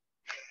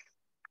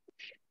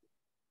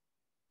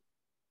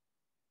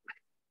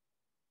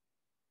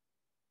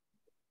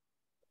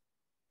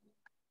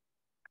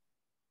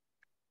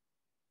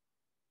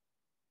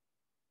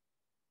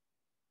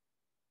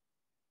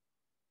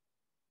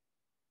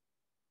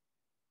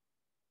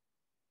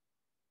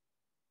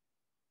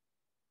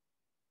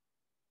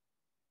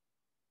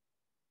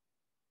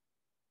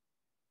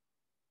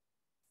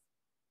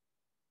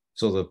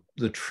 So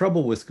the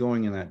trouble with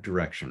going in that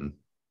direction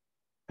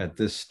at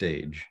this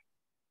stage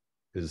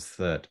is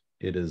that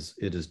it is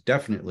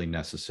definitely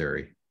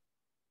necessary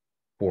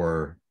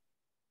for,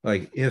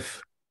 like,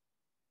 if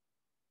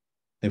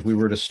we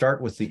were to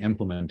start with the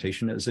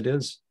implementation as it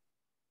is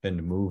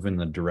and move in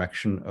the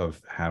direction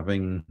of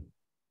having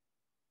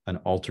an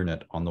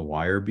alternate on the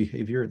wire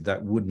behavior,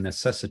 that would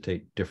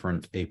necessitate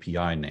different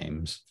API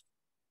names.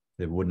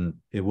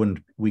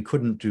 We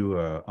couldn't do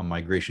a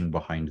migration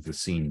behind the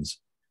scenes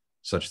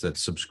such that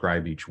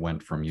subscribe each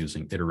went from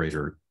using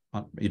iterator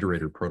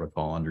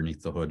protocol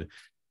underneath the hood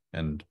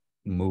and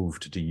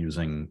moved to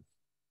using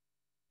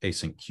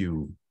async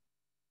queue,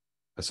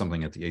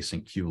 something at the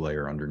async queue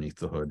layer underneath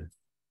the hood.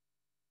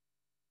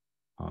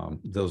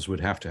 Those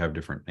would have to have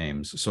different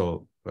names.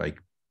 So, like,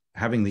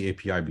 having the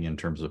API be in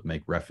terms of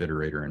make ref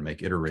iterator and make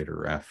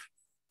iterator ref,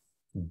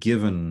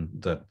 given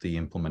that the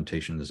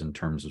implementation is in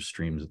terms of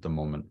streams at the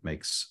moment,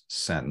 makes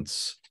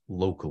sense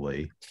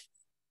locally.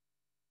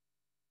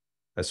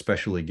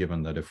 Especially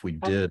given that if we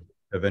did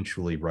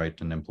eventually write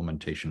an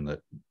implementation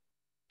that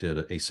did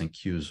async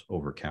queues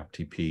over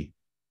CapTP.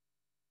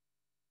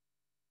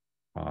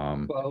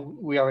 Well,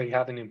 we already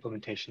have an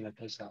implementation that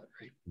does that,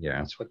 right? Yeah.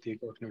 That's what the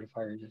egoic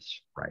notifier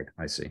is. Right,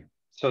 I see.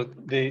 So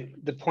the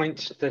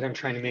point that I'm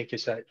trying to make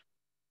is that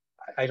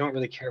I don't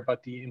really care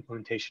about the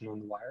implementation on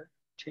the wire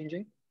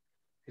changing,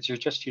 because you're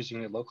just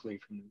using it locally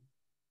from them.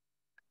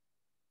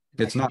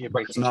 It's not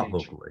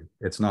locally.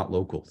 It's not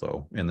local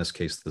though. In this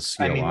case, the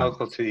CLI. I mean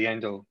local to the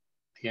Endo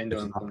the Endo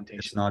It's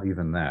implementation. not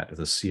even that.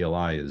 The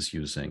CLI is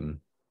using,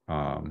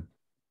 the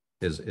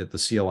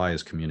CLI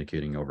is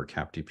communicating over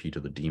CapDP to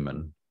the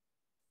daemon.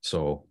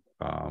 So,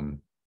 but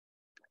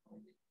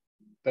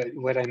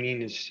what I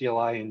mean is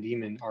CLI and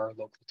daemon are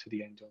local to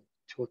the Endo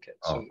toolkit.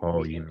 So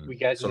we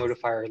get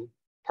notifier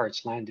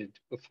parts landed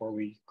before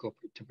we go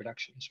to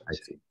production. So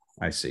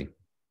I see.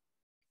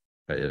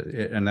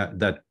 And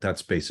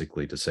that's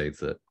basically to say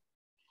that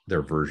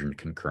they're versioned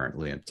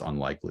concurrently. It's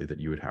unlikely that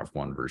you would have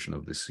one version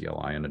of the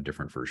CLI and a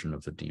different version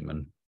of the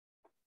daemon.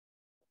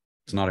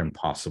 It's not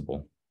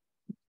impossible.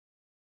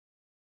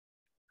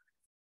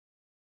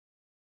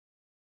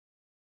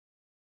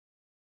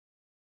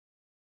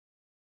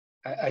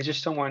 I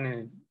just don't want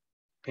to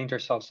paint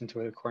ourselves into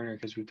a corner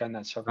because we've done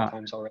that several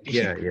times already.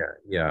 Yeah,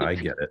 I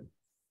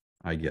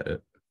get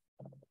it.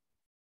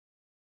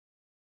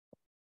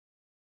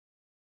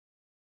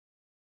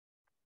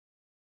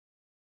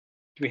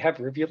 Do we have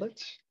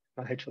rivulets?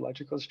 A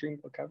hydrological stream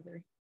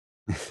vocabulary?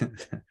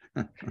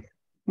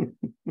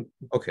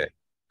 Okay.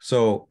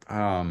 So,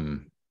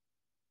 but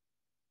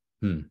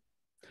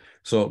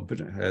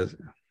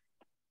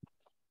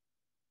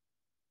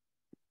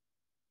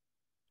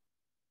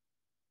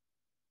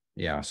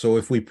so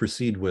if we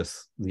proceed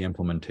with the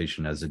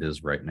implementation as it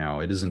is right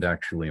now, it isn't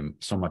actually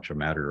so much a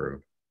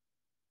matter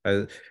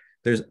of,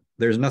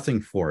 there's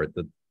nothing for it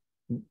that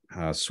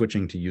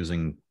switching to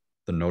using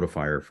the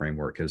notifier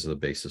framework as the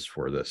basis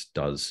for this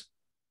does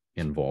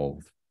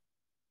involve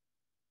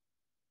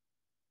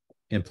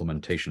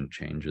implementation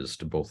changes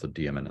to both the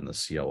daemon and the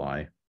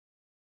CLI.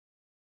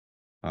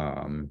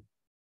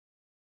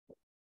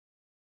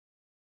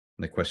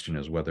 The question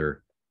is what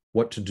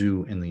to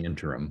do in the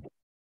interim.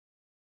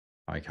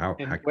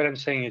 Like what I'm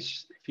saying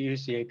is, if you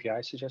use the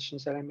API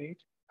suggestions that I made,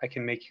 I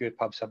can make you a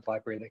pub sub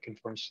library that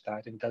conforms to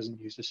that and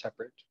doesn't use a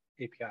separate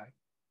API.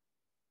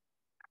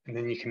 And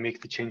then you can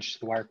make the change to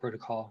the wire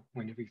protocol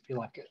whenever you feel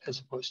like it, as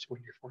opposed to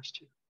when you're forced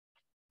to.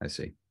 I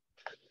see.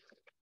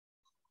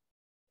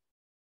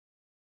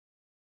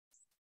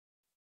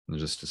 And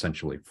just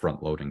essentially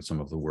front loading some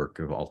of the work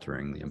of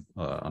altering the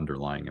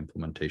underlying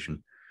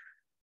implementation.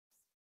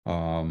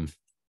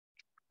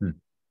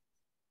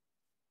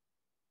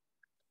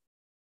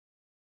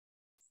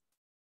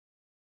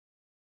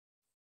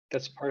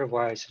 That's part of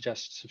why I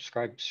suggest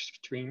subscribe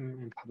stream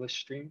and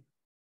publish stream.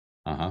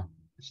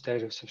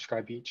 Instead of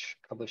subscribe each,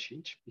 publish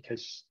each,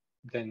 because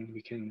then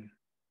we can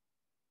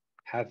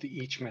have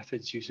each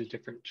methods use a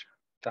different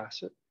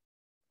facet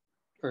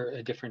or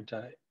a different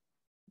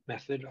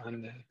method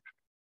on the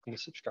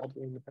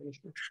subscriber and the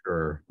publisher.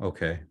 Sure.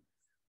 Okay.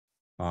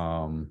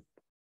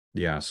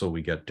 Yeah, so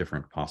we get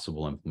different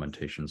possible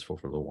implementations for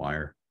the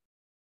wire.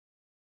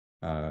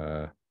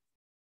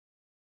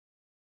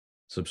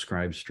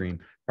 Subscribe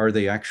stream. Are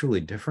they actually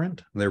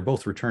different? They're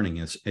both returning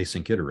as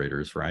async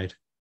iterators, right?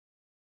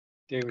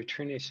 They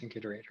return async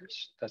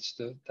iterators. That's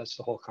the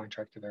whole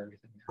contract of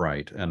everything.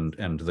 Right,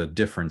 and the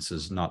difference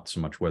is not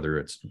so much whether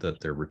it's that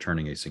they're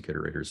returning async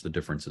iterators. The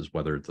difference is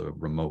whether the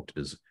remote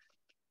is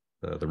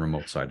the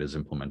remote side is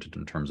implemented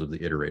in terms of the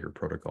iterator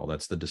protocol.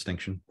 That's the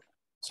distinction.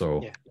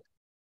 So,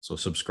 so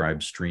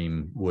subscribe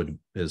stream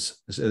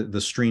is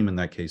the stream in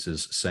that case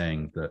is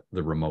saying that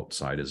the remote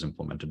side is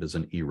implemented as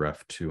an eref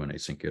to an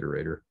async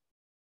iterator.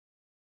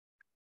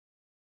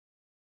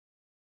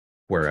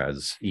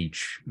 Whereas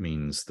each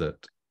means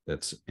that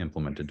it's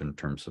implemented in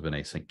terms of an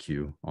async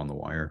queue on the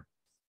wire.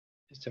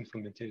 It's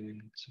implemented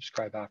in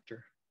subscribe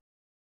after,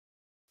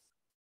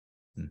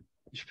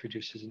 which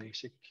produces an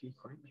async queue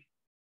currently.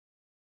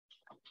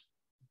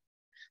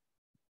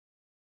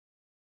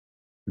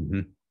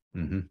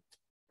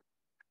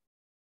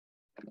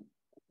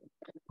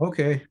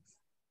 Okay.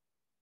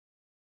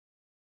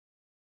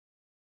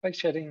 Bike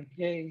shedding,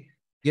 yay.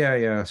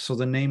 Yeah. So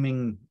the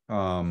naming,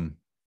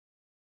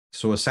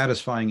 so a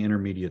satisfying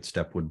intermediate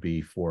step would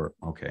be for,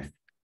 okay.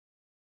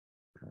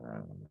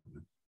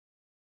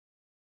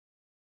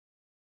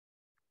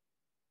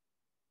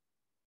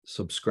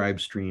 Subscribe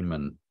stream.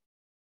 And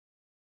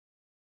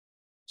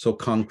so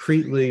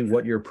concretely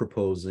what you're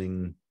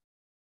proposing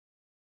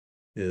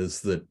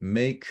is that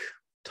make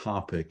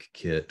topic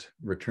kit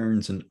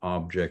returns an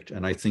object,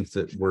 and I think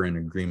that we're in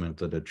agreement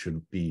that it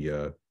should be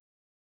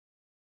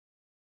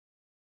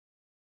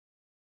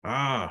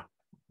we're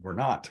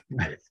not.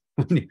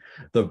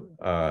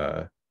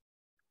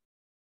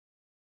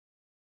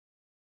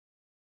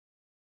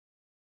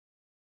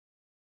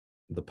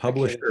 The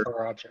publisher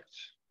for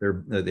objects.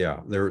 They're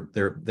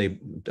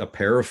a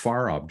pair of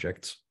far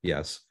objects,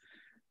 yes.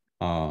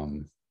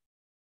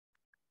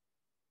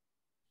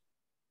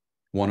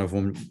 One of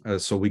them,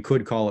 so we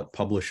could call it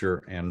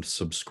publisher and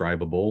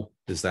subscribable.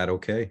 Is that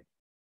okay?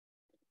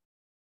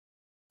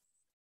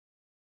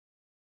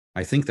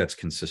 I think that's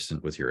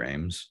consistent with your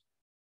aims.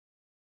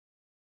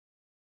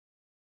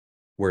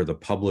 Where the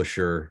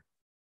publisher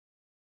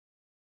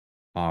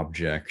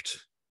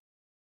object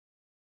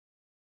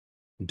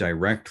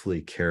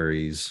directly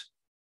carries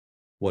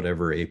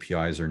whatever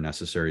APIs are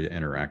necessary to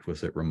interact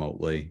with it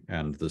remotely,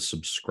 and the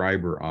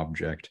subscriber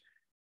object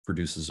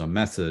produces a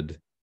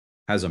method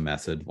has a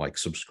method like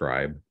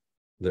subscribe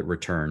that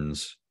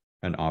returns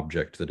an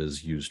object that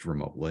is used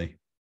remotely.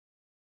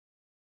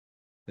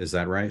 Is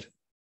that right?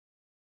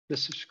 The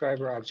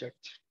subscriber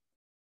object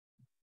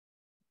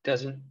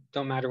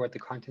don't matter what the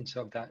contents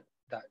of that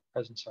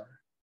presence are.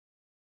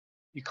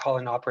 You call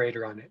an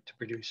operator on it to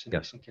produce an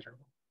async interval.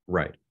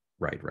 Right.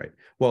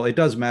 Well, it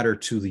does matter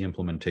to the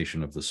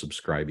implementation of the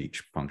subscribe each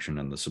function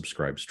and the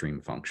subscribe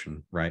stream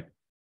function, right?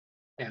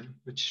 Yeah,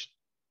 which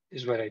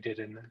is what I did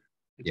in the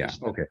yeah.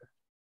 Okay.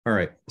 All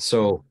right.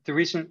 So the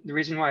reason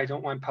why I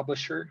don't want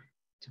publisher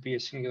to be a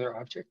singular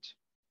object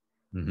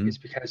is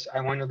because I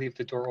want to leave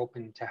the door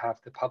open to have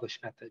the publish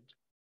method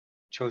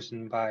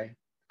chosen by the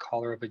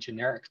caller of a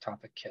generic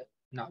topic kit,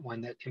 not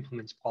one that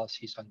implements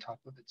policies on top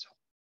of itself.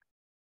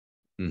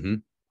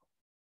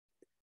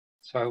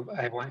 So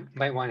I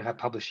might want to have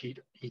publish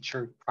each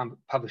or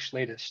publish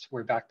latest,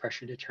 where back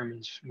pressure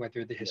determines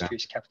whether the history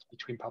is kept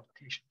between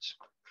publications.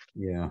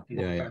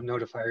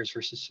 Notifiers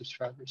versus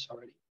subscribers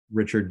already.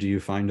 Richard, do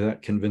you find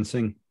that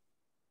convincing?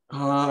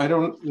 I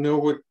don't know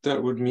what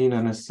that would mean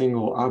on a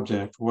single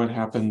object. What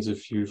happens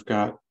if you've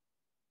got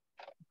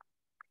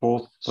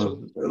both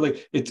of,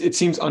 like, it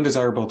seems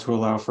undesirable to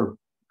allow for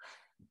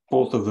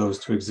both of those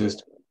to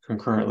exist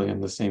concurrently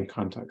in the same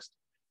context.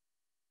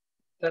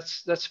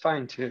 That's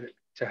fine to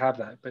have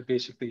that, but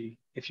basically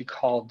if you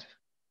called,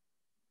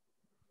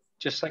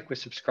 just like with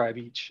subscribe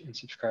each and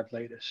subscribe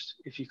latest,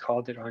 if you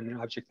called it on an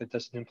object that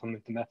doesn't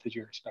implement the method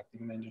you're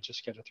expecting, then you'll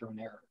just get a thrown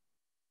error,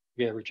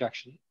 you get a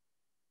rejection.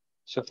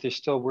 So if there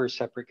still were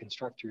separate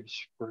constructors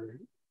for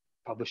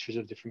publishers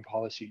of different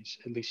policies,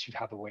 at least you'd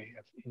have a way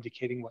of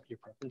indicating what your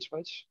preference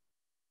was.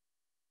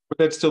 But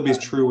that still be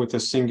true with a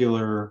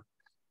singular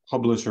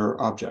publisher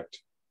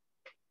object.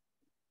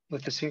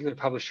 With the singular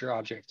publisher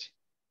object,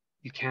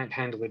 you can't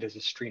handle it as a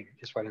stream,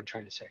 is what I'm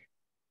trying to say.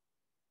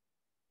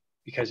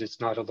 Because it's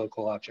not a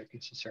local object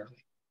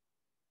necessarily.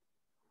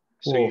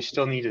 So you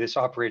still need this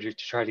operator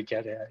to try to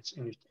get at its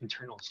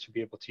internals to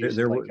be able to use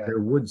there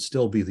would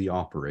still be the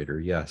operator,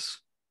 yes.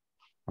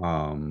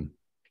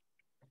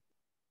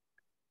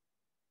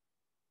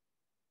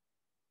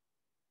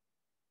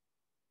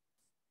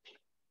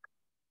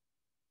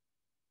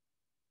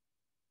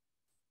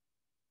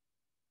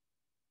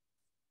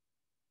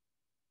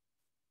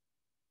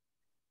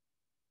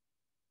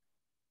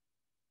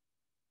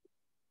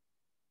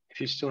 If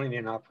you still need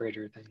an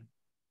operator, then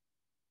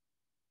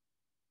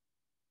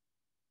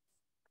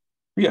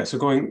yeah. So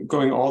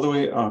going all the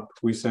way up,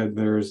 we said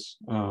there's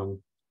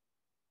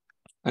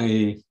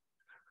a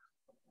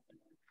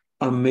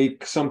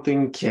make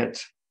something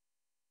kit,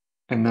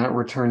 and that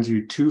returns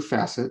you two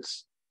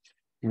facets,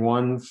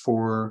 one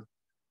for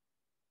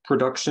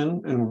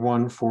production and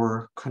one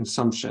for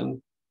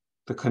consumption.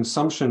 The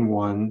consumption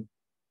one,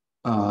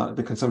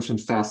 the consumption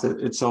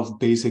facet itself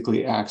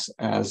basically acts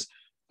as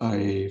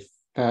a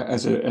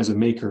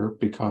maker,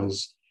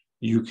 because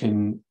you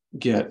can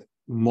get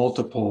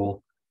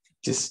multiple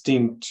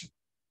distinct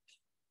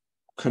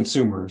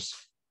consumers.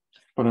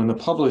 But on the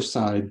publish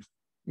side,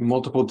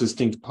 multiple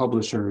distinct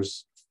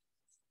publishers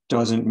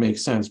doesn't make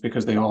sense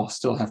because they all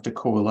still have to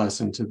coalesce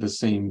into the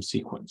same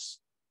sequence.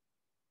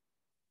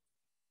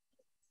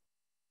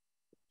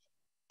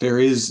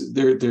 There's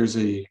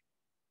a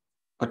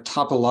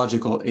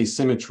topological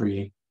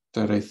asymmetry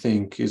that I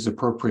think is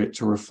appropriate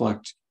to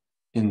reflect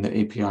in the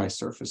API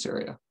surface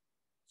area.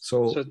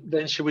 So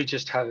then should we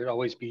just have it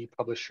always be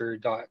publisher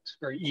dot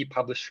or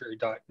ePublisher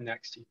dot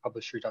next,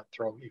 ePublisher dot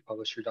throw,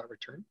 ePublisher dot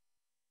return?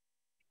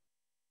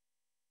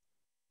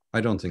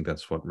 I don't think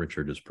that's what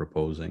Richard is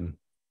proposing.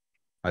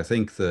 I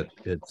think that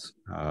it's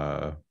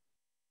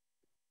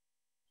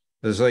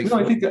there's like no,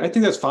 I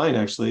think that's fine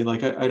actually.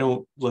 Like I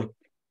don't like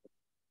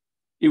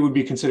it would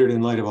be considered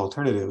in light of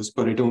alternatives,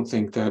 but I don't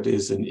think that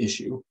is an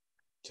issue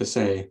to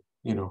say,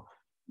 you know,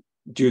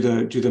 do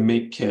the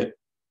make kit,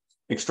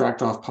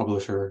 extract off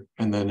publisher,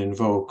 and then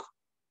invoke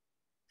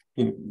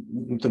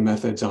the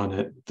methods on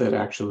it that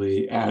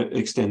actually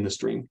extend the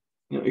string,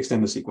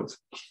 extend the sequence.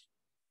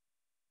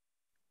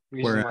 The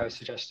reason why I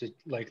suggested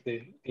like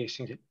the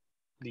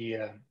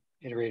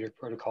iterator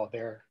protocol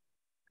there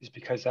is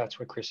because that's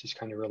what Kris is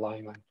kind of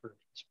relying on for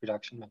his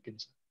production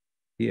mechanism.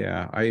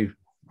 Yeah, I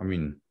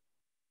mean,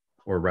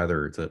 or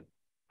rather that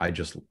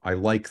I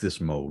like this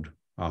mode.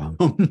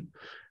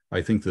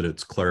 I think that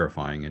it's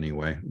clarifying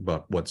anyway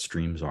about what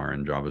streams are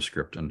in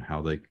JavaScript and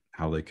how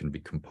they can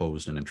be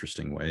composed in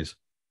interesting ways.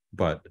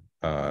 But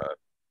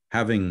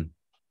having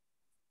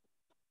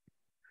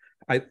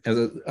a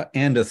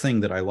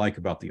thing that I like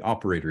about the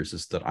operators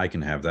is that I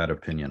can have that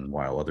opinion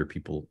while other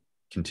people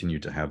continue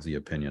to have the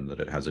opinion that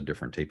it has a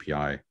different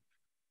API.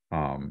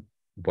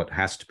 What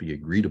has to be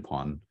agreed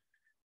upon,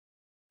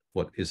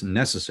 what is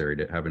necessary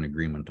to have an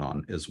agreement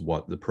on, is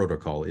what the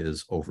protocol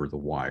is over the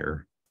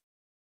wire.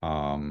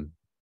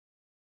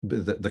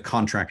 The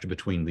contract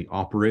between the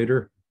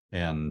operator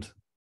and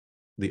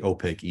the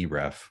opaque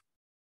eref,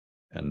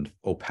 and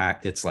opaque,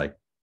 it's like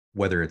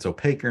whether it's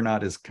opaque or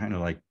not is kind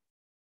of like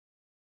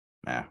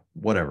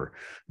whatever.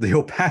 The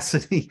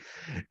opacity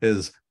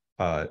is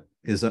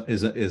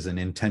an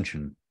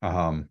intention.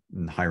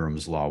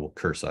 Hiram's law will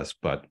curse us,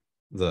 but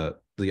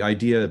the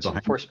idea it's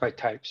enforced by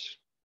types.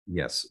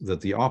 Yes,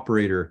 that the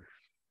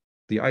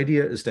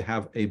idea is to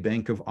have a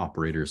bank of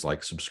operators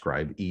like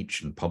subscribe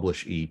each and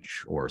publish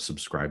each, or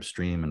subscribe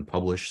stream and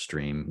publish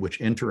stream,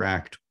 which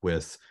interact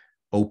with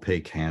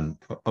opaque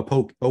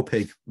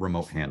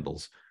remote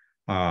handles.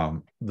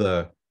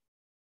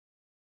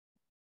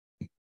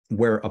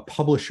 Where a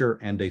publisher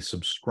and a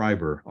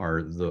subscriber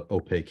are the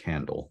opaque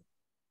handle,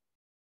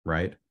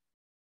 right?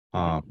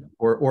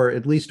 Or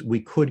at least we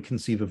could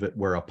conceive of it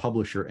where a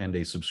publisher and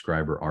a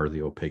subscriber are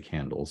the opaque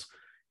handles,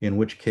 in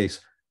which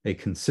case a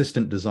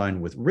consistent design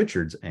with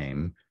Richard's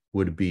aim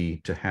would be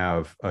to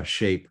have a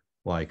shape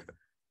like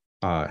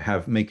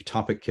make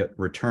topic kit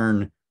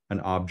return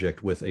an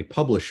object with a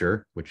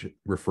publisher, which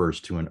refers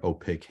to an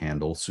opaque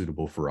handle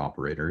suitable for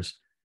operators,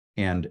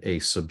 and a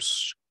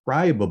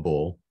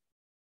subscribable,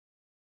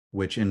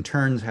 which in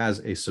turn has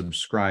a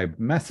subscribe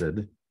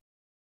method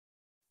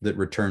that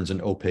returns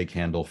an opaque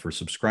handle for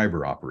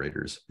subscriber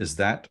operators. Is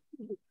that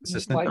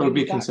consistent? That would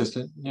be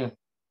consistent, yeah.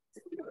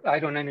 I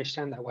don't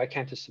understand that. Why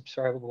can't a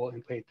subscribable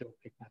implement the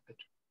opaque method?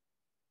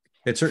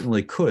 It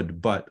certainly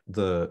could, but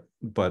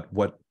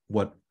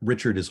what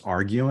Richard is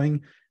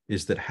arguing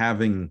is that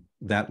having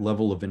that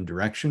level of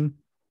indirection,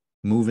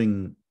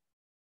 moving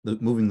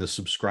the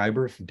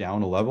subscriber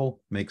down a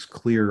level, makes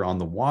clear on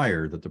the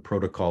wire that the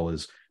protocol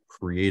is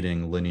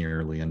creating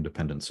linearly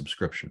independent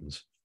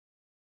subscriptions.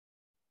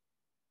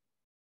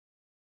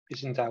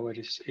 Isn't that what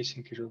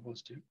async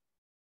iterables do?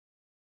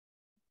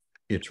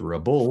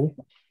 Iterable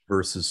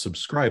versus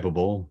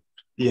subscribable.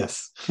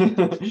 Yes,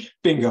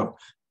 bingo.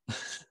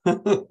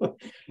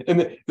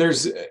 And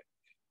there's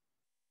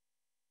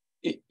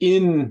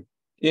in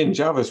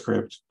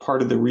JavaScript,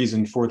 part of the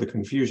reason for the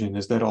confusion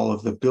is that all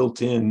of the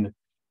built-in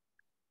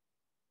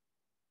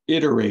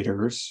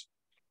iterators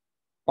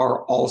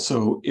are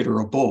also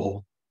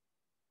iterable,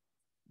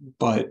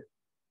 but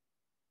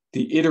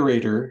the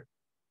iterator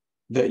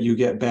that you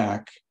get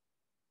back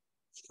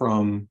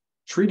from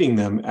treating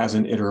them as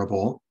an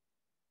iterable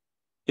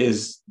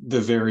is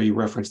the very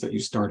reference that you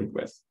started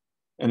with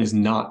and is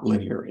not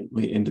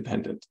linearly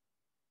independent.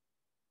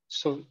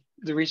 So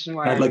the reason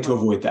why I'd like to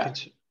avoid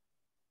that.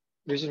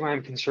 The reason why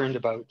I'm concerned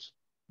about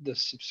the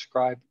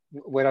subscribe,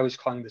 what I was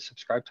calling the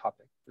subscribe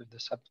topic, or the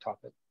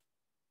subtopic,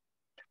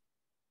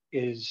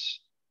 is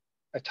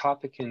a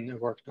topic in the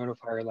work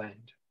notifier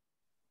land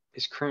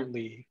is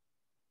currently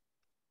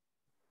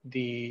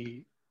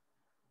the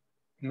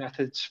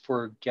methods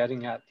for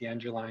getting at the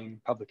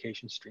underlying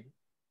publication stream,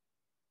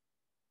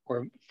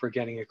 or for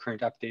getting a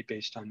current update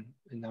based on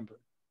a number.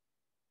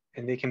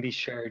 And they can be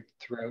shared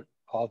throughout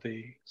all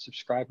the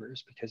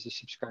subscribers because the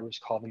subscribers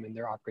call them and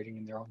they're operating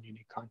in their own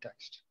unique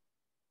context.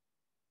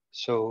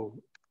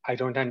 So I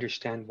don't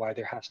understand why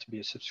there has to be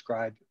a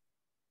subscribe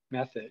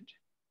method.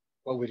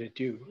 What would it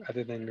do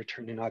other than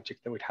return an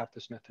object that would have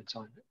those methods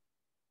on it?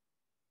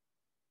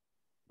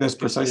 That's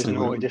precisely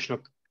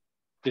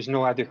there's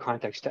no other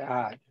context to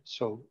add.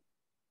 So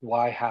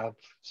why have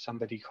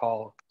somebody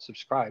call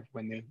subscribe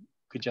when they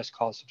could just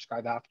call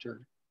subscribe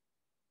after,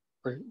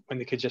 or when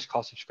they could just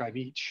call subscribe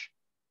each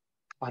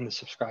on the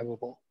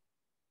subscribable?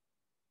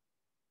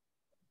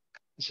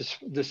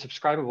 The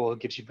subscribable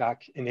gives you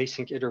back an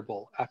async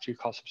iterable after you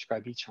call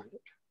subscribe each on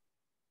it.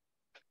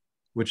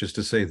 Which is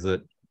to say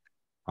that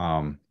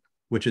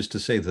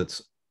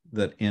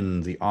that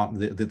in the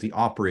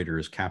operator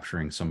is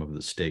capturing some of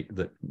the state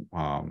that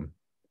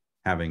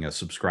having a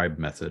subscribe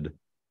method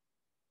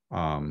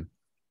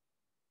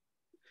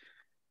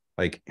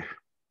like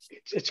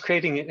it's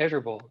creating an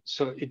iterable,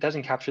 so it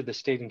doesn't capture the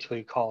state until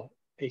you call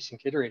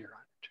async iterator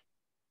on it.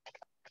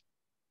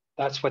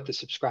 That's what the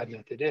subscribe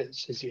method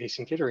is the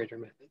async iterator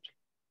method.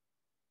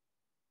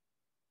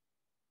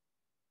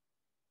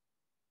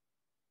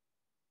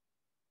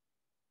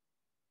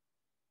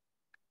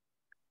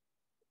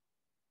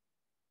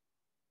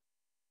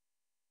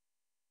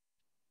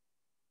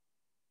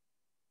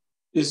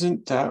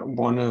 Isn't that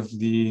one of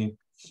the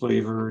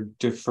flavor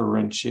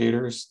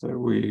differentiators that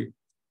we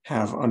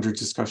have under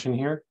discussion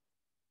here?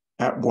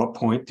 At what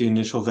point the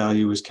initial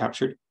value is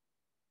captured?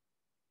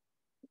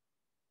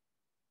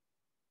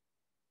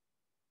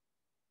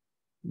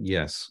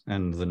 Yes,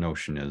 and the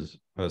notion is,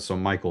 so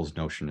Michael's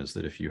notion is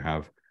that if you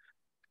have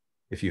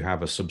a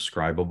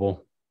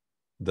subscribable,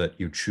 that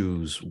you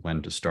choose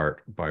when to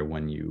start by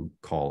when you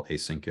call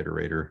async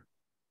iterator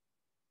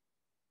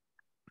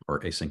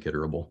or async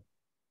iterable.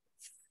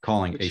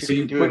 Calling which you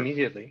can do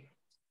immediately.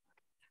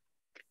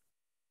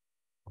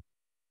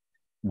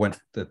 When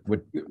that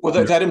would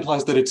that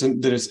implies that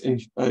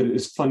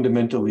it's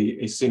fundamentally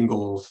a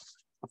single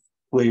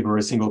flavor,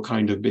 a single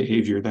kind of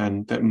behavior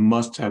then that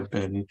must have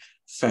been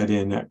fed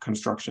in at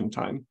construction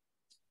time,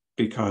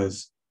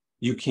 because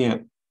you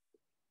can't,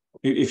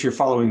 if you're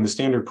following the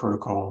standard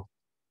protocol,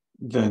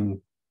 then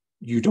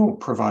you don't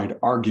provide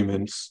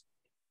arguments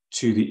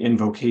to the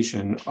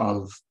invocation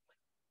of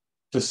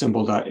the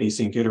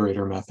symbol.async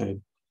iterator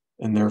method,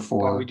 and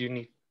therefore why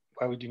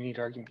would you need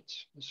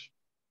arguments?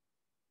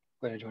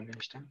 what I don't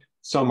understand.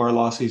 Some are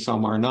lossy,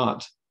 some are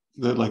not.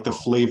 Like the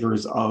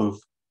flavors of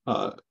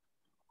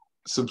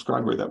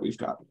subscriber that we've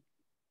got,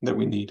 that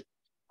we need.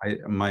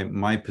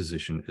 My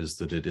position is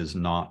that it is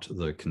not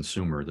the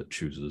consumer that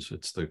chooses,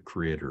 it's the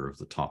creator of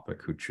the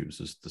topic who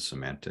chooses the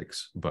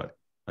semantics. But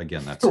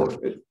again, that's sure.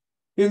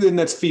 And then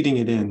that's feeding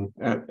it in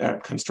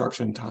at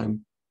construction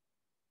time.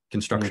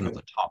 Construction of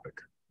the topic,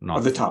 not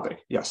of the topic,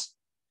 yes.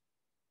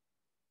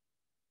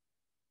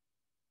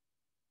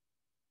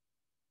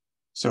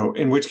 So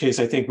in which case,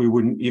 I think we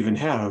wouldn't even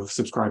have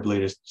subscribe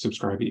latest,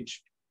 subscribe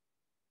each.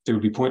 It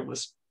would be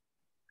pointless.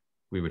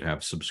 We would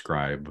have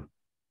subscribe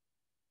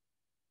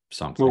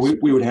something. Well,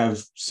 we would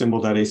have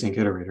symbol.async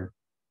iterator.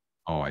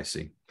 Oh, I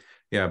see.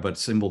 Yeah, but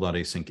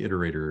symbol.async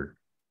iterator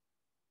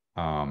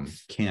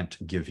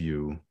can't give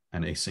you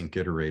an async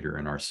iterator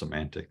in our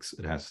semantics.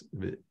 It has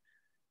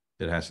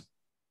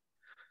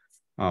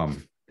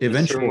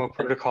eventually remote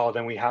protocol,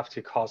 then we have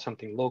to call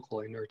something local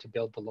in order to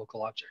build the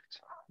local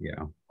object.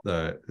 Yeah.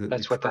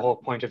 That's what the whole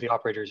point of the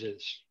operators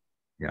is.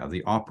 Yeah,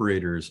 the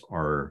operators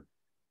are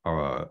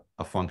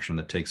a function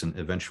that takes an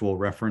eventual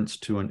reference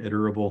to an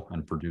iterable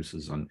and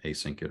produces an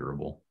async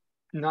iterable.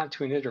 Not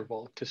to an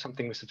iterable, to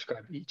something with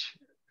subscribe each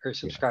or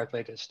subscribe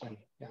latest. And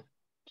yeah.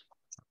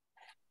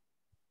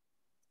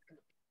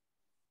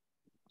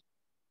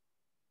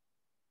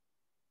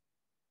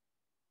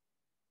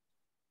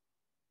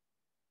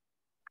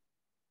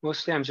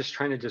 Mostly, I'm just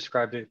trying to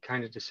describe the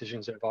kind of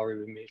decisions that have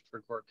already been made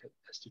for Agoric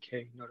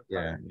SDK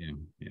notifier.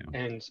 Yeah.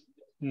 And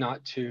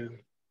not to,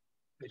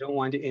 we don't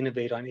want to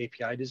innovate on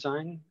API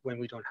design when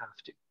we don't have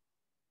to.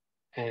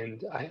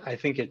 And I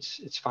think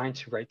it's fine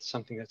to write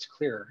something that's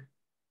clear,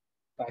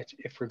 but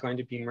if we're going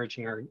to be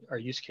merging our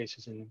use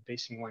cases and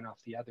basing one off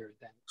the other,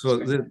 then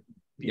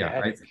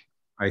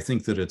I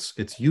think that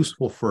it's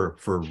useful for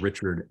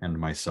Richard and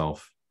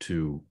myself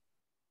to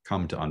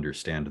come to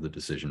understand the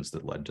decisions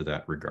that led to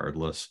that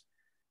regardless.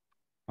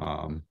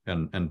 And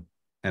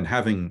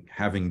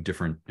having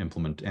different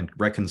implement and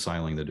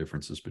reconciling the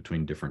differences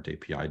between different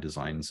API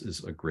designs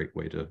is a great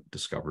way to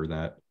discover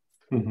that.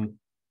 Mm-hmm.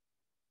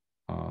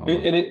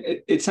 And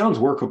it sounds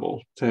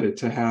workable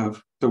to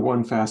have the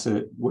one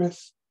facet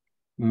with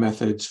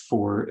methods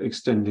for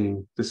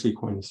extending the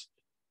sequence,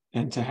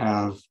 and to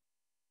have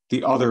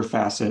the other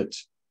facet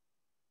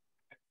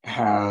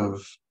have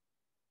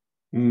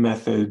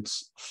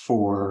methods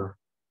for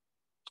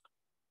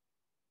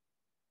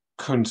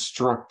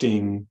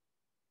constructing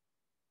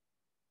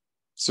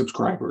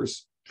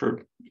subscribers,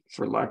 for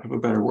lack of a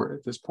better word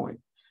at this point.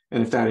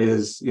 And if that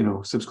is,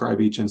 subscribe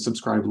each and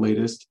subscribe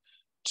latest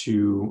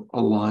to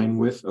align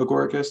with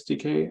Agoric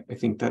SDK, I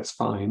think that's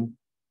fine.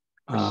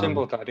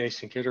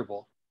 Symbol.async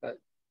iterable, that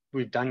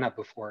we've done that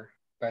before,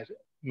 but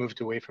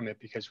moved away from it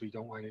because we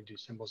don't want to do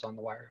symbols on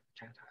the wire.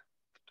 Don't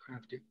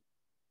have to.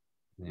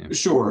 Yeah.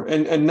 Sure,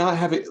 and not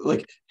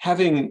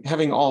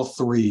having all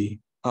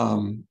three.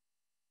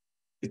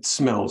 It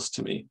smells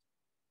to me.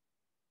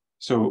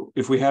 So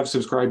if we have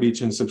subscribe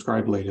each and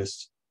subscribe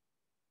latest,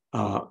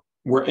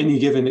 where any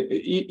given,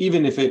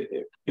 even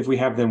if we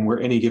have them where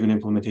any given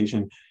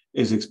implementation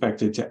is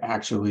expected to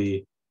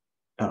actually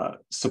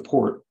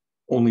support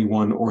only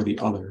one or the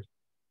other,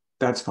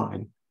 that's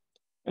fine.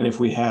 And if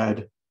we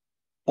had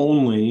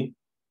only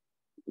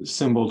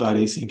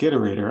symbol.async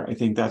iterator, I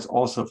think that's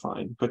also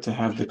fine. But to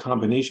have the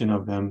combination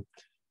of them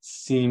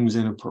seems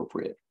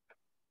inappropriate.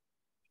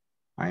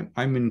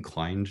 I'm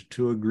inclined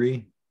to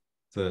agree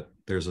that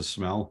there's a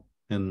smell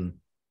in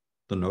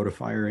the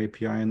notifier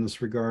API in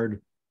this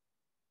regard.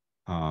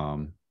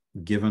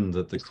 Given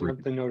that it's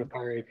not the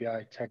notifier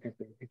API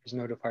technically, because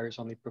notifiers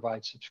only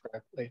provide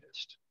subscribe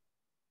latest.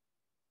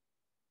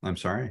 I'm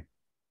sorry?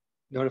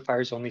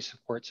 Notifiers only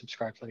support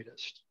subscribe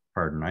latest.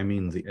 Pardon, I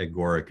mean the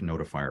Agoric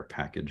notifier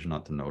package,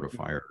 not the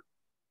notifier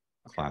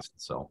class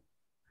itself.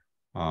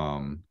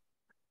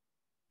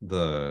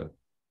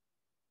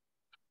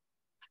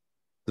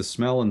 The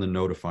smell in the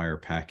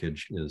notifier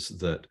package is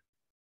that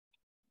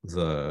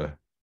the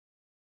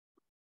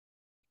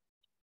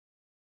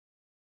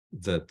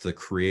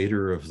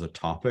creator of the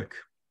topic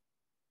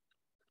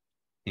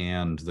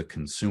and the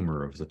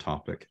consumer of the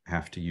topic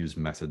have to use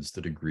methods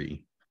that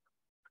agree.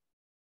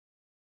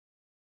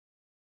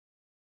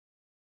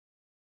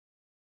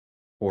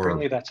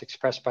 Currently, that's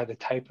expressed by the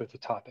type of the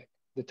topic.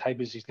 The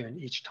type is either in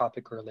each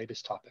topic or a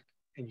latest topic,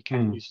 and you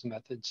can't use the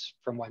methods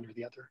from one or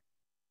the other.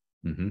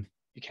 Mm-hmm.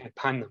 You can't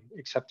pun them,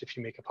 except if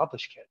you make a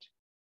publish kit,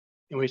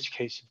 in which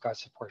case you've got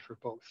support for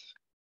both.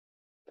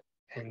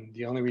 And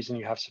the only reason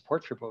you have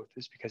support for both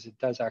is because it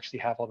does actually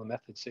have all the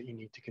methods that you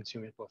need to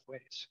consume it both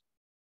ways.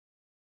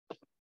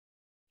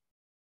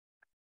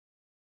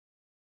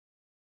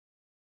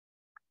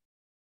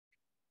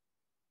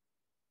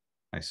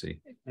 I see.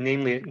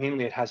 Namely,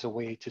 it has a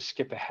way to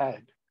skip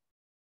ahead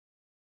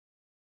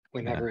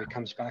whenever it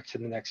comes back to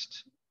the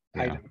next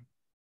item.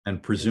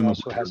 And presumably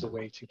it also has a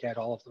way to get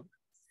all of them.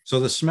 So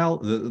the smell,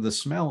 the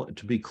smell,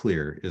 to be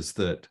clear, is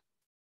that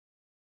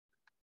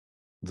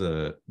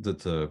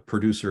the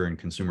producer and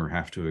consumer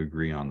have to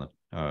agree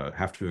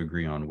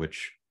on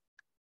which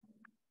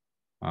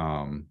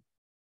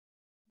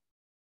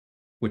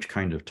which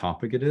kind of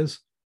topic it is,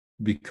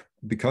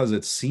 because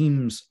it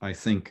seems, I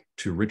think,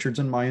 to Richard's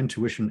and my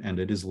intuition, and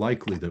it is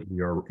likely that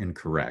we are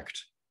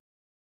incorrect,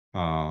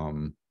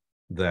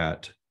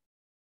 that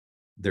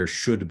there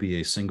should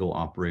be a single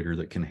operator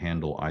that can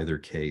handle either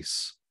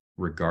case,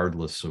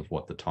 regardless of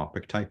what the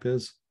topic type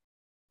is.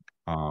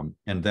 And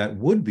that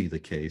would be the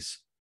case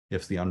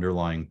if the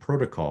underlying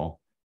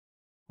protocol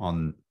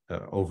on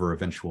over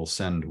eventual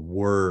send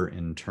were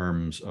in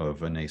terms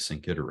of an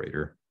async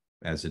iterator,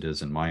 as it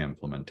is in my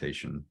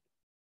implementation.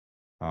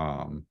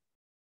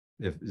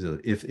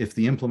 If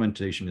the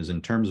implementation is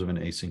in terms of an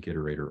async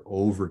iterator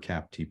over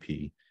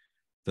CapTP,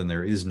 then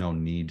there is no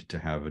need to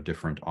have a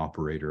different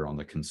operator on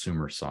the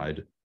consumer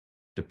side,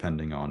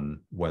 depending on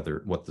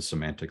what the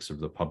semantics of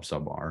the pub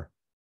sub are.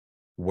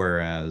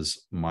 Whereas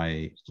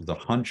the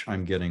hunch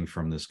I'm getting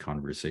from this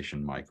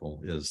conversation,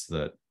 Michael, is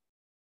that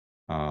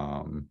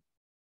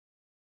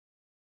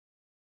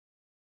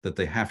that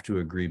they have to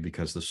agree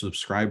because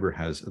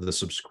the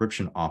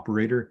subscription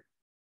operator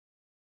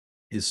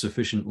is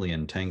sufficiently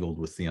entangled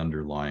with the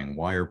underlying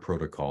wire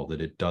protocol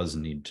that it does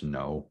need to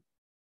know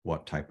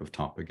what type of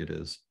topic it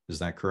is. Is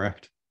that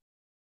correct?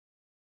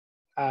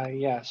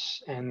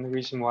 Yes, and the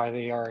reason why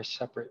they are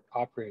separate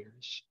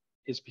operators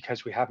is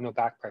because we have no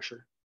back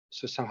pressure.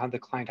 So somehow the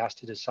client has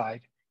to decide,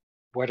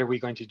 what are we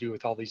going to do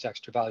with all these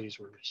extra values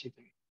we're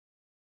receiving?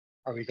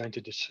 Are we going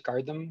to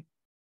discard them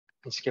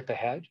and skip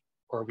ahead,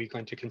 or are we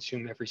going to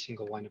consume every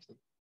single one of them?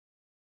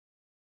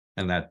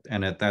 And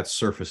that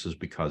surfaces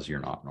because you're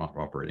not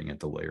operating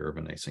at the layer of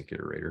an async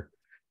iterator.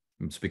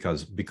 It's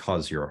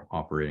because you're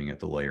operating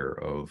at the layer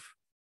of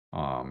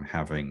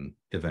having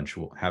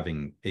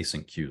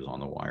async queues on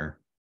the wire.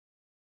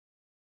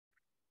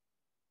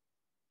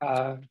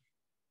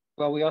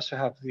 Well, we also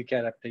have the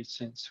get update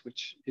since,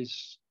 which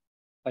is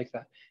like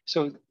that.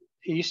 So it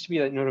used to be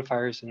that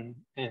notifiers and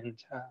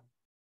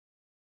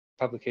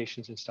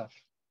publications and stuff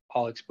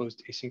all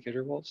exposed async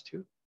intervals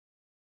too.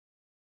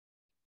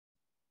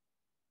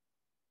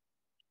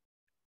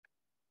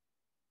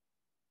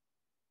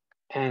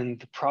 And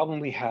the problem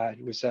we had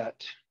was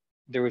that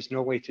there was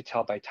no way to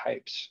tell by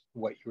types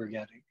what you were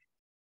getting.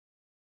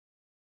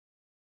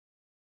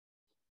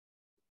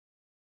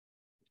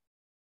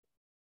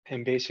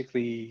 And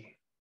basically...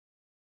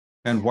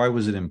 And why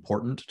was it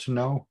important to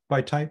know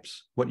by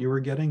types what you were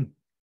getting?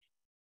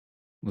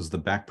 Was the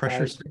back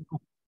pressure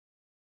signal?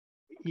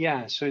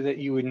 Yeah, so that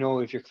you would know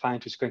if your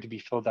client was going to be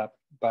filled up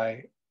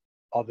by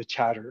all the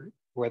chatter,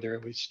 whether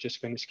it was just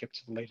going to skip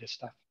to the latest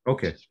stuff.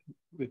 Okay.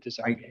 With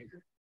desired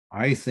behavior.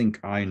 I think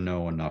I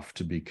know enough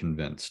to be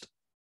convinced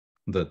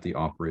that the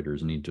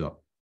operators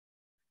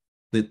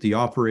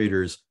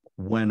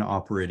when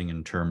operating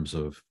in terms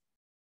of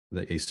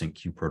the async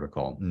queue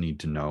protocol, need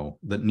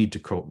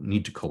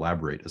to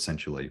collaborate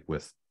essentially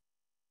with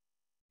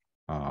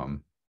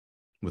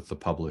the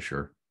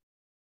publisher,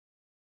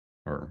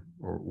 or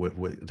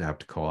would have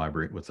to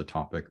collaborate with the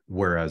topic.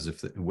 Whereas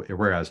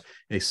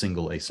a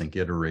single async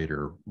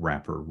iterator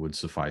wrapper would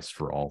suffice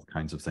for all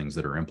kinds of things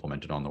that are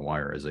implemented on the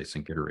wire as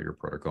async iterator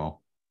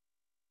protocol.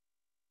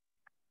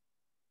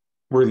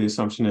 Where the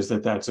assumption is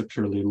that that's a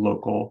purely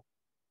local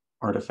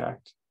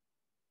artifact.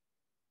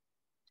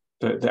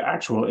 The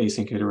actual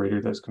async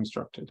iterator that's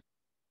constructed.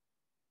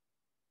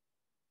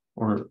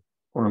 Or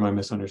am I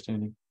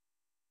misunderstanding?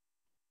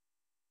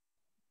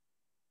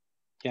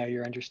 Yeah,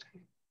 you're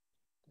understanding.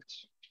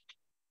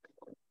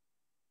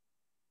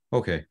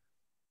 Okay.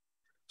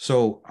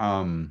 So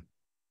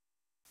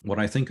what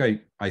I think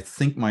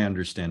my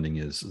understanding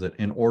is that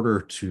in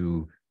order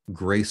to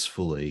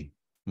gracefully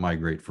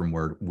migrate from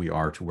where we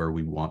are to where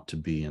we want to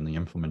be in the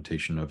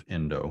implementation of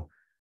Endo,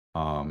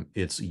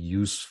 it's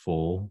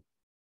useful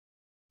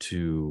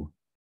to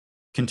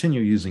continue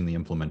using the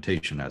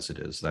implementation as it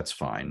is. That's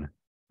fine.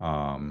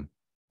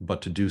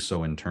 But to do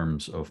so in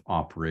terms of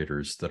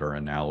operators that are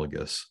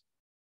analogous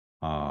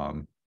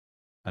to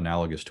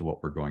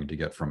what we're going to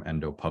get from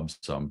Endo pub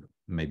sub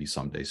maybe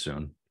someday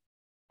soon,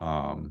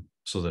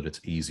 so that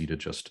it's easy to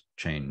just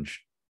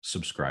change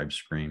subscribe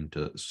stream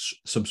to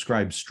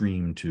subscribe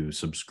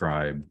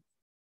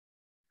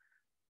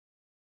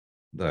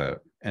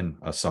and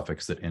a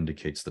suffix that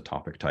indicates the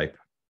topic type.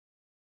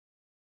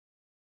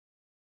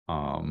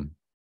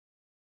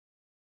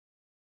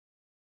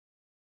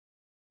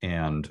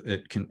 And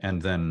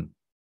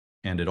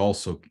it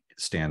also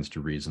stands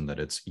to reason that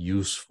it's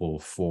useful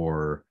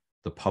for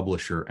the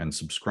publisher and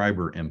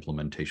subscriber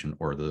implementation,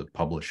 or the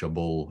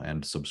publishable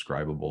and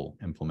subscribable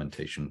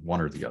implementation, one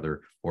or the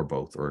other, or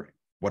both, or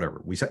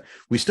whatever.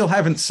 We still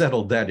haven't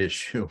settled that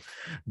issue,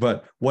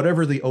 but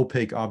whatever the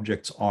opaque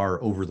objects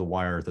are over the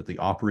wire that the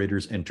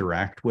operators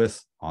interact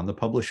with on the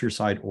publisher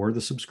side or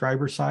the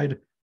subscriber side,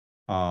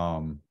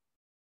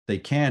 they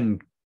can,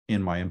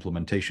 in my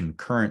implementation,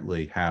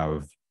 currently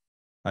have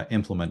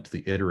implement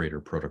the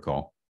iterator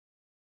protocol.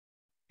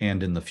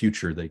 And in the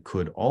future, they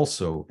could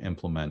also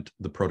implement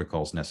the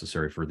protocols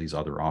necessary for these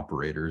other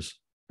operators,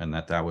 and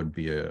that would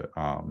be a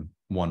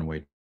one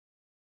way.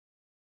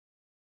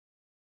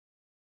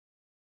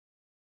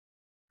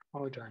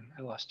 Oh darn,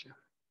 I lost you.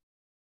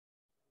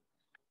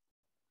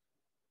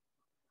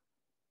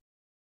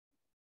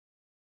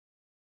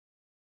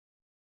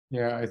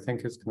 Yeah, I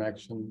think his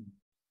connection.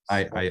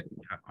 I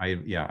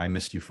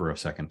missed you for a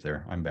second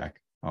there. I'm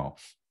back. Oh,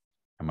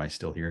 am I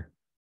still here?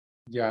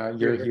 Yeah,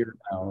 you're here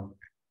now.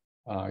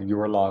 You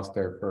were lost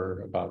there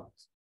for about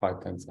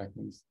 5-10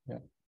 seconds. Yeah.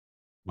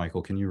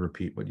 Michael, can you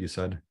repeat what you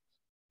said?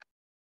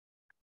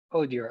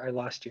 Oh dear, I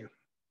lost you.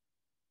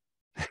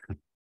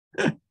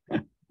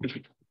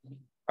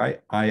 I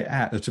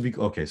asked to be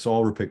okay. So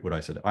I'll repeat what I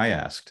said. I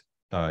asked,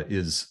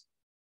 is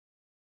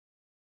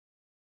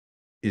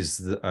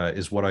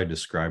what I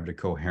described a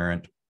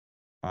coherent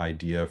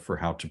idea for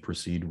how to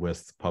proceed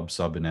with pub,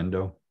 sub, and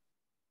endo?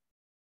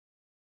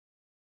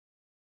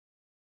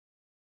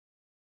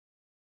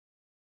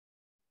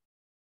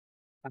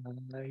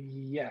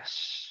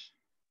 Yes.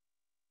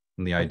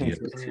 And the idea,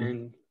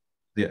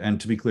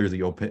 and to be clear,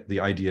 the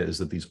idea is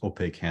that these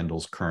opaque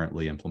handles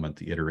currently implement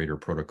the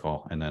iterator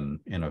protocol, and then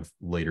in a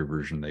later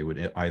version, they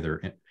would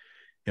either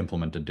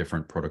implement a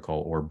different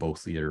protocol or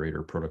both the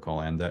iterator protocol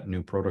and that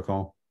new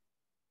protocol.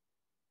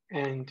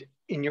 And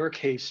in your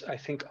case, I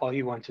think all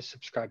you want is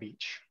subscribe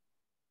each.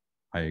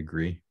 I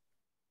agree.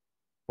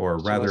 Or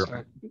so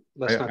rather,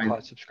 let's not call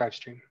it subscribe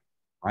stream.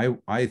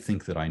 I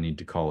think that I need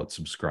to call it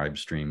subscribe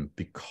stream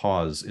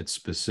because it's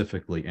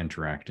specifically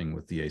interacting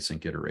with the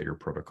async iterator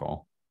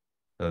protocol.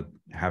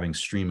 Having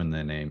stream in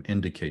the name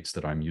indicates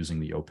that I'm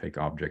using the opaque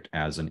object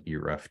as an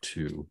eref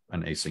to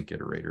an async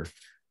iterator,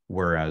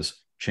 whereas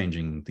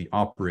changing the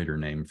operator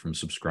name from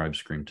subscribe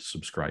stream to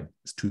subscribe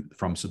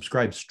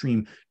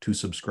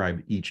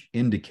each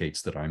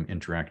indicates that I'm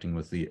interacting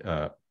with the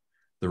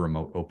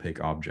remote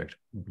opaque object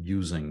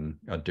using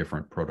a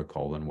different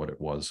protocol than what it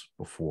was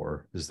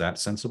before. Is that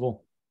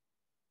sensible?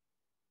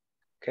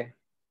 Okay.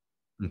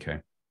 Okay.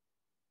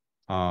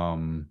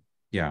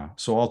 Yeah,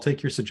 so I'll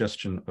take your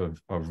suggestion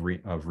of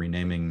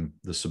renaming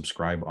the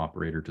subscribe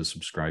operator to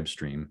subscribe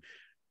stream,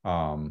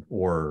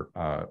 or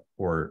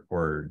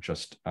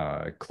just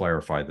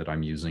clarify that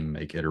I'm using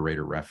make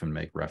iterator ref and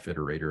make ref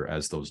iterator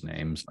as those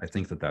names. I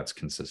think that that's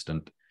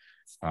consistent.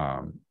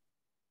 Make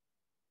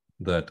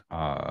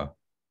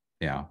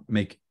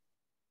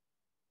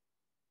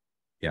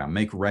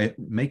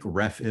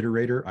ref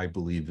iterator, I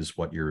believe, is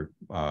what you're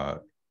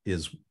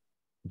is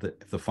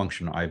the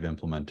function I've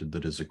implemented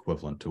that is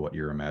equivalent to what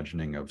you're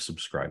imagining of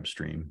subscribe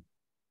stream.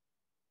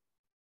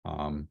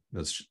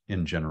 That's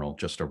in general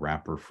just a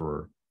wrapper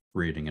for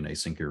creating an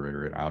async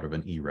iterator out of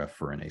an eref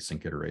for an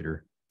async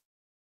iterator.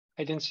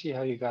 I didn't see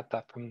how you got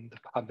that from the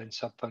pub and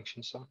sub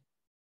functions. So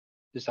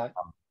does that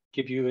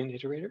give you an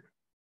iterator?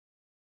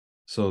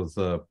 So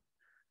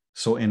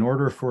in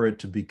order for it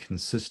to be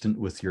consistent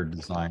with your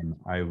design,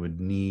 I would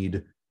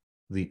need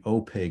the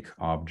opaque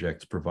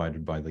objects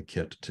provided by the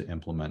kit to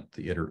implement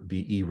the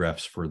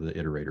erefs for the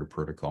iterator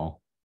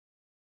protocol.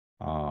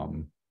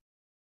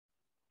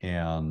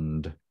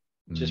 And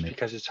just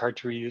because it's hard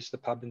to reuse the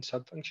pub and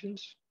sub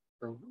functions,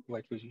 or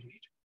what would you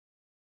need?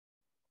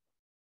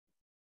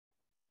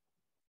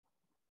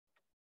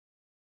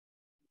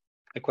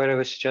 Like what I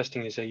was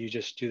suggesting is that you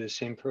just do the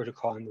same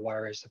protocol in the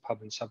wire as the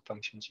pub and sub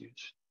functions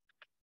use.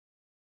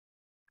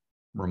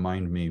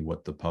 Remind me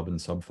what the pub and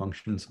sub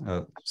functions.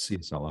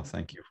 CSLA,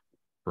 thank you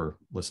for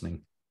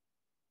listening.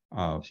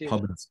 Pub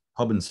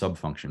and sub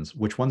functions.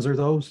 Which ones are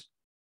those?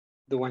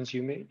 The ones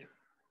you made.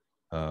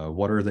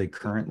 What are they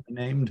currently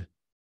named?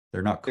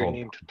 They're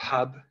named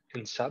pub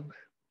and sub.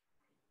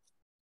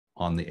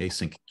 On the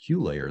async queue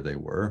layer, they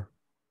were.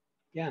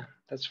 Yeah,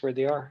 that's where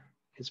they are.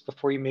 It's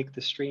before you make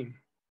the stream.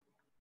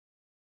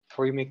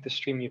 Before you make the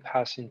stream, you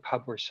pass in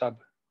pub or sub.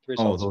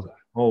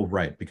 Oh,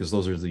 right, because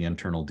those are the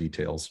internal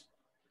details.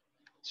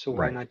 So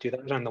why not do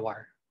that on the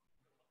wire?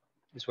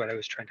 Is what I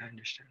was trying to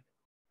understand.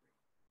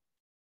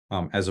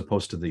 As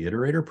opposed to the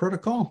iterator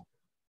protocol?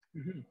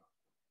 Mm-hmm.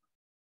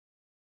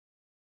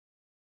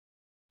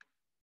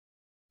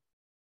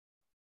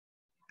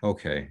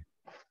 Okay.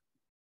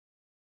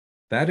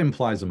 That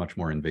implies a much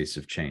more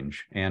invasive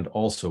change and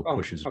also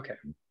pushes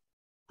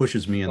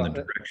me in the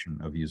direction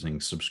of using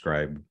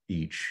subscribe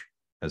each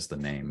as the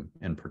name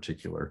in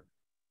particular.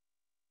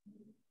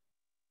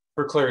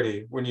 For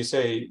clarity, when you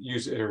say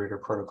use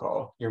iterator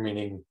protocol, you're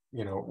meaning,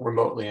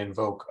 remotely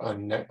invoke a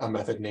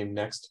method named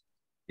next?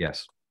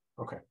 Yes.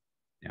 Okay.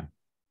 Yeah.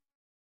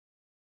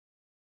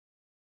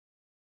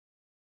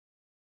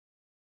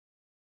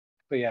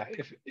 But yeah,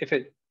 if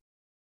it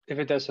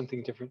does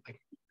something different,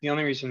 like the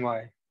only reason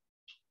why,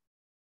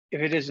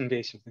 if it is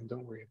invasive, then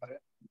don't worry about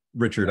it.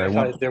 Richard, I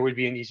thought there would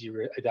be an easy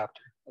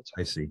adapter. That's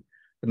all. I see.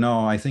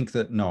 No,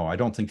 I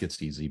don't think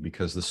it's easy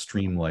because the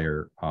stream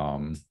layer,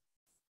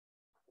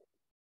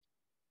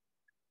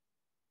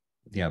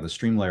 the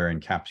stream layer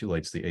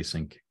encapsulates the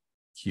async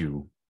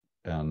queue,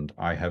 and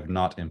I have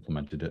not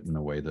implemented it in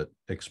a way that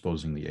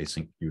exposing the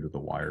async queue to the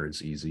wire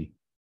is easy.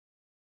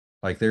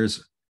 Like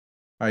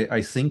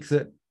I think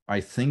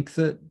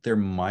that there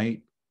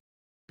might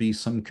be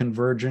some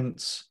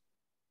convergence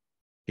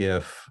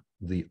if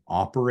the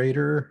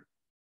operator,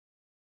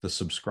 the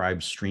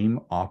subscribe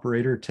stream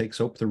operator, takes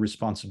up the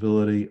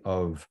responsibility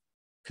of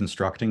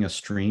constructing a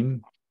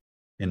stream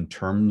in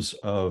terms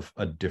of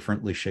a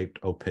differently shaped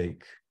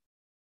opaque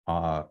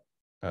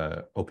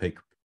opaque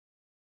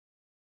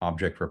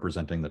object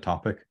representing the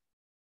topic,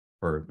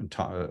 or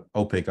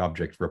opaque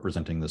object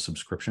representing the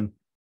subscription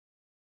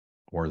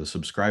or the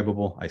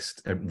subscribable.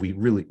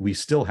 We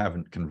still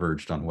haven't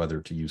converged on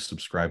whether to use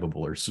subscribable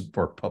or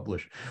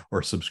publish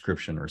or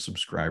subscription or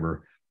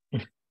subscriber.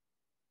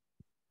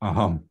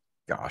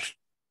 Gosh.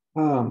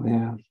 Oh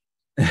man.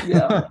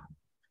 Yeah.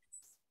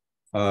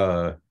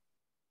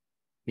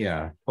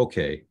 Yeah.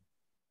 Okay.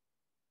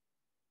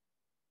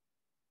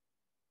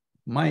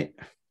 My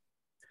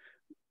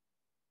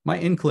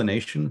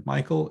inclination,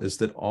 Michael, is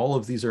that all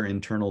of these are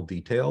internal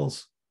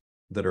details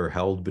that are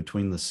held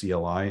between the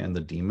CLI and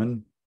the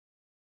daemon,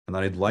 and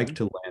that I'd like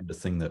to land a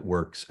thing that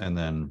works and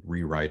then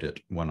rewrite it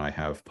when I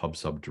have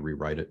PubSub to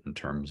rewrite it in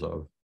terms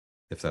of,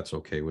 if that's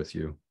okay with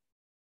you.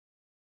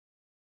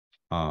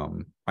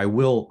 I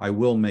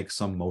will make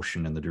some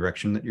motion in the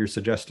direction that you're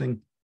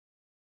suggesting.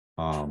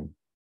 But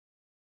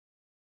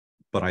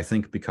I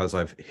think because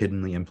I've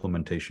hidden the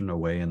implementation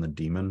away in the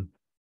daemon,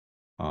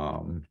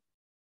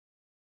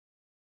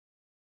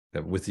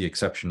 that with the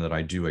exception that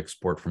I do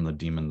export from the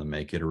daemon the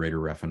make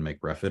iterator ref and make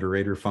ref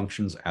iterator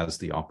functions as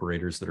the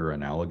operators that are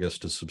analogous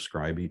to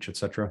subscribe each,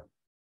 etc.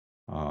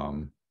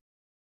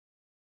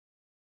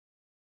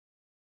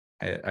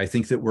 I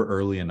think that we're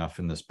early enough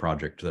in this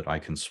project that I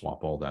can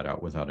swap all that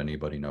out without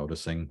anybody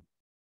noticing.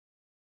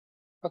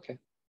 Okay.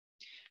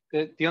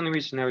 The only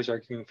reason I was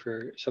arguing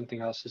for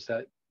something else is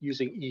that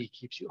using E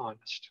keeps you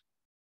honest.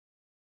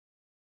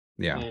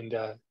 Yeah.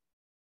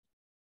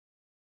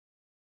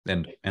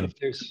 And if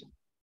there's,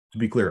 to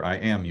be clear, I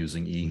am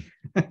using E.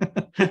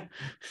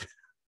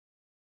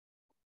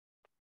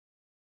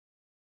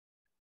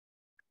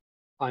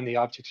 on the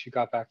objects you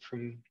got back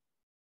from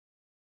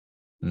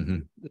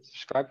the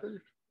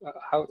subscriber,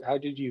 how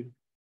did you?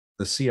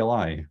 The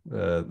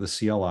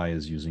CLI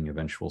is using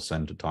eventual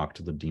send to talk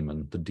to the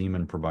daemon. The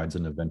daemon provides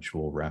an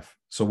eventual ref.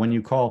 So when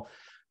you call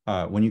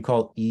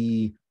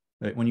E,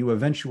 when you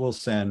eventual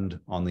send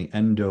on the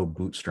Endo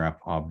bootstrap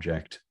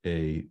object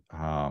a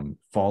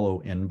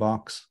follow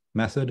inbox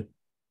method,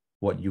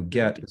 what you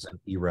get is an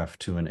eref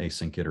to an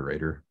async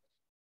iterator.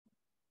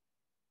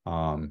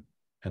 And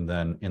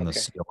then in the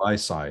CLI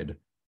side,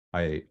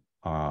 I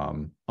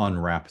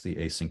unwrap the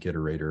async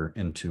iterator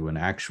into an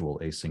actual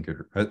async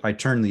iterator. I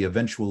turn the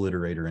eventual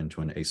iterator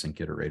into an async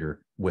iterator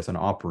with an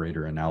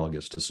operator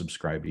analogous to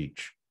subscribe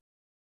each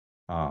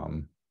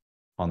on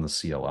the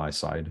CLI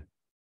side.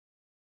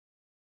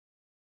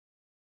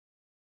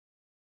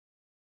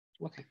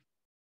 Okay.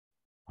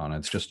 And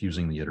it's just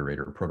using the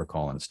iterator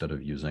protocol instead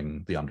of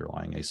using the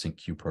underlying async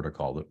queue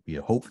protocol that we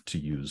hope to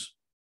use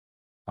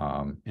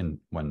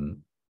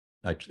when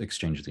I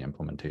exchange the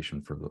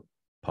implementation for the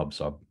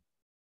PubSub.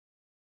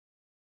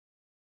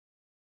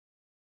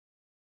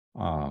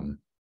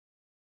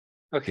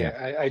 Okay,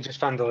 yeah. I just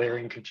found the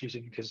layering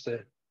confusing because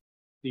the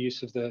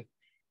use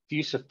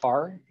of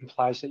far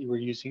implies that you were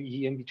using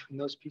E in between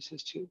those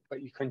pieces too,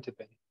 but you couldn't have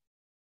been.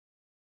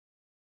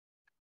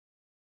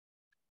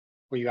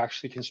 Where you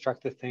actually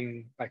construct the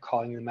thing by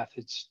calling the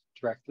methods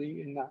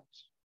directly in that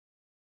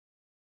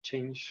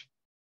change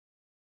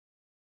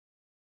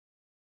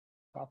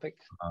topic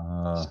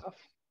stuff.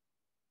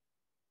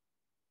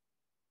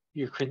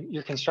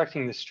 You're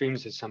constructing the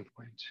streams at some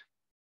point.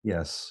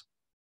 Yes.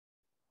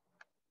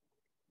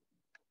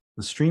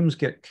 The streams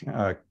get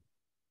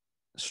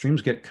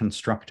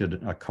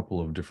constructed a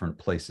couple of different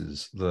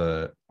places.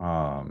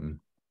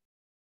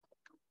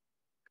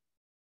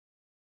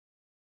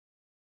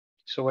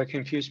 So what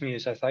confused me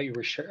is I thought you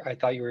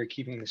were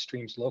keeping the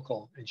streams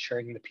local and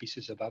sharing the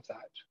pieces above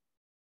that,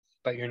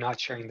 but you're not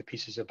sharing the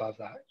pieces above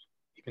that,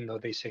 even though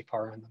they say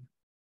far on them.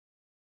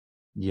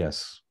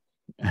 Yes,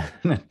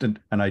 and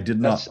I did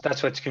not.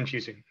 That's what's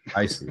confusing.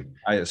 I see.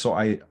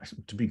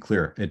 To be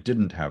clear, it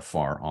didn't have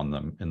far on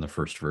them in the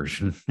first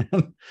version,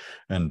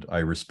 and I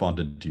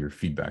responded to your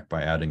feedback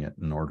by adding it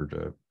in order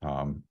to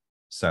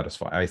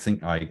satisfy. I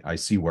think I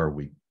see where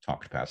we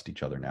talked past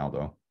each other now,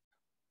 though.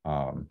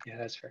 Yeah,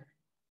 that's fair.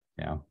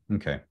 Yeah.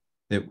 Okay.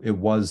 It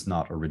was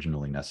not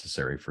originally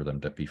necessary for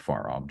them to be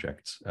far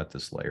objects at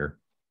this layer.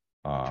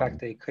 In fact,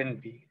 they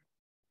couldn't be.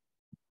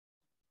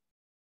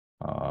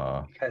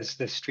 Because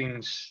the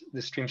streams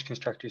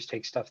constructors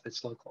take stuff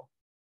that's local.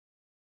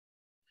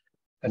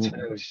 That's what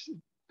I was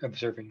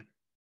observing.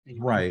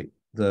 Right.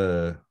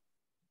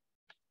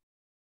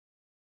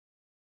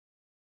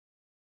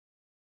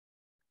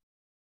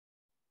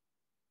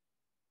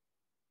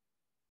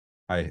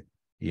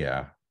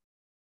 Yeah.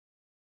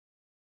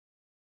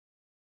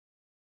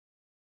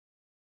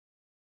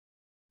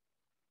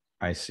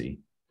 I see.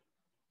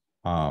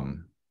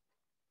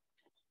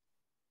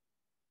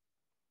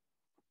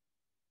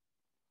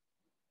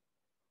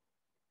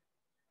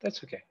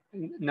 That's okay.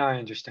 Now I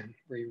understand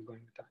where you're going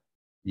with that.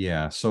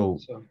 Yeah. So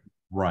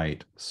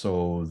right.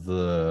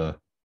 So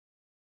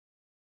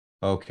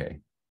okay.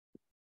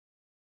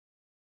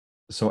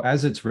 So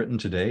as it's written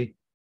today,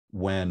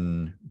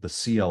 when the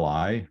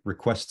CLI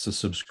requests a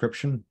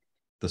subscription,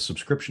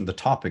 the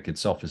topic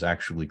itself is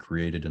actually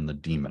created in the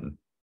daemon.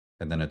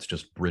 And then it's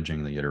just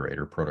bridging the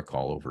iterator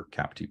protocol over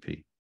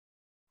CapTP.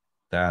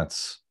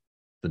 That's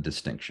the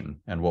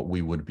distinction. And what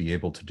we would be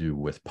able to do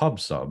with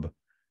PubSub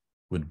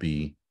would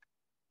be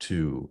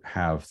to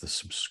have the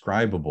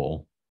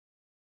subscribable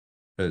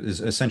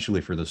is essentially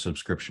for the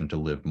subscription to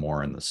live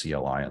more in the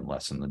CLI and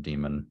less in the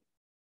daemon,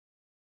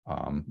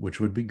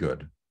 which would be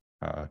good,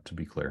 to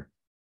be clear.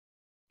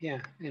 Yeah,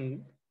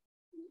 and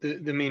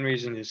the main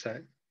reason is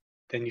that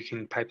then you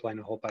can pipeline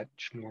a whole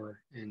bunch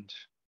more and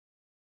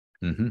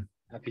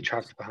not be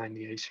trapped behind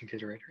the async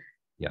iterator.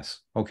 Yes.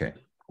 Okay.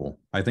 Cool.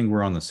 I think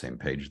we're on the same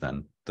page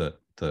then.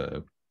 The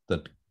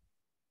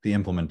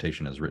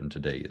implementation as written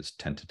today is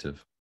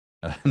tentative,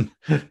 and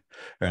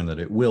that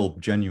it will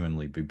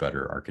genuinely be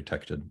better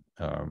architected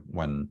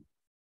when,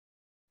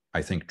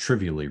 I think,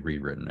 trivially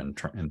rewritten in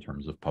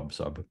terms of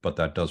PubSub, but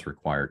that does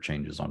require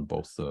changes on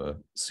both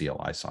the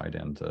CLI side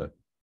and the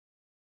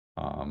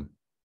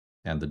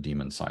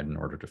daemon side in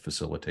order to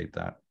facilitate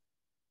that.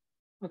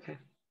 Okay,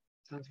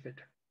 sounds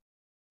good.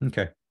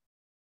 Okay.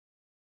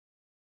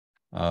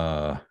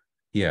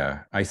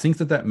 Yeah, I think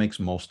that makes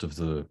most of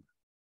the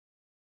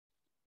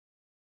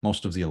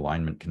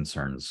alignment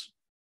concerns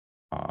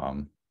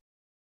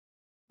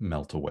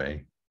melt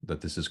away,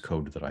 that this is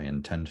code that I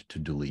intend to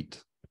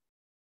delete.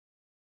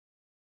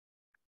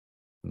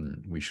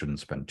 We shouldn't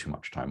spend too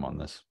much time on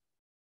this.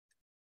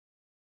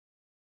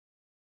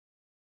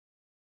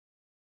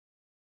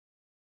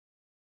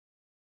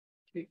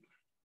 Okay.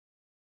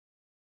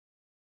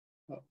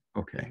 Well,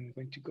 okay. I'm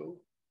going to go.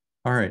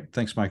 All right.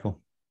 Thanks, Michael.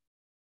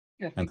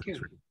 Yeah, thank you.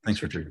 Thanks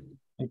for tuning.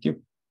 Thank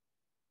you.